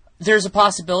 There's a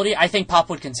possibility. I think Pop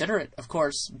would consider it, of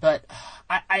course, but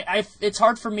it's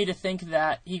hard for me to think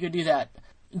that he could do that.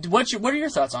 What are your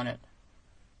thoughts on it?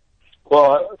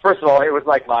 Well, first of all, it was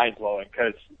like mind blowing,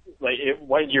 because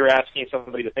when you're asking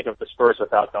somebody to think of the Spurs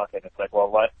without Duncan, it's like,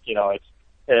 well, what?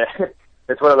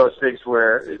 It's one of those things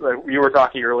where, like, you were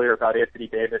talking earlier about Anthony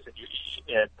Davis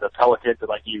and the Pelicans, and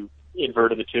like you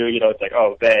inverted the two. It's like,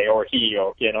 oh, they or he,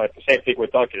 or it's the same thing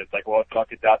with Duncan. It's like, well, if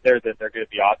Duncan's out there, then they're going to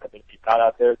be awesome. If he's not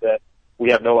out there, then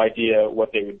we have no idea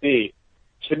what they would be.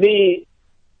 To me,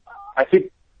 I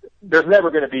think there's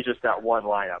never going to be just that one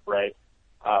lineup, right?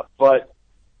 But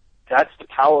that's the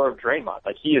power of Draymond.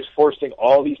 Like, he is forcing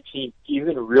all these teams,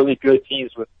 even really good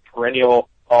teams with perennial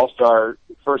all-star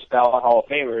first ballot Hall of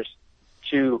Famers,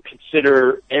 to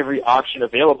consider every option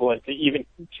available, and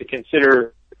to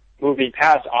consider moving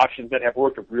past options that have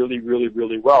worked really, really,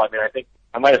 really well. I mean, I think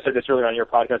I might have said this earlier on your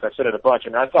podcast. I've said it a bunch. I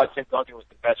mean, I thought Tim Duncan was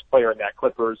the best player in that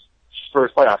Clippers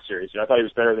first playoff series. I thought he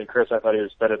was better than Chris. I thought he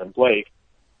was better than Blake.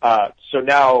 So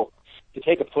now to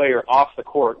take a player off the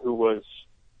court who was,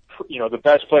 the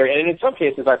best player, and in some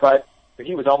cases I thought that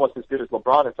he was almost as good as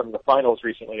LeBron in some of the finals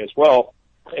recently as well,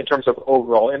 in terms of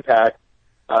overall impact.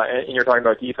 And you're talking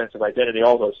about defensive identity,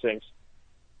 all those things.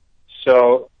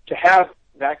 So to have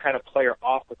that kind of player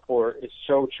off the court is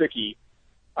so tricky.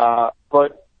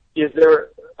 But is there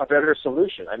a better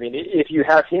solution? I mean, if you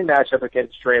have him match up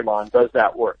against Draymond, does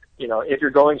that work? If you're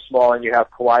going small and you have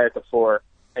Kawhi at the 4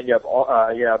 and you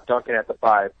have Duncan at the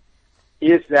 5,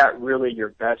 is that really your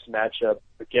best matchup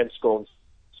against Golden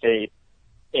State?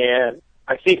 And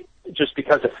I think just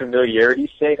because of familiarity's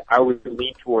sake, I would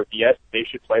lean toward yes, they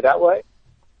should play that way.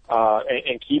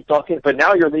 And keep Duncan, but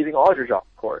now you're leaving Aldridge off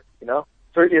the court,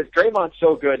 So is Draymond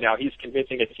so good now, he's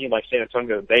convincing a team like San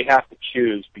Antonio that they have to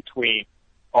choose between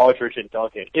Aldridge and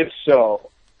Duncan? If so,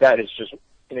 that is just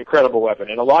an incredible weapon.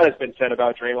 And a lot has been said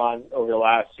about Draymond over the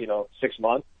last, 6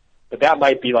 months, but that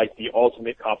might be like the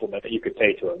ultimate compliment that you could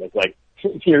pay to him. It's like,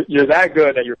 you're that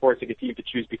good that you're forcing a team to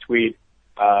choose between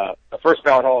a first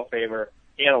ballot Hall of Famer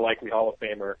and a likely Hall of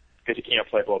Famer, because you can't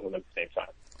play both of them at the same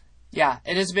time. Yeah,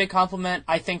 it is a big compliment.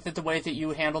 I think that the way that you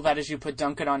handle that is you put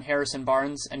Duncan on Harrison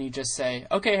Barnes and you just say,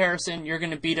 okay, Harrison, you're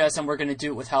going to beat us and we're going to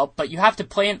do it with help. But you have to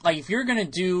play it, like, if you're going to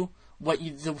do what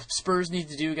the Spurs need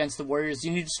to do against the Warriors,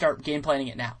 you need to start game planning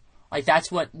it now. Like,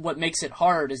 that's what makes it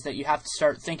hard, is that you have to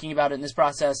start thinking about it in this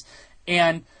process.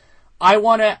 And I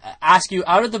want to ask you,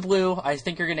 out of the blue, I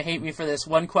think you're going to hate me for this,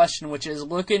 one question, which is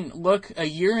look a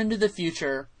year into the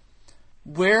future.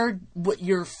 What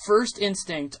your first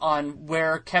instinct on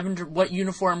what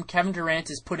uniform Kevin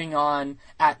Durant is putting on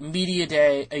at Media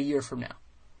Day a year from now?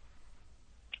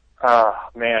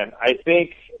 Man, I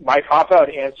think my pop-out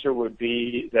answer would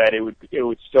be that it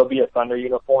would still be a Thunder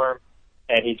uniform,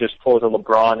 and he just pulls a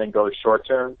LeBron and goes short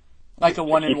term, like a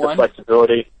 1-and-1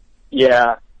 flexibility.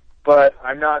 Yeah, but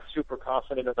I'm not super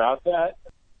confident about that.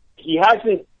 He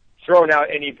hasn't thrown out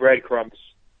any breadcrumbs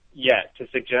yet to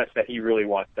suggest that he really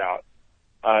wants out.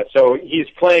 So he's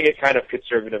playing it kind of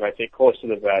conservative, I think, close to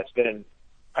the vest, and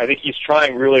I think he's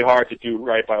trying really hard to do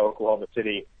right by Oklahoma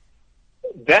City.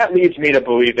 That leads me to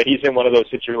believe that he's in one of those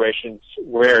situations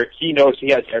where he knows he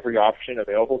has every option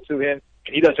available to him,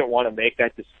 and he doesn't want to make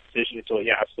that decision until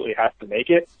he absolutely has to make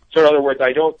it. So in other words,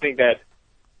 I don't think that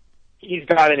he's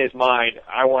got in his mind,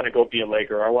 I want to go be a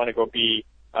Laker, I want to go be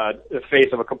the face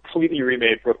of a completely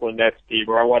remade Brooklyn Nets team,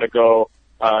 or I want to go,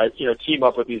 team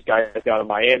up with these guys down in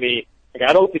Miami. Like,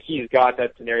 I don't think he's got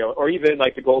that scenario, or even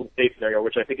like the Golden State scenario,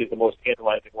 which I think is the most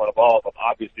tantalizing one of all of them,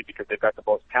 obviously, because they've got the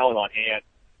most talent on hand.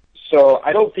 So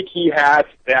I don't think he has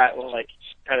that, like,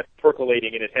 kind of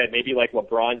percolating in his head, maybe like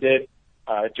LeBron did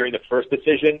during the first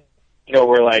decision,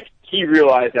 where, like, he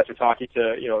realized after talking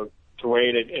to,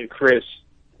 Dwayne and Chris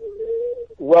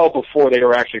well before they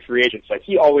were actually free agents, like,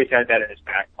 he always had that in his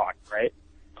back pocket, right?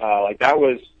 Like, that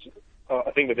was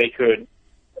a thing that they could,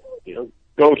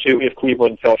 go to if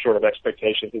Cleveland fell short of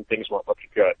expectations and things weren't looking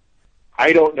good.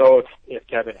 I don't know if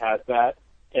Kevin has that,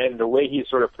 and the way he's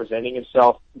sort of presenting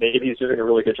himself, maybe he's doing a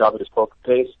really good job at his poker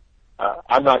face.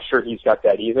 I'm not sure he's got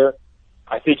that either.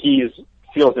 I think he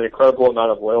feels an incredible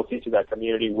amount of loyalty to that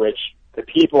community, which the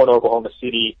people in Oklahoma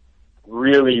City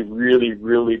really, really,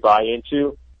 really buy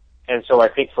into. And so I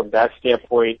think from that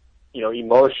standpoint,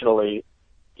 emotionally,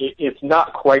 it's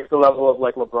not quite the level of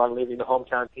like LeBron leaving the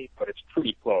hometown team, but it's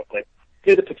pretty close. Like,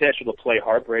 the potential to play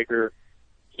heartbreaker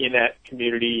in that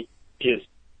community is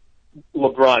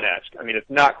LeBron-esque. I mean, it's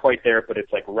not quite there, but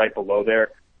it's like right below there.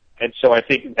 And so I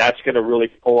think that's going to really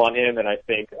pull on him. And I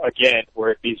think, again,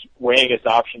 where if he's weighing his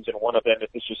options and one of them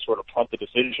is just sort of punt the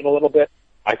decision a little bit,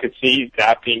 I could see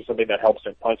that being something that helps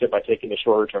him punt it by taking the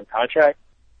shorter-term contract.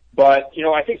 But,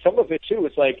 I think some of it, too,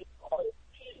 is like,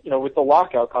 with the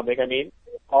lockout coming, I mean,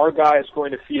 are guys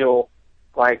going to feel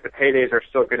like the paydays are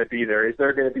still going to be there? Is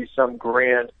there going to be some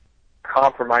grand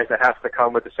compromise that has to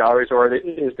come with the salaries, or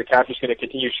is the cap just going to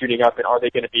continue shooting up, and are they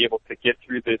going to be able to get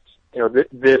through this,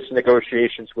 this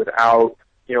negotiations without,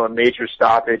 a major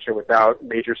stoppage or without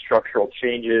major structural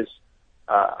changes?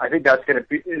 I think that's going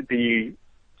to be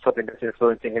something that's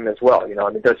influencing him as well.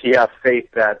 Does he have faith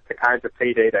that the kinds of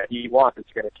payday that he wants is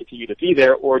going to continue to be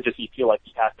there, or does he feel like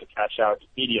he has to cash out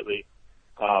immediately,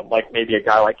 like maybe a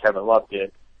guy like Kevin Love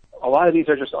did? A lot of these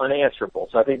are just unanswerable.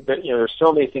 So I think that, there's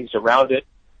so many things around it.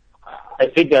 I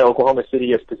think that Oklahoma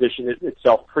City has positioned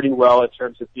itself pretty well in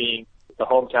terms of being the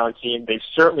hometown team. They've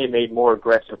certainly made more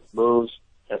aggressive moves,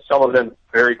 and some of them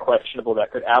very questionable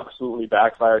that could absolutely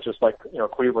backfire, just like,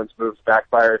 Cleveland's moves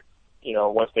backfired,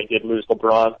 once they did lose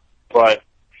LeBron. But,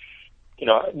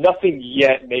 nothing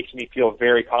yet makes me feel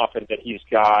very confident that he's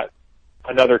got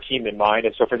another team in mind.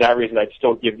 And so for that reason, I'd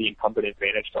still give the incumbent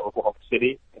advantage to Oklahoma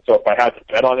City. And so if I had to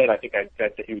bet on it, I think I'd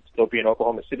bet that he would still be in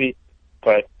Oklahoma City.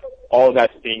 But all of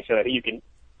that's being said, you can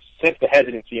sense the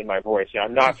hesitancy in my voice.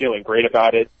 I'm not feeling great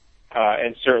about it,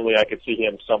 and certainly I could see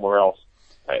him somewhere else.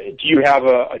 Do you have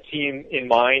a team in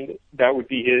mind that would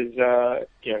be his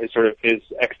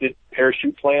exit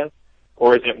parachute plan,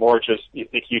 or is it more just you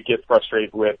think you'd get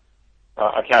frustrated with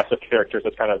a cast of characters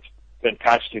that's kind of been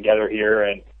patched together here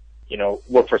and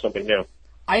look for something new?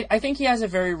 I think he has a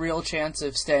very real chance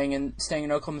of staying in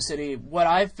Oklahoma City.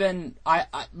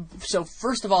 So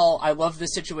first of all, I love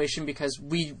this situation because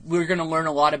we're going to learn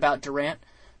a lot about Durant,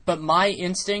 but my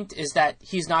instinct is that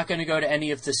he's not going to go to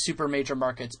any of the super major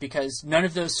markets because none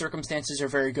of those circumstances are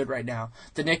very good right now.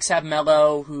 The Knicks have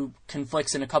Melo, who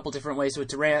conflicts in a couple different ways with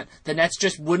Durant. The Nets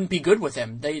just wouldn't be good with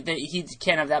him. He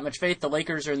can't have that much faith. The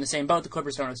Lakers are in the same boat. The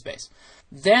Clippers don't have space.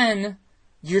 Then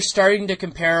you're starting to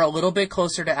compare a little bit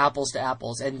closer to apples,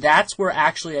 and that's where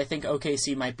actually I think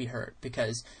OKC might be hurt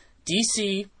because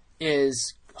DC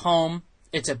is home.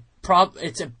 It's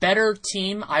a better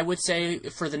team, I would say,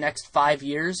 for the next 5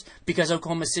 years because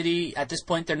Oklahoma City, at this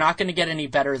point, they're not going to get any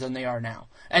better than they are now.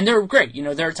 And they're great.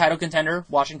 They're a title contender.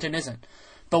 Washington isn't.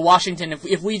 But Washington,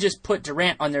 if we just put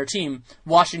Durant on their team,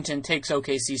 Washington takes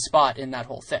OKC's spot in that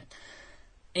whole thing.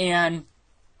 And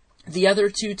the other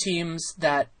two teams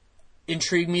that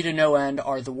intrigue me to no end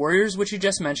are the Warriors, which you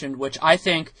just mentioned, which I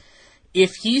think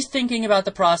if he's thinking about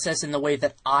the process in the way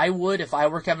that I would if I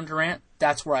were Kevin Durant,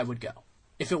 that's where I would go.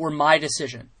 If it were my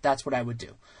decision, that's what I would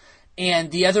do. And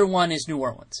the other one is New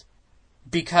Orleans.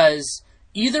 Because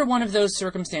either one of those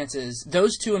circumstances,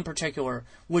 those two in particular,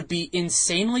 would be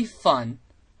insanely fun,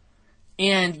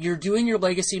 and you're doing your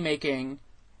legacy making,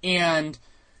 and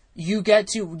you get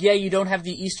to, you don't have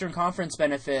the Eastern Conference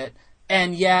benefit,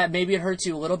 and maybe it hurts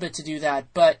you a little bit to do that,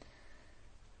 but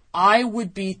I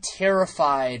would be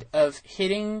terrified of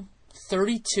hitting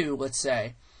 32, let's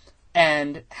say,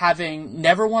 and having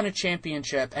never won a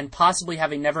championship and possibly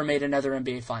having never made another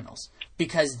NBA Finals.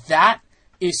 Because that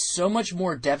is so much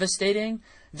more devastating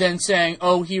than saying,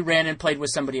 oh, he ran and played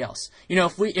with somebody else. You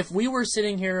know, if we were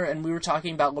sitting here and we were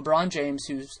talking about LeBron James,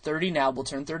 who's 30 now, will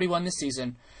turn 31 this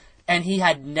season, and he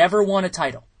had never won a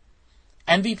title.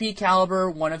 MVP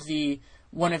caliber, LeBron's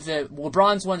one of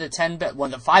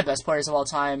the 5 best players of all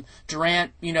time.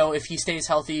 Durant, you know, if he stays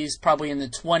healthy, he's probably in the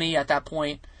 20 at that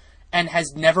point, and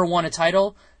has never won a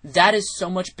title. That is so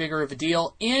much bigger of a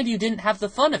deal, and you didn't have the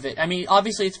fun of it. I mean,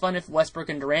 obviously it's fun if Westbrook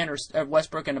and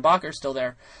Westbrook and Ibaka are still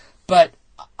there, but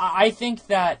I think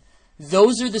that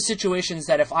those are the situations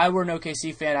that if I were an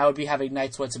OKC fan, I would be having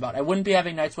night sweats about. I wouldn't be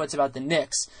having night sweats about the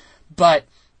Knicks, but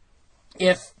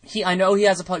I know he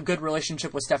has a good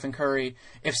relationship with Stephen Curry.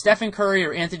 If Stephen Curry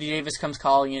or Anthony Davis comes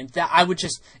calling in,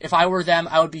 if I were them,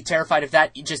 I would be terrified of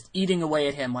that just eating away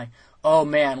at him. Like, oh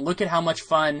man, look at how much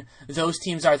fun those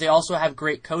teams are. They also have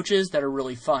great coaches that are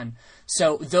really fun.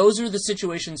 So those are the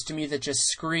situations to me that just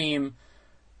scream,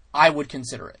 I would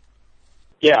consider it.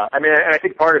 Yeah, I mean, and I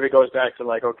think part of it goes back to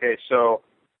like, okay, so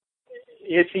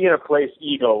is he in a place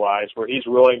ego-wise where he's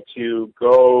willing to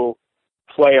go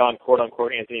play on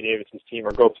quote-unquote Anthony Davis's team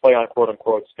or go play on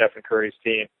quote-unquote Stephen Curry's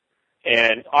team?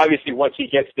 And obviously once he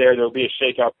gets there, there'll be a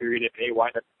shakeout period if they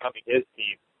wind up becoming his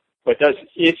team. But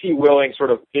is he willing, sort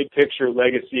of big picture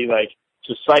legacy, like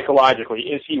just psychologically,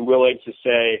 is he willing to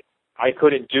say, I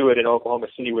couldn't do it in Oklahoma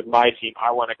City with my team,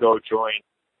 I want to go join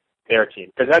their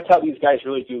team? Because that's how these guys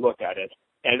really do look at it.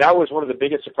 And that was one of the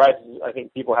biggest surprises I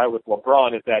think people had with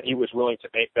LeBron, is that he was willing to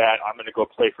make that, I'm going to go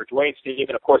play for Dwayne's team.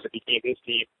 And of course it became his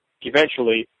team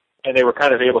eventually, and they were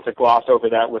kind of able to gloss over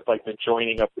that with like the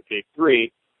joining of the Big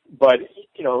Three. But,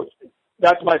 you know,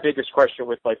 that's my biggest question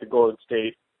with like the Golden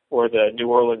State or the New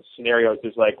Orleans scenarios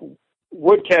is like,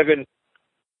 would Kevin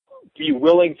be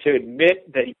willing to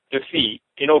admit that defeat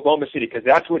in Oklahoma City? Because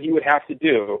that's what he would have to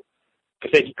do, to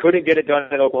say he couldn't get it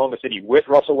done in Oklahoma City with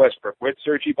Russell Westbrook, with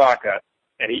Serge Ibaka,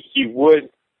 and he would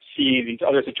see these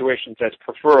other situations as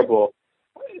preferable.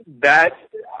 That,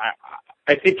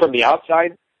 I think from the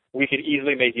outside, we could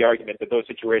easily make the argument that those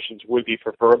situations would be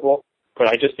preferable. But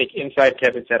I just think inside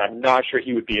Kevin's head, I'm not sure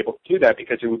he would be able to do that,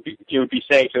 because he would be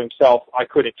saying to himself, I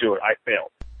couldn't do it, I failed.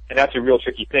 And that's a real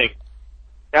tricky thing.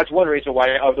 That's one reason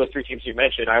why of those 3 teams you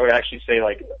mentioned, I would actually say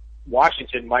like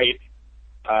Washington might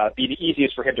be the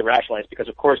easiest for him to rationalize, because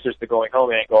of course there's the going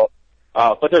home angle.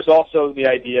 But there's also the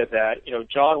idea that, you know,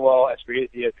 John Wall, as great as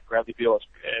he is, and Bradley Beal,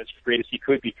 as great as he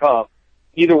could become,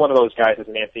 neither one of those guys is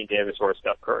an Anthony Davis or a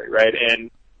Steph Curry, right? And,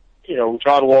 you know,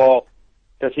 John Wall,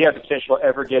 does he have the potential to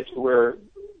ever get to where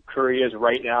Curry is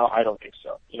right now? I don't think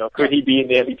so. You know, could he be in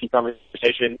the MVP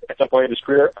conversation at some point in his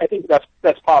career? I think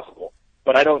that's possible.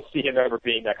 But I don't see him ever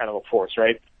being that kind of a force,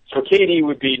 right? So KD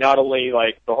would be not only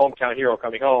like the hometown hero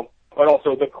coming home, but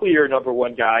also the clear number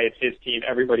one guy. It's his team.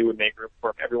 Everybody would make room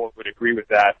for him. Everyone would agree with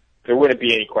that. There wouldn't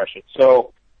be any question.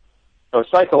 So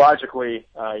psychologically,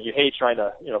 you hate trying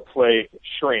to, you know, play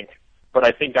shrink, but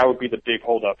I think that would be the big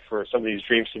holdup for some of these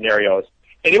dream scenarios.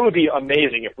 And it would be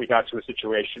amazing if we got to a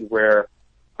situation where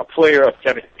a player of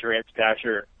Kevin Durant's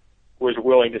stature was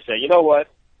willing to say, you know what,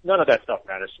 none of that stuff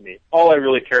matters to me. All I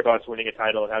really care about is winning a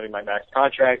title and having my max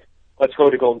contract. Let's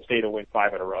go to Golden State and win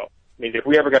 5 in a row. I mean, if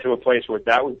we ever got to a place where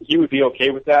he would be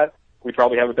okay with that, we'd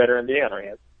probably have a better NBA on our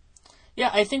hands. Yeah,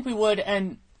 I think we would.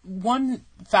 And one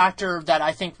factor that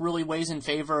I think really weighs in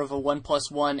favor of a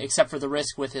 1+1, except for the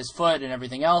risk with his foot and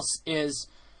everything else, is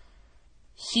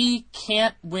he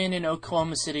can't win in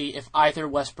Oklahoma City if either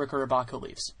Westbrook or Ibaka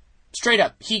leaves. Straight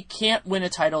up, he can't win a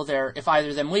title there if either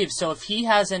of them leaves. So if he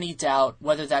has any doubt,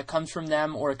 whether that comes from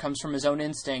them or it comes from his own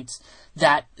instincts,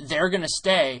 that they're going to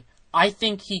stay, I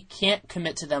think he can't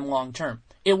commit to them long term.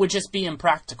 It would just be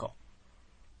impractical.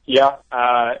 Yeah,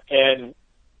 and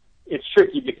it's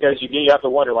tricky because you have to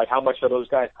wonder, like, how much are those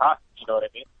guys cost? You know what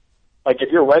I mean? Like, if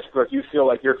you're Westbrook, you feel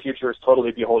like your future is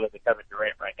totally beholden to Kevin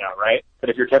Durant right now, right? But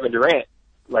if you're Kevin Durant,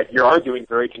 like you're arguing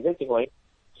very convincingly,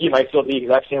 he might feel the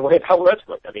exact same way about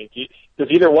Westbrook. I mean, does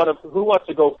either one of who wants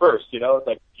to go first? You know,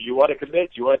 like, do you want to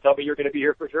commit? Do you want to tell me you're going to be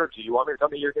here for sure? Do you want me to tell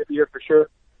me you're going to be here for sure?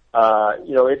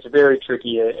 You know, it's very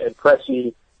tricky. And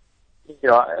Pressey, you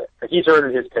know, he's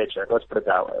earned his paycheck. Let's put it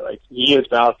that way. Like, he is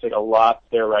balancing a lot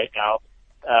there right now,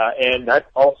 and that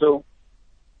also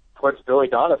puts Billy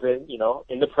Donovan, you know,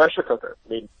 in the pressure cooker. I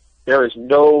mean, there is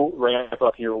no ramp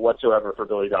up here whatsoever for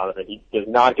Billy Donovan. He does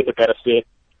not get the benefit,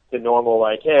 the normal,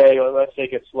 like, hey, let's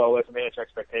take it slow, let's manage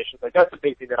expectations. Like, that's the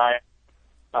big thing that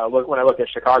I look when I look at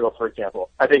Chicago, for example.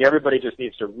 I think everybody just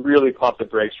needs to really pump the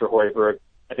brakes for Hoiberg.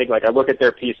 I think, like, I look at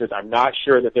their pieces, I'm not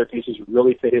sure that their pieces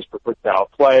really fit his preferred style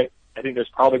of play. I think there's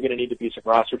probably going to need to be some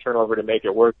roster turnover to make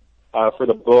it work for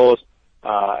the Bulls.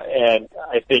 And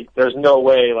I think there's no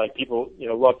way, like, people,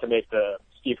 love to make the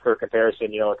Steve Kerr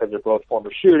comparison, because they're both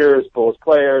former shooters, Bulls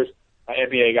players,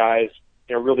 NBA guys,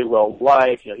 really well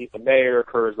liked. He's the mayor.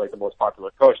 Kerr is like the most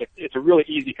popular coach. It's a really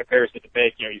easy comparison to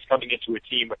make. He's coming into a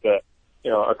team with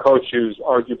a coach who's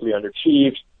arguably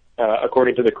underachieved,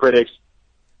 according to the critics.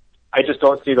 I just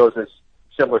don't see those as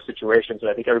similar situations,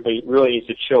 and I think everybody really needs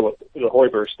to chill with the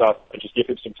Hoiberg stuff and just give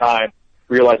him some time,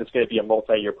 realize it's going to be a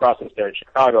multi-year process there in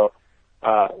Chicago.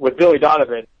 With Billy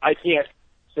Donovan, I can't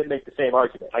make the same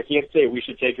argument. I can't say we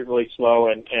should take it really slow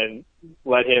and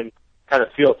let him kind of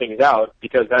feel things out,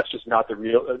 because that's just not the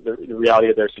reality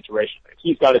of their situation.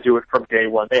 He's got to do it from day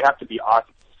one. They have to be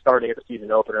awesome starting at the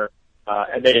season opener,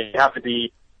 and they have to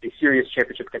be a serious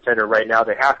championship contender right now.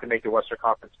 They have to make the Western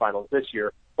Conference Finals this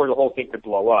year, or the whole thing could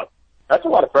blow up. That's a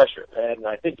lot of pressure, and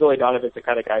I think Billy Donovan's the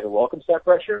kind of guy who welcomes that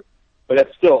pressure, but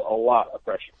that's still a lot of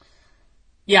pressure.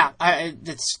 Yeah,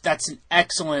 that's an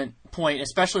excellent point,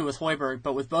 especially with Hoiberg,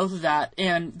 but with both of that.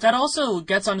 And that also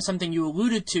gets onto something you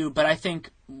alluded to, but I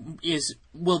think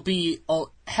will be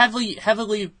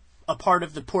heavily a part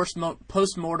of the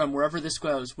post-mortem wherever this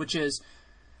goes, which is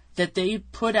that they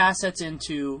put assets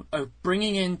into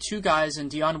bringing in two guys in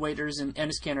Dion Waiters and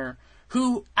Enes Kanter,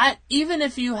 who, even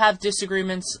if you have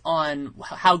disagreements on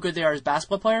how good they are as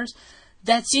basketball players,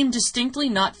 that seem distinctly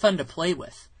not fun to play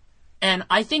with. And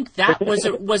I think that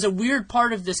was a weird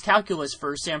part of this calculus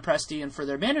for Sam Presti and for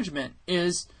their management,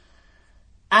 is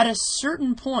at a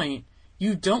certain point,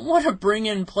 you don't want to bring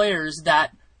in players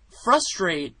that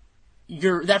frustrate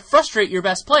your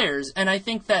best players. And I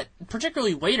think that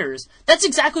particularly Waiters, that's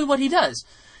exactly what he does.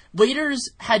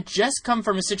 Waiters had just come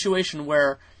from a situation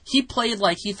where he played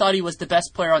like he thought he was the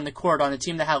best player on the court on a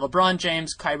team that had LeBron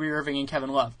James, Kyrie Irving, and Kevin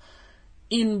Love.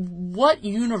 In what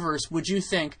universe would you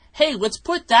think, hey, let's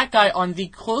put that guy on the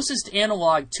closest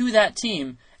analog to that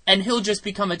team, and he'll just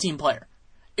become a team player?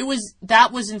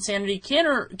 That was insanity.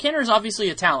 Kanter is obviously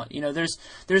a talent.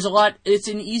 There's a lot. It's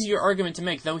an easier argument to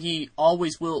make, though he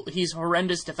always will. He's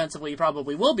horrendous defensively. He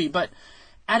probably will be, but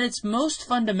at its most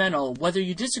fundamental, whether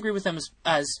you disagree with them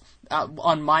as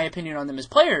on my opinion on them as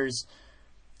players,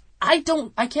 I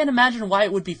can't imagine why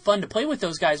it would be fun to play with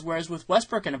those guys, whereas with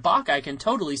Westbrook and Ibaka, I can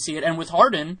totally see it, and with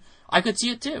Harden, I could see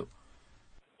it too.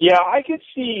 Yeah, I could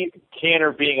see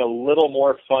Kanter being a little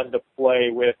more fun to play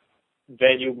with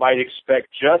than you might expect,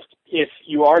 just if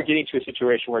you are getting to a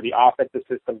situation where the offensive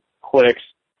system clicks,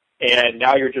 and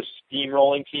now you're just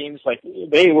steamrolling teams. Like,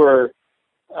 they were,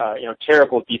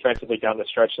 terrible defensively down the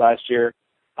stretch last year.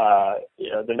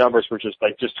 The numbers were just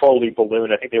totally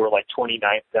ballooned. I think they were like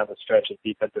 29th down the stretch in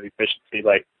defensive efficiency.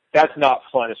 Like, that's not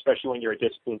fun, especially when you're a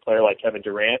disciplined player like Kevin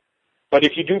Durant. But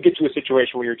if you do get to a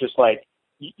situation where you're just like,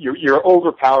 you're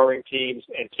overpowering teams,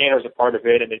 and Kanter's a part of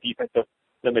it, and the defensive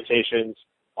limitations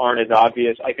aren't as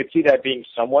obvious, I could see that being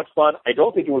somewhat fun. I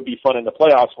don't think it would be fun in the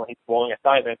playoffs when he's blowing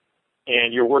assignment,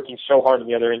 and you're working so hard on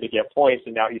the other end to get points,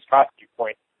 and now he's costing you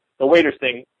points. The Waiters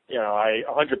thing, I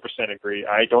 100% agree.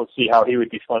 I don't see how he would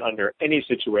be fun under any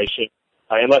situation,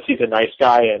 unless he's a nice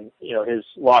guy, and, his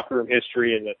locker room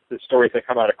history and the stories that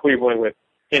come out of Cleveland with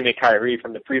him and Kyrie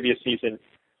from the previous season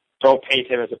don't paint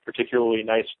him as a particularly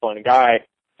nice, fun guy.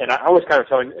 And I was kind of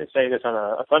saying this on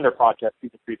a Thunder podcast,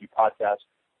 season preview podcast.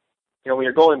 When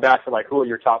you're going back to, who are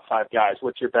your top 5 guys?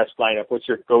 What's your best lineup? What's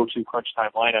your go-to crunch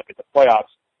time lineup in the playoffs?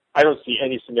 I don't see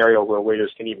any scenario where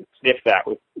Waiters can even sniff that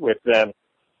with them.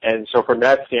 And so from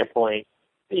that standpoint,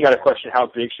 you got to question how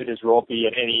big should his role be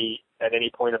at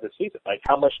any point of the season. Like,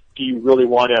 how much do you really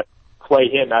want to play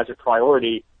him as a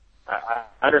priority? I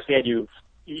understand you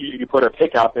put a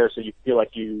pick out there, so you feel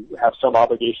like you have some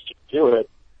obligation to do it.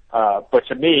 But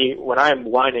to me, when I'm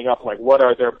lining up, what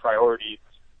are their priorities?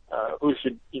 Who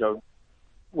should,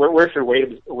 where should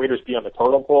Waiters be on the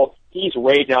totem pole? He's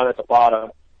way down at the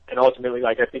bottom, and ultimately,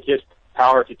 I think his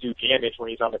power to do damage when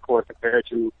he's on the court compared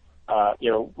to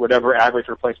whatever average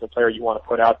replacement player you want to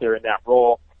put out there in that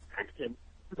role, and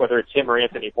whether it's him or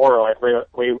Anthony Morrow, I'd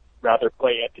way rather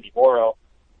play Anthony Morrow,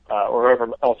 or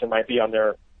whoever else it might be on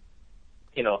their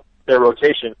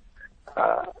rotation.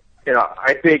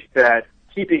 I think that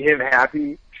keeping him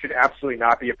happy should absolutely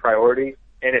not be a priority.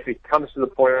 And if it comes to the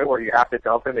point where you have to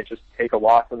dump him and just take a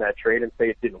loss on that trade and say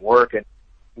it didn't work and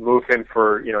move him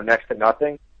for, next to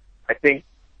nothing, I think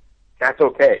that's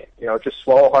okay. Just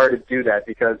swallow hard to do that,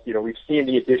 because, we've seen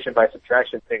the addition by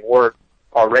subtraction thing work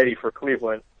already for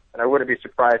Cleveland. And I wouldn't be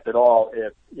surprised at all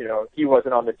if, he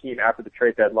wasn't on the team after the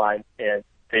trade deadline and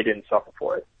they didn't suffer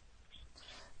for it.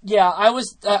 Yeah,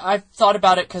 I've thought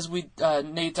about it because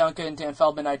Nate Duncan and Dan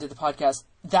Feldman and I did the podcast.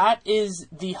 That is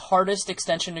the hardest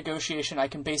extension negotiation I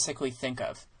can basically think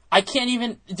of. I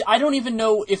don't even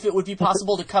know if it would be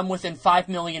possible to come within $5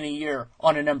 million a year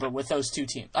on a number with those two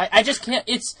teams. I just can't.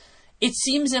 It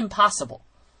seems impossible.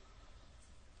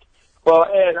 Well,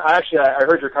 and I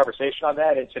heard your conversation on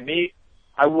that, and to me,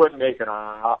 I wouldn't make an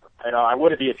offer. I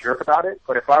wouldn't be a jerk about it,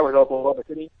 but if I was Oklahoma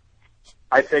City,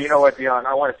 I'd say, you know what, Dion,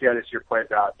 I want to see how this year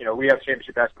plays out. We have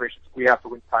championship aspirations. We have to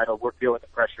win the title. We're feeling the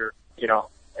pressure,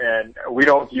 and we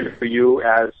don't view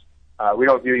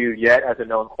you yet as a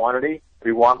known quantity.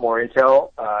 We want more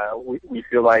intel. We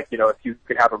feel like, if you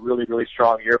could have a really, really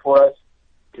strong year for us,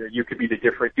 you could be the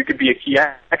difference. You could be a key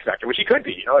X factor, which he could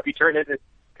be. If he turned into the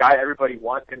guy everybody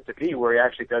wants him to be, where he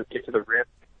actually does get to the rim.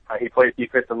 He plays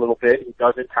defense a little bit. He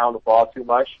doesn't pound the ball too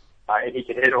much. And he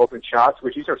can hit open shots,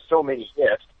 which these are so many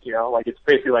ifs, it's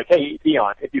basically like, hey,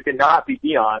 Dion, if you cannot be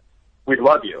Dion, we'd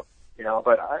love you,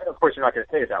 but of course you're not going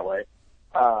to say it that way.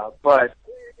 But,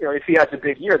 if he has a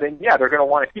big year, then yeah, they're going to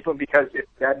want to keep him because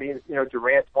that means,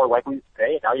 Durant's more likely to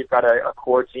stay, and now you've got a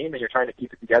core team and you're trying to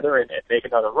keep it together and make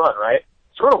another run, right?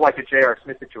 Sort of like the J.R.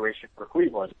 Smith situation for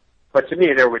Cleveland. But to me,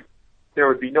 there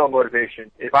would be no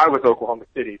motivation. If I was Oklahoma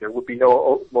City, there would be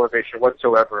no motivation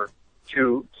whatsoever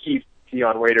to keep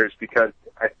Dion Waiters, because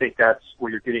I think that's where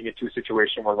you're getting into a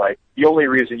situation where, the only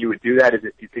reason you would do that is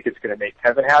if you think it's going to make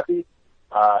Kevin happy.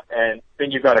 And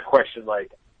then you've got a question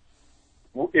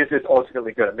is this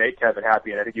ultimately going to make Kevin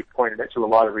happy? And I think you've pointed to a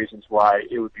lot of reasons why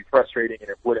it would be frustrating and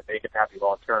it wouldn't make him happy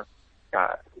long term.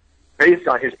 Based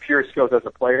on his pure skills as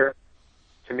a player,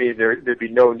 to me, there'd be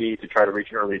no need to try to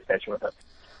reach an early extension with him.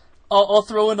 I'll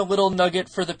throw in a little nugget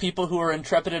for the people who are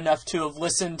intrepid enough to have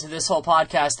listened to this whole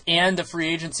podcast and the free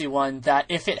agency one, that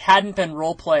if it hadn't been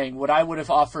role-playing, what I would have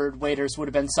offered Waiters would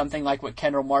have been something like what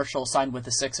Kendall Marshall signed with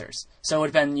the Sixers. So it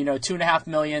would have been, $2.5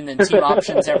 million and team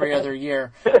options every other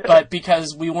year. But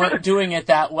because we weren't doing it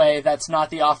that way, that's not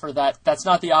the offer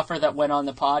that went on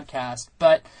the podcast.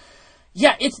 But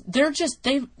yeah,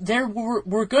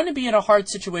 we're going to be in a hard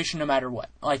situation no matter what.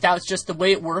 That was just the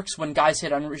way it works when guys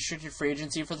hit unrestricted free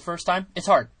agency for the first time. It's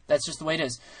hard. That's just the way it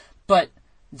is. But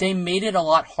they made it a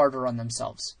lot harder on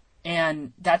themselves.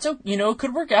 And that's, it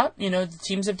could work out. The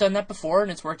teams have done that before and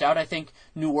it's worked out. I think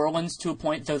New Orleans, to a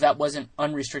point, though that wasn't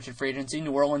unrestricted free agency,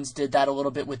 New Orleans did that a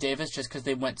little bit with Davis just because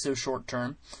they went so short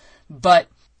term. But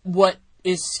what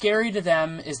is scary to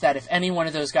them is that if any one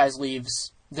of those guys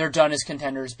leaves, they're done as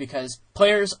contenders because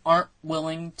players aren't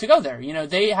willing to go there.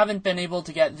 They haven't been able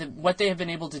to get what they have been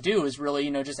able to do is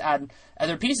really, just add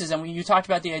other pieces. And when you talked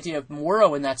about the idea of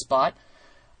Morrow in that spot,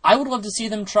 I would love to see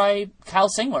them try Kyle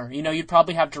Singler. You'd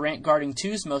probably have Durant guarding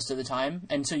twos most of the time,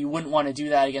 and so you wouldn't want to do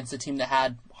that against a team that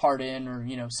had Harden or,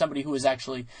 somebody who was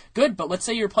actually good. But let's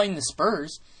say you're playing the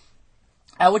Spurs.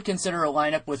 I would consider a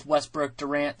lineup with Westbrook,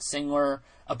 Durant, Singler,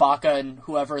 Ibaka, and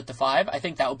whoever at the 5. I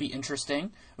think that would be interesting.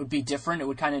 It would be different. It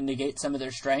would kind of negate some of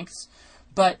their strengths.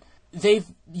 But they've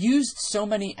used so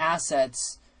many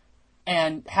assets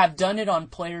and have done it on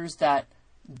players that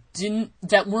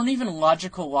weren't even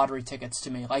logical lottery tickets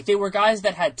to me. They were guys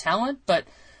that had talent, but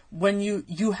when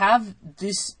you have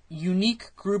this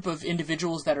unique group of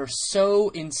individuals that are so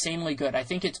insanely good, I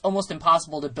think it's almost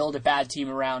impossible to build a bad team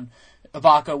around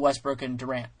Ibaka, Westbrook, and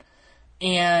Durant.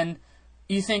 And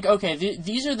you think, okay,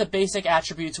 these are the basic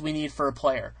attributes we need for a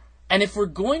player. And if we're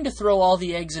going to throw all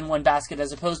the eggs in one basket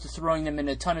as opposed to throwing them in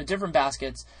a ton of different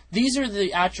baskets, these are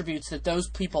the attributes that those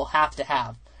people have to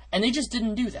have. And they just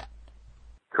didn't do that.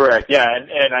 Correct, yeah.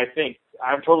 And I think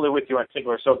I'm totally with you on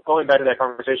Singler. So going back to that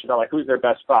conversation about who's their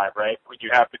best 5, right? When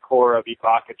you have the core of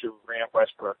Ibaka, Durant,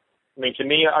 Westbrook. To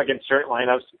me, against certain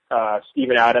lineups,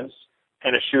 Steven Adams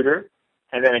and a shooter.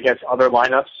 And then against other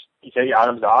lineups, you take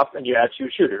Adams off and you add 2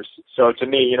 shooters. So to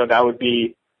me, that would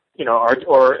be, and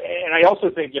I also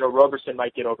think, Roberson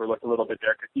might get overlooked a little bit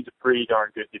there because he's a pretty darn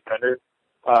good defender.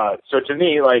 So to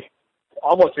me,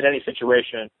 almost in any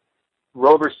situation,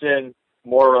 Roberson,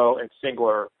 Morrow, and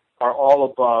Singler are all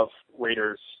above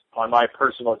Waiters on my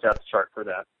personal depth chart for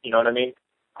them. You know what I mean?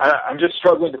 I'm just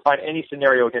struggling to find any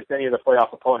scenario against any of the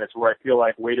playoff opponents where I feel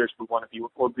like Waiters would want to be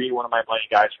one of my money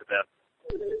guys for them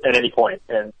at any point,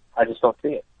 and I just don't see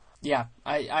it. Yeah,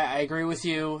 I agree with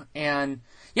you. And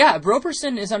yeah,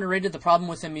 Roberson is underrated. The problem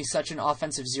with him, he's such an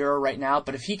offensive zero right now.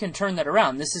 But if he can turn that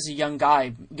around, this is a young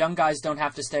guy. Young guys don't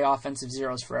have to stay offensive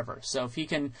zeros forever. So if he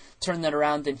can turn that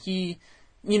around, then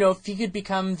if he could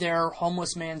become their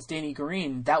homeless man's Danny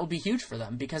Green, that would be huge for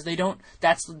them because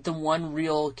that's the one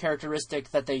real characteristic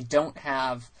that they don't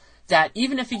have, that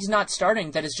even if he's not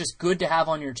starting, that is just good to have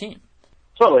on your team.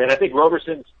 Totally. And I think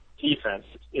Roberson's defense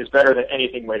is better than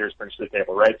anything Waiters brings to the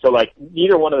table, right? So, like,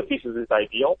 neither one of the pieces is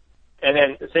ideal. And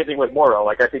then the same thing with Morrow.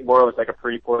 Like, I think Morrow is like a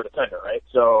pretty poor defender, right?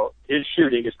 So his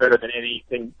shooting is better than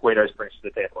anything Waiters brings to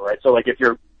the table, right? So, like, if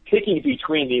you're picking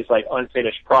between these, like,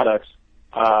 unfinished products,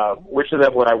 which of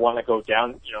them would I want to go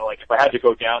down? You know, like, if I had to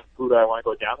go down, who do I want to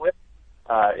go down with?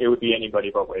 It would be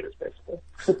anybody but Waiters, basically.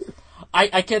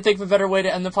 I can't think of a better way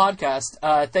to end the podcast.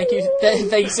 Thank you.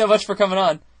 Thank you so much for coming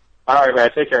on. All right, man.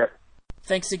 Take care.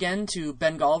 Thanks again to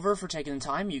Ben Golliver for taking the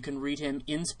time. You can read him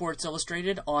in Sports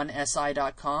Illustrated on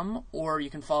SI.com, or you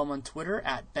can follow him on Twitter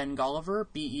at Ben Golliver,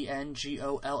 BenGolliver.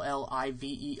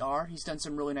 He's done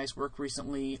some really nice work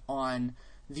recently on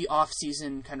the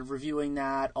off-season, kind of reviewing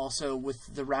that, also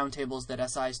with the roundtables that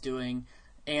SI is doing,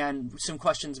 and some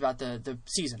questions about the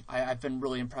season. I've been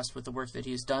really impressed with the work that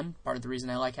he's done. Part of the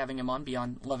reason I like having him on,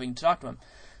 beyond loving to talk to him.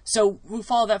 So we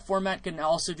follow that format, can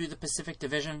also do the Pacific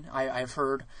Division. I've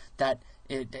heard that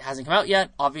it hasn't come out yet.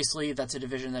 Obviously, that's a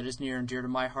division that is near and dear to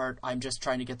my heart. I'm just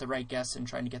trying to get the right guests and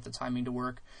trying to get the timing to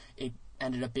work. It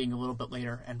ended up being a little bit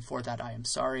later, and for that I am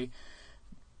sorry.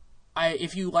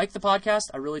 If you like the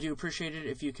podcast, I really do appreciate it.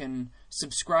 If you can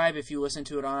subscribe, if you listen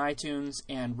to it on iTunes,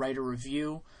 and write a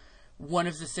review. One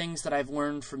of the things that I've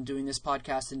learned from doing this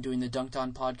podcast and doing the Dunked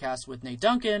On podcast with Nate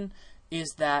Duncan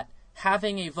is that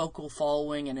having a vocal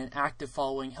following and an active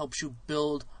following helps you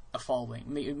build a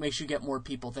following. It makes you get more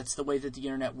people. That's the way that the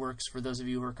internet works. For those of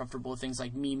you who are comfortable with things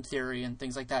like meme theory and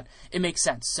things like that, it makes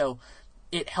sense. So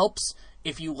it helps.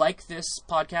 If you like this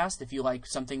podcast, if you like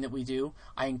something that we do,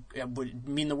 it would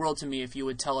mean the world to me if you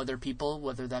would tell other people,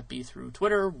 whether that be through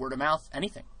Twitter, word of mouth,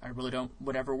 anything. I really don't,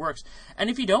 whatever works. And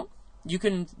if you don't, you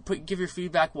can give your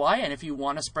feedback why, and if you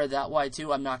want to spread that why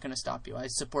too, I'm not going to stop you. I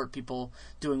support people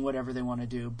doing whatever they want to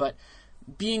do. But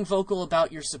being vocal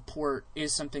about your support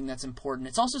is something that's important.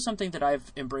 It's also something that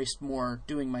I've embraced more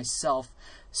doing myself.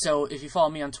 So if you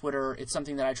follow me on Twitter, it's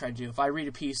something that I try to do. If I read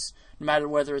a piece, no matter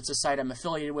whether it's a site I'm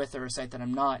affiliated with or a site that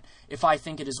I'm not, if I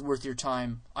think it is worth your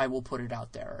time, I will put it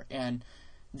out there. And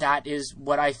that is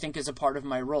what I think is a part of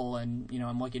my role. And, you know,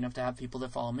 I'm lucky enough to have people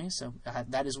that follow me. So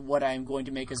that is what I'm going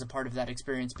to make as a part of that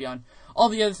experience beyond all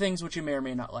the other things which you may or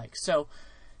may not like. So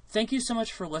thank you so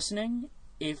much for listening.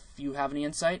 If you have any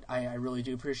insight, I really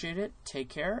do appreciate it. Take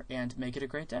care and make it a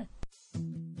great day.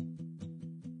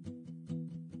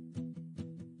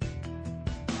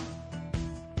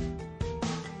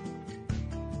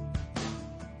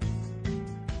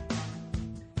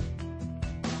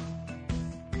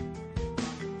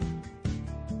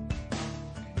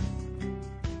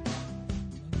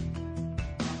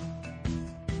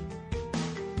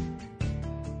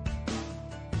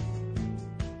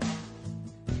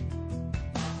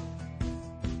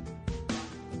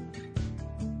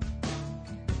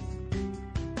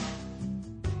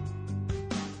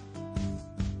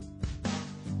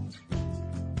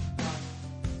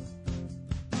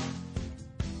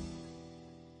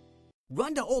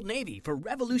 Run to Old Navy for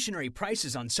revolutionary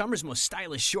prices on summer's most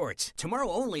stylish shorts. Tomorrow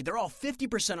only, they're all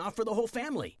 50% off for the whole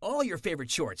family. All your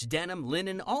favorite shorts, denim,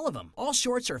 linen, all of them. All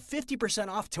shorts are 50%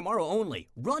 off tomorrow only.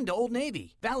 Run to Old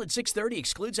Navy. Valid 6/30,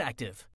 excludes active.